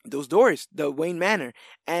those doors, the Wayne Manor,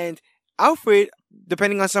 and Alfred,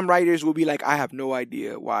 depending on some writers, will be like, I have no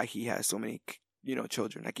idea why he has so many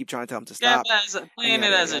children. I keep trying to tell them to Yeah, stop. but playing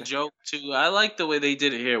it as a joke too. I like the way they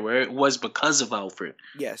did it here, where it was because of Alfred.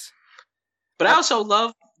 Yes. But I also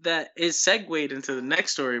love that it segued into the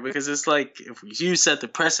next story, because it's like, if you set the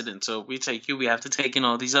precedent, so if we take you, we have to take in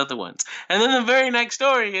all these other ones. And then the very next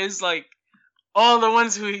story is like all the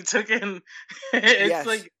ones who he took in. It's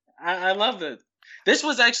like, I love that. This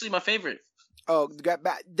was actually my favorite. Oh,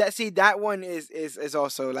 that one is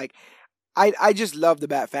also like, I just love the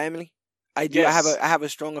Bat Family. I do. Yes. I have a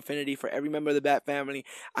strong affinity for every member of the Bat Family.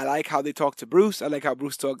 I like how they talk to Bruce. I like how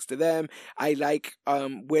Bruce talks to them. I like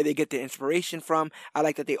where they get their inspiration from. I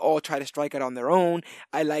like that they all try to strike out on their own.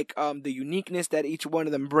 I like the uniqueness that each one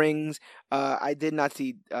of them brings. I did not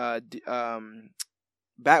see Batwing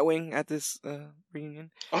at this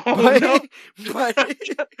reunion. Oh, but, no. But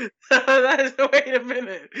wait a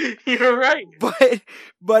minute. You're right.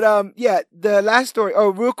 But yeah, the last story.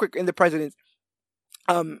 Oh, real quick in the Presidents.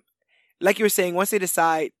 Like you were saying, once they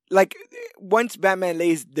decide, like, once Batman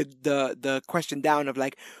lays the question down of,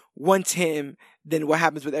 like, once him, then what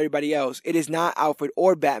happens with everybody else? It is not Alfred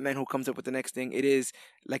or Batman who comes up with the next thing. It is,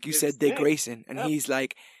 like you said, Dick Grayson. And he's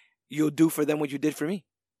like, you'll do for them what you did for me.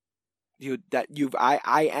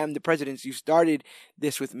 I am the President. You started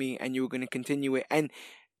this with me, and you were going to continue it. And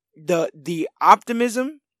the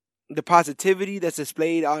optimism, the positivity that's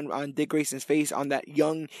displayed on Dick Grayson's face, on that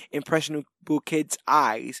young, impressionable kid's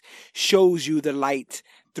eyes, shows you the light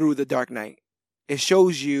through the Dark Knight. It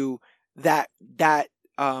shows you that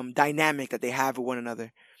dynamic that they have with one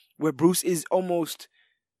another, where Bruce is almost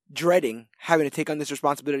dreading having to take on this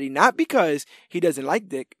responsibility, not because he doesn't like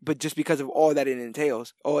Dick, but just because of all that it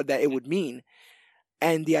entails, or that it would mean.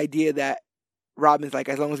 And the idea that Robin's like,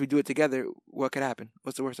 as long as we do it together, what could happen?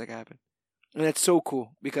 What's the worst that could happen? And that's so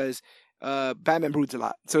cool, because Batman broods a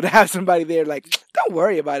lot. So to have somebody there like, don't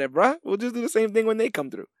worry about it, bruh. We'll just do the same thing when they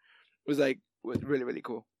come through. Was really, really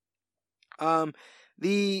cool. The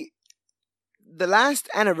last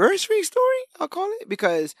anniversary story, I'll call it,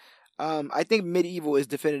 because I think Medieval is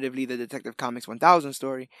definitively the Detective Comics 1000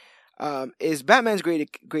 story, is Batman's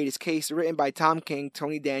Greatest Case, written by Tom King,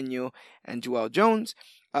 Tony Daniel, and Joel Jones.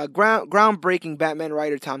 Groundbreaking Batman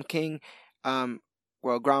writer Tom King,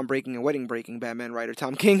 groundbreaking and wedding-breaking Batman writer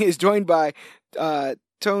Tom King is joined by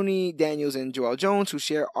Tony Daniels and Joel Jones, who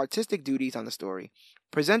share artistic duties on the story.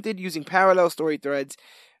 Presented using parallel story threads,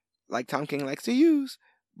 like Tom King likes to use,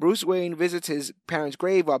 Bruce Wayne visits his parents'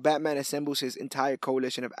 grave while Batman assembles his entire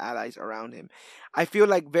coalition of allies around him. I feel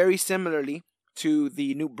like, very similarly to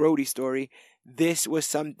the Newt Brody story, this was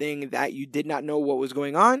something that you did not know what was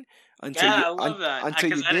going on until I love that.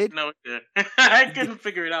 Until you I did. Didn't know it. I couldn't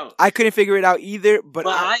figure it out. I couldn't figure it out either, but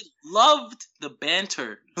I loved the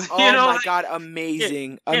banter. Oh my god,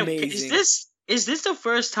 amazing. Amazing. Is this the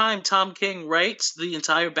first time Tom King writes the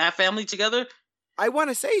entire Bat Family together? I want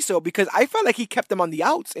to say so, because I felt like he kept them on the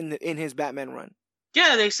outs in his Batman run.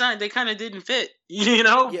 Yeah, they kind of didn't fit,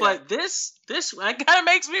 Yeah. But this kind of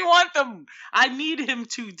makes me want them. I need him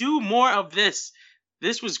to do more of this.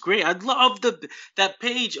 This was great. I love that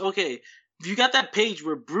page. Okay, you got that page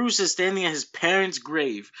where Bruce is standing at his parents'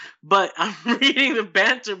 grave, but I'm reading the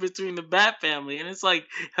banter between the Bat Family, and it's like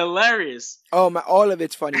hilarious. Oh my! All of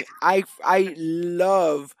it's funny. I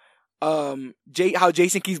love how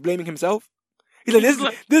Jason keeps blaming himself. He's like,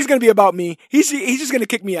 this is gonna be about me. He's just gonna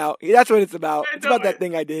kick me out. That's what it's about. It's about that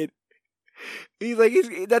thing I did. He's like,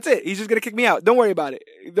 that's it. He's just gonna kick me out. Don't worry about it.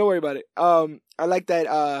 I like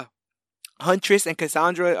that Huntress and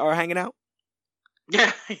Cassandra are hanging out.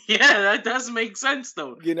 Yeah, that does make sense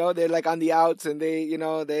though. They're like on the outs, and they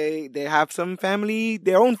have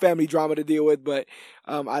their own family drama to deal with. But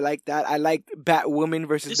I like that. I like Batwoman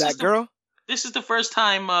versus Batgirl. This is the first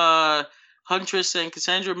time Huntress and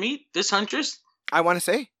Cassandra meet. This Huntress, I want to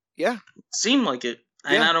say, yeah, seemed like it.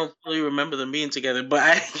 And I don't really remember them being together,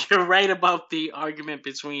 but you're right about the argument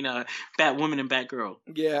between Batwoman and Batgirl.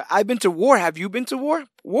 Yeah, I've been to war. Have you been to war?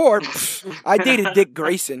 War? I dated Dick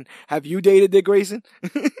Grayson. Have you dated Dick Grayson?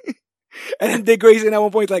 And then Dick Grayson at one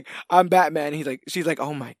point is like, I'm Batman. She's like,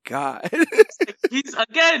 oh my god. He's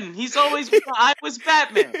always, I was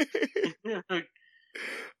Batman.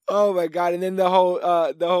 Oh my god. And then the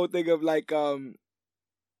whole thing of like, can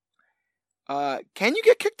you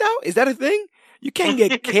get kicked out? Is that a thing? You can't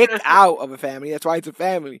get kicked out of a family. That's why it's a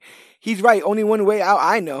family. He's right. Only one way out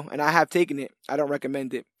I know, and I have taken it. I don't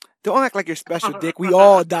recommend it. Don't act like you're special, Dick. We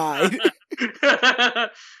all died. I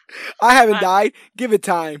haven't died. Give it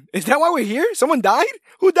time. Is that why we're here? Someone died?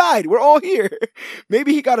 Who died? We're all here.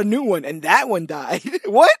 Maybe he got a new one, and that one died.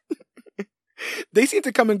 What? They seem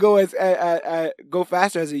to come and go go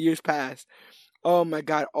faster as the years pass. Oh my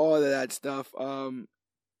god, all of that stuff.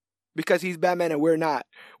 because he's Batman and we're not.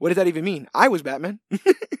 What does that even mean? I was Batman.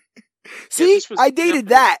 See, I dated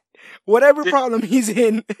that. Whatever problem he's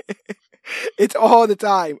in, it's all the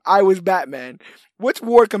time. I was Batman. What's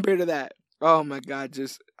war compared to that? Oh my God,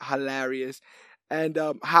 just hilarious. And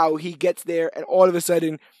how he gets there and all of a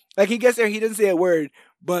sudden, like he gets there, he doesn't say a word,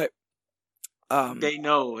 but they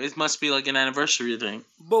know. It must be like an anniversary thing.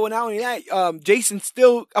 But not only that, Jason's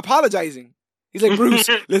still apologizing. He's like, Bruce,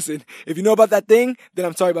 listen, if you know about that thing, then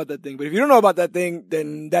I'm sorry about that thing. But if you don't know about that thing,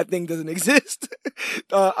 then that thing doesn't exist.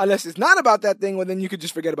 Unless it's not about that thing, well, then you could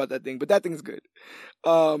just forget about that thing. But that thing's good.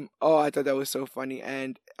 I thought that was so funny.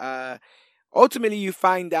 And ultimately, you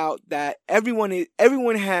find out that everyone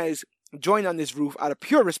has joined on this roof out of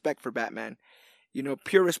pure respect for Batman. You know,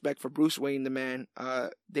 pure respect for Bruce Wayne, the man.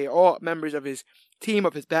 They're all members of his team,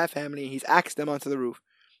 of his Bat family. He's asked them onto the roof.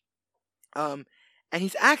 And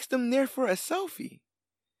he's asked them there for a selfie.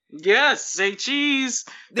 Yes, say cheese.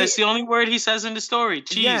 That's the only word he says in the story.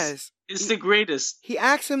 Cheese. Yes. It's the greatest. He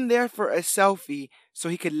asked him there for a selfie so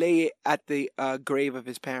he could lay it at the grave of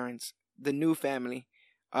his parents, the new family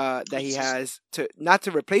that he has, to not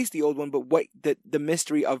to replace the old one, but what the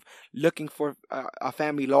mystery of looking for a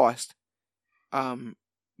family lost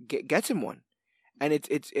gets him one. And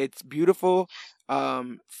it's beautiful,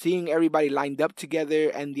 seeing everybody lined up together,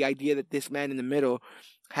 and the idea that this man in the middle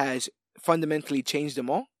has fundamentally changed them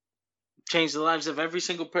all. Changed the lives of every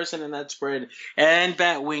single person in that spread, and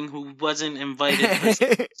Batwing, who wasn't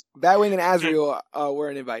invited. Batwing and Azrael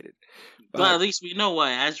weren't invited. But at least we know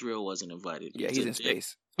why Azrael wasn't invited. Yeah, he's in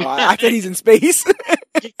space. I thought he's in space.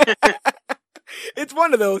 It's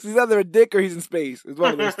one of those. He's either a dick or he's in space. It's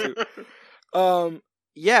one of those two.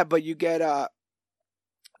 Yeah, but you get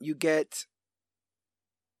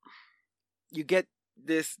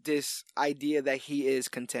this idea that he is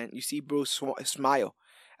content. You see Bruce smile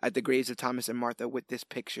at the graves of Thomas and Martha with this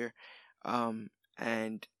picture,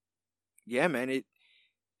 and yeah, man,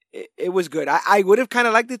 it was good. I would have kind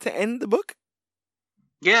of liked it to end the book.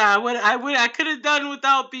 Yeah, I would. I could have done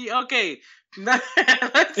without the okay. Let's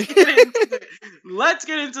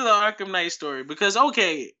get into the Arkham Knight story, because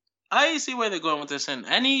okay, I see where they're going with this, and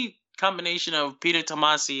any combination of Peter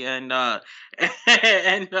Tomasi and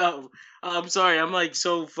I'm sorry, I'm like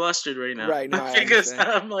so flustered right now. Right, no, because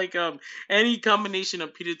I'm like any combination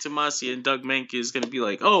of Peter Tomasi and Doug Mahnke is gonna be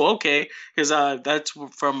like, oh, okay, because that's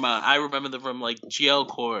from I remember them from like GL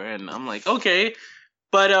Core, and I'm like, okay,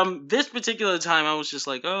 but this particular time I was just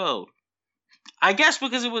like, oh, I guess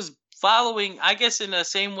because it was following, I guess in the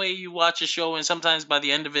same way you watch a show and sometimes by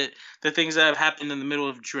the end of it, the things that have happened in the middle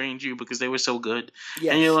have drained you because they were so good.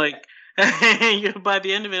 Yes. And you're like, by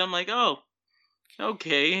the end of it, I'm like, oh,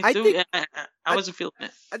 okay. I wasn't feeling it.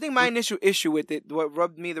 I think my initial issue with it, what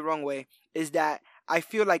rubbed me the wrong way, is that I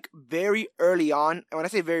feel like very early on, and when I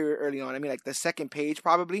say very early on, I mean like the second page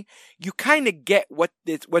probably, you kind of get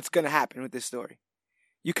what's going to happen with this story.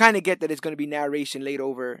 You kind of get that it's going to be narration laid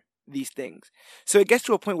over these things. So it gets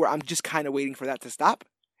to a point where I'm just kind of waiting for that to stop,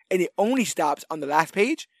 and it only stops on the last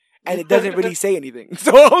page, and it doesn't really say anything.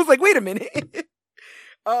 So I was like, wait a minute.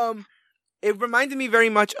 It reminded me very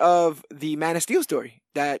much of the Man of Steel story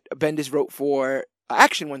that Bendis wrote for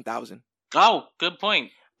Action 1000. Oh, good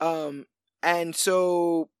point. And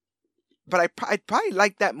so, but I'd probably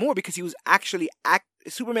like that more because he was actually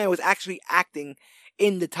Superman was actually acting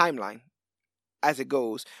in the timeline as it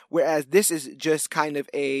goes, whereas this is just kind of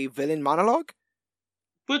a villain monologue,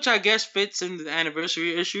 which I guess fits in the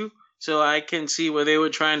anniversary issue. So I can see where they were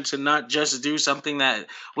trying to not just do something that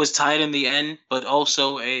was tied in the end, but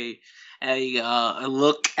also a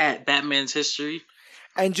look at Batman's history.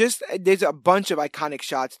 And just there's a bunch of iconic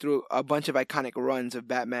shots through a bunch of iconic runs of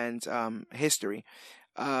Batman's history.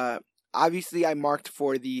 Obviously, I marked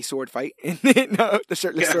for the sword fight, the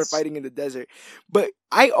shirtless sword fighting in the desert. But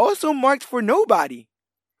I also marked for Nobody,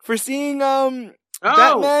 for seeing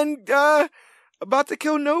Batman about to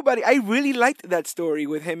kill Nobody. I really liked that story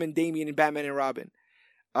with him and Damian and Batman and Robin.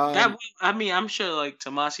 I'm sure like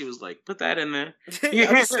Tomasi was like, put that in there.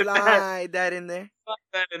 Slide that in there. Slide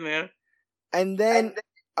that in there. And then,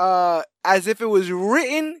 as if it was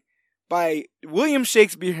written by William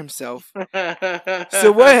Shakespeare himself.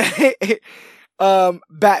 So what?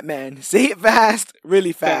 Batman. Say it fast,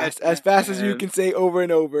 really fast. As fast as you can say over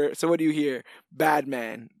and over. So what do you hear? Bad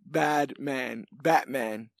man, bad man,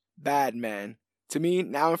 Batman, bad man. To me,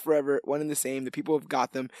 now and forever, one and the same. The people of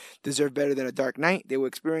Gotham deserve better than a Dark Knight. They will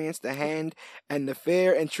experience the hand and the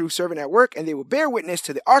fair and true servant at work, and they will bear witness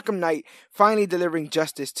to the Arkham Knight finally delivering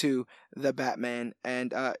justice to the Batman.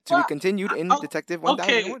 And to be continued in Detective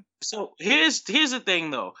 1001. Okay, so here's the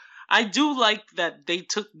thing, though. I do like that they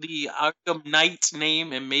took the Arkham Knight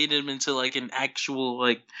name and made him into like an actual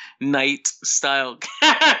like knight style.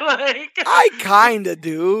 Like, I kinda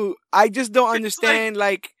do. I just don't it's understand.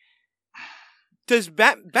 Like, does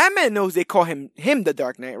Batman knows they call him the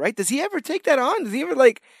Dark Knight, right? Does he ever take that on? Does he ever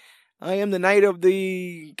like, I am the Knight of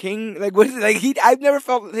the King? Like, what is it? Like, I've never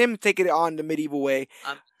felt him taking it on the medieval way.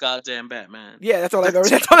 I'm goddamn Batman. Yeah, that's all I've ever.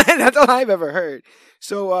 That's all I've ever heard.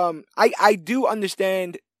 So, I do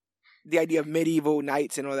understand the idea of medieval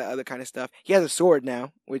knights and all that other kind of stuff. He has a sword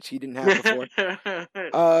now, which he didn't have before.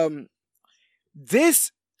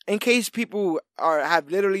 This, in case people have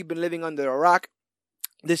literally been living under a rock,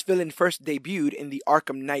 this villain first debuted in the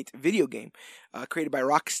Arkham Knight video game, created by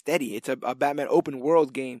Rocksteady. It's a Batman open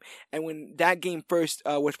world game, and when that game first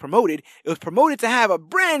was promoted, it was promoted to have a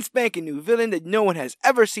brand spanking new villain that no one has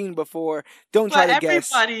ever seen before. Don't try to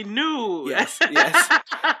guess. Everybody knew. Yes,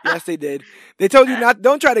 yes, they did. They told you not.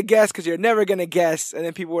 Don't try to guess because you're never gonna guess. And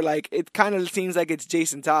then people were like, "It kind of seems like it's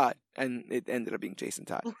Jason Todd," and it ended up being Jason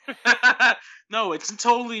Todd. No, it's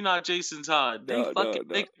totally not Jason Todd. They fucking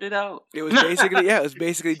figured it out. It was basically it was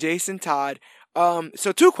basically Jason Todd.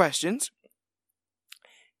 So 2 questions.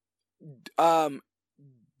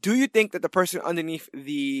 Do you think that the person underneath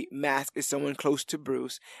the mask is someone close to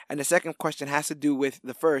Bruce? And the second question has to do with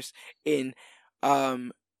the first.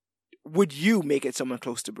 Would you make it someone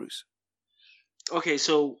close to Bruce? Okay,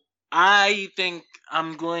 so I think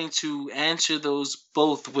I'm going to answer those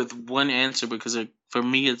both with one answer because for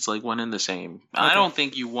me it's like one and the same. Okay. I don't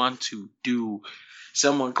think you want to do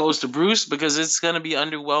someone close to Bruce because it's going to be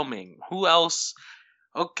underwhelming. Who else?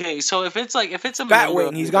 Okay, so if it's a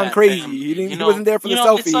Batwing, he's gone crazy. He wasn't there for the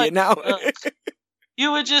selfie, like, and now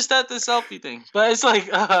you were just at the selfie thing. But it's like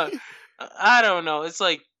I don't know. It's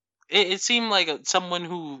like it seemed like someone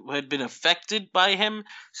who had been affected by him.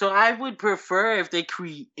 So I would prefer if they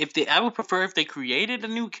created a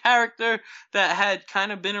new character that had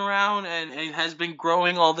kind of been around and has been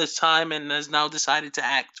growing all this time and has now decided to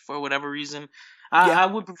act for whatever reason. I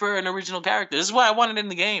would prefer an original character. This is what I wanted in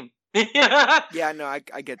the game. Yeah, no, I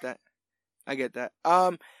get that. I get that.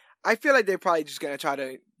 I feel like they're probably just gonna try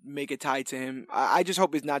to make it tied to him. I just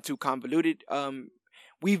hope it's not too convoluted.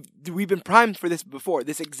 We've been primed for this before,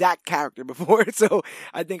 this exact character before, so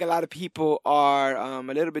I think a lot of people are a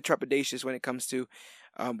little bit trepidatious when it comes to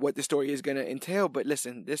what the story is going to entail. But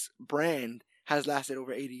listen, this brand has lasted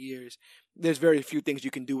over 80 years. There's very few things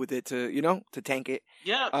you can do with it to tank it.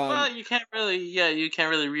 Yeah, well, you can't really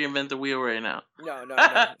reinvent the wheel right now.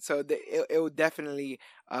 No. So it will definitely,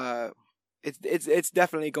 it's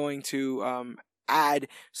definitely going to add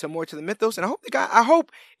some more to the mythos, and I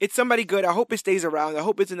hope it's somebody good. I hope it stays around. I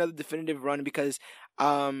hope it's another definitive run because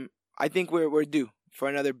I think we're due for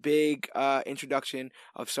another big introduction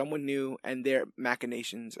of someone new and their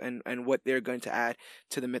machinations and what they're going to add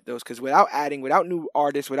to the mythos. Because without new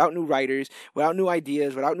artists, without new writers, without new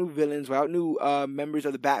ideas, without new villains, without new members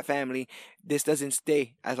of the Bat family, this doesn't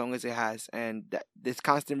stay as long as it has. And this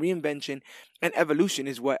constant reinvention and evolution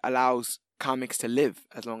is what allows comics to live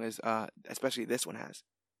as long as especially this one has.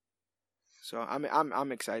 So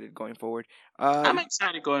I'm excited going forward. I'm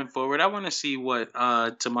excited going forward. I want to see what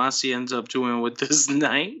Tomasi ends up doing with this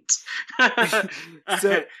night.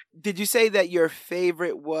 So did you say that your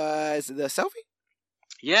favorite was the selfie?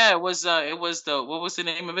 Yeah, it was the what was the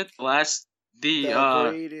name of it?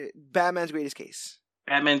 Batman's Greatest Case.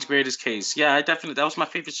 Batman's Greatest Case. Yeah, that was my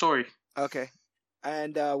favorite story. Okay.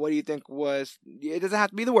 And what do you think was, it doesn't have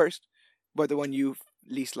to be the worst, but the one you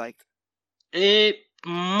least liked? It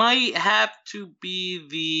might have to be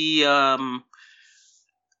the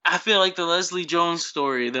I feel like the Leslie Jones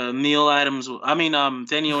story, the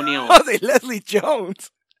Danny O'Neill. Oh, they Leslie Jones.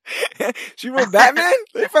 She wrote Batman?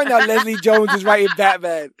 They find out Leslie Jones is writing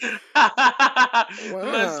Batman. Wow.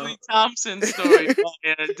 Leslie Thompson story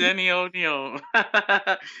by Danny O'Neill.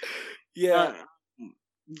 Yeah.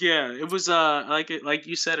 Yeah, it was like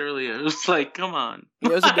you said earlier. It was like, come on.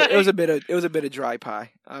 Yeah, it was a bit of dry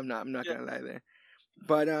pie. I'm not gonna lie there.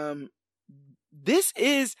 But this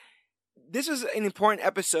was an important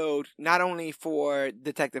episode not only for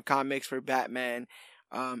Detective Comics, for Batman,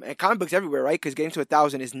 and comic books everywhere, right? Because getting to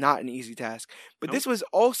 1,000 is not an easy task. But This was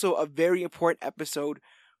also a very important episode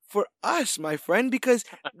for us, my friend, because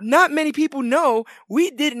not many people know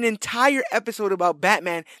we did an entire episode about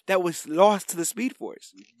Batman that was lost to the Speed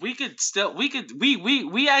Force.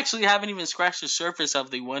 We actually haven't even scratched the surface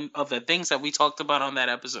of the things that we talked about on that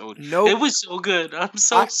episode. No, it was so good. I'm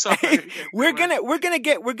so sorry. we're gonna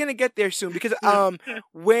get there soon because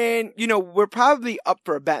when we're probably up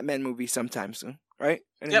for a Batman movie sometime soon. right?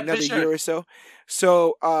 In Yeah, for another sure. year or so.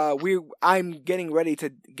 So I'm getting ready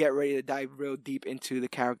to dive real deep into the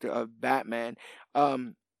character of Batman.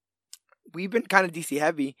 We've been kind of DC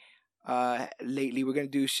heavy lately. We're gonna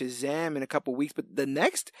do Shazam in a couple weeks, but the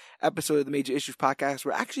next episode of the Major Issues podcast,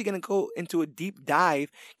 we're actually gonna go into a deep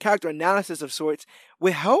dive, character analysis of sorts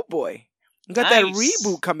with Hellboy. We got that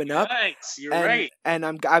reboot coming up. Nice, you're and, right. And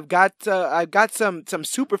I've got some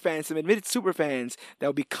super fans, some admitted super fans that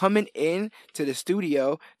will be coming in to the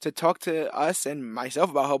studio to talk to us and myself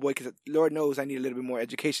about Hellboy, because Lord knows I need a little bit more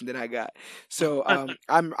education than I got. So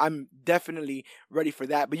I'm definitely ready for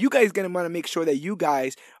that. But you guys gonna want to make sure that you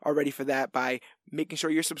guys are ready for that by making sure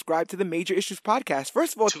you're subscribed to the Major Issues podcast.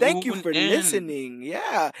 First of all, thank you for listening.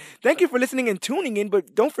 Yeah, thank you for listening and tuning in.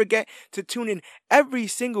 But don't forget to tune in every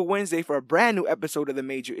single Wednesday for a brand new episode of the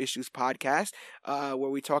Major Issues podcast, where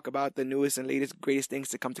we talk about the newest and latest, greatest things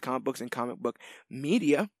to come to comic books and comic book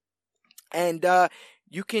media. And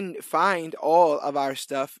you can find all of our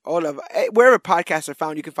stuff, wherever podcasts are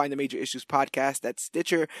found. You can find the Major Issues podcast. That's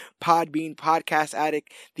Stitcher, Podbean, Podcast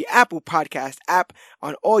Addict, the Apple Podcast app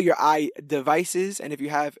on all your devices. And if you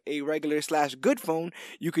have a regular / good phone,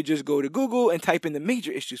 you could just go to Google and type in the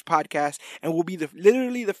Major Issues podcast, and we'll be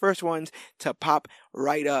literally the first ones to pop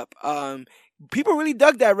right up. People really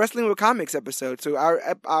dug that Wrestling with Comics episode, so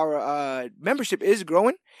our membership is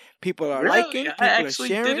growing. People are liking. People I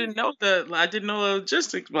actually are sharing. didn't know that. I didn't know the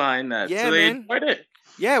logistics behind that. Yeah, so they man. enjoyed it.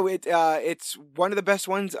 Yeah, it's one of the best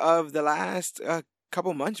ones of the last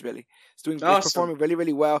couple months. Really, it's performing really,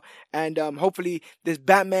 really well, and hopefully this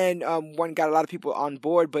Batman one got a lot of people on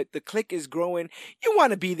board. But the click is growing. You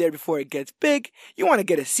want to be there before it gets big. You want to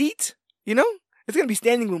get a seat. You know, it's gonna be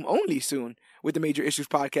standing room only soon with the Major Issues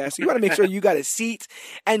podcast. So you want to make sure you got a seat.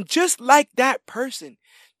 And just like that person,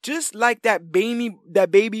 just like that baby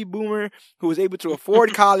boomer who was able to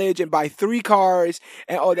afford college and buy 3 cars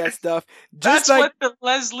and all that stuff. That's what the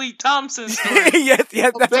Leslie Thompson story. yes,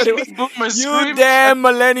 that's what it was. Boomer You damn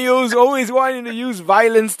millennials always wanting to use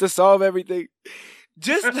violence to solve everything.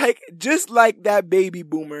 Just like that baby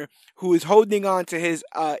boomer who is holding on to his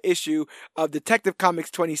issue of Detective Comics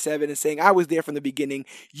 27 and saying, I was there from the beginning.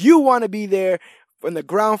 You want to be there on the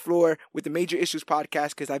ground floor with the Major Issues podcast,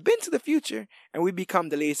 because I've been to the future and we become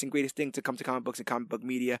the latest and greatest thing to come to comic books and comic book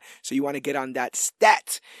media. So you want to get on that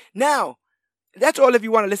stat. Now, that's all if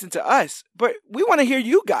you want to listen to us, but we want to hear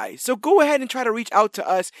you guys. So go ahead and try to reach out to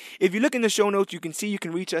us. If you look in the show notes, you can see you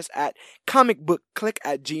can reach us at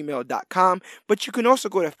comicbookclick@gmail.com, but you can also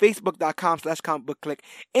go to facebook.com/comicbookclick,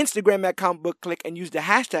 Instagram at comicbookclick, and use the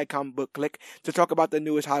hashtag comicbookclick to talk about the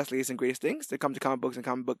newest, hottest, latest, and greatest things that come to comic books and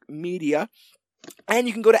comic book media. And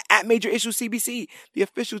you can go to @MajorIssuesCBC, the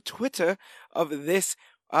official Twitter of this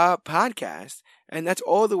podcast. And that's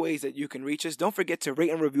all the ways that you can reach us. Don't forget to rate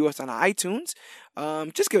and review us on iTunes.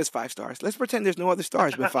 Just give us 5 stars. Let's pretend there's no other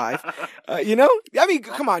stars but 5. You know? I mean,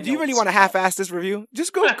 come on. Do you really want to half-ass this review?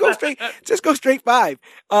 Just go straight. Just go straight 5.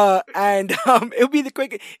 And it'll be the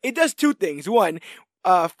quick. It does 2 things. 1,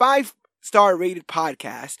 5-star rated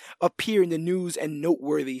podcasts appear in the news and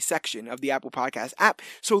noteworthy section of the Apple Podcast app.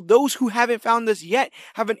 So those who haven't found us yet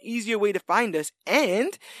have an easier way to find us,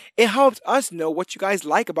 and it helps us know what you guys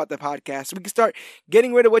like about the podcast. So we can start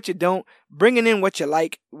getting rid of what you don't, bringing in what you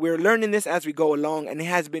like. We're learning this as we go along, and it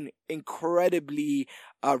has been incredibly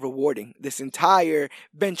rewarding, this entire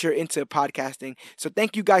venture into podcasting. So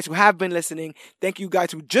thank you guys who have been listening. Thank you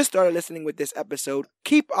guys who just started listening with this episode.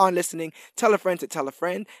 Keep on listening. Tell a friend to tell a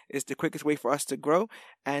friend. It's the quickest way for us to grow.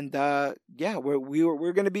 And yeah,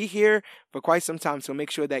 we're going to be here for quite some time. So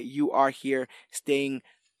make sure that you are here staying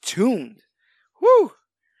tuned. Woo!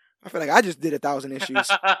 I feel like I just did 1,000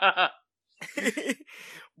 issues.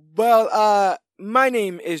 Well, my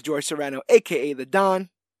name is George Serrano, aka The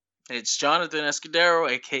Don. It's Jonathan Escudero,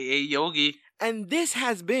 aka Yogi. And this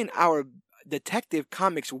has been our Detective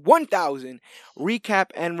Comics 1000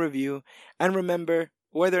 recap and review. And remember,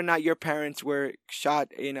 whether or not your parents were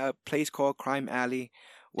shot in a place called Crime Alley,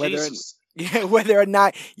 whether or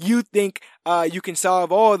not you think you can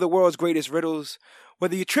solve all the world's greatest riddles,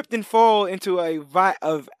 whether you tripped and fall into a vat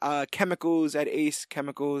of chemicals at Ace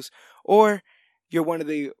Chemicals, or you're one of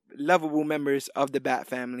the lovable members of the Bat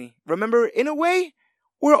family. Remember, in a way,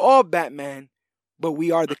 we're all Batman, but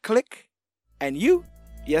we are the Click, and you,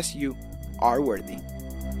 yes, you, are worthy.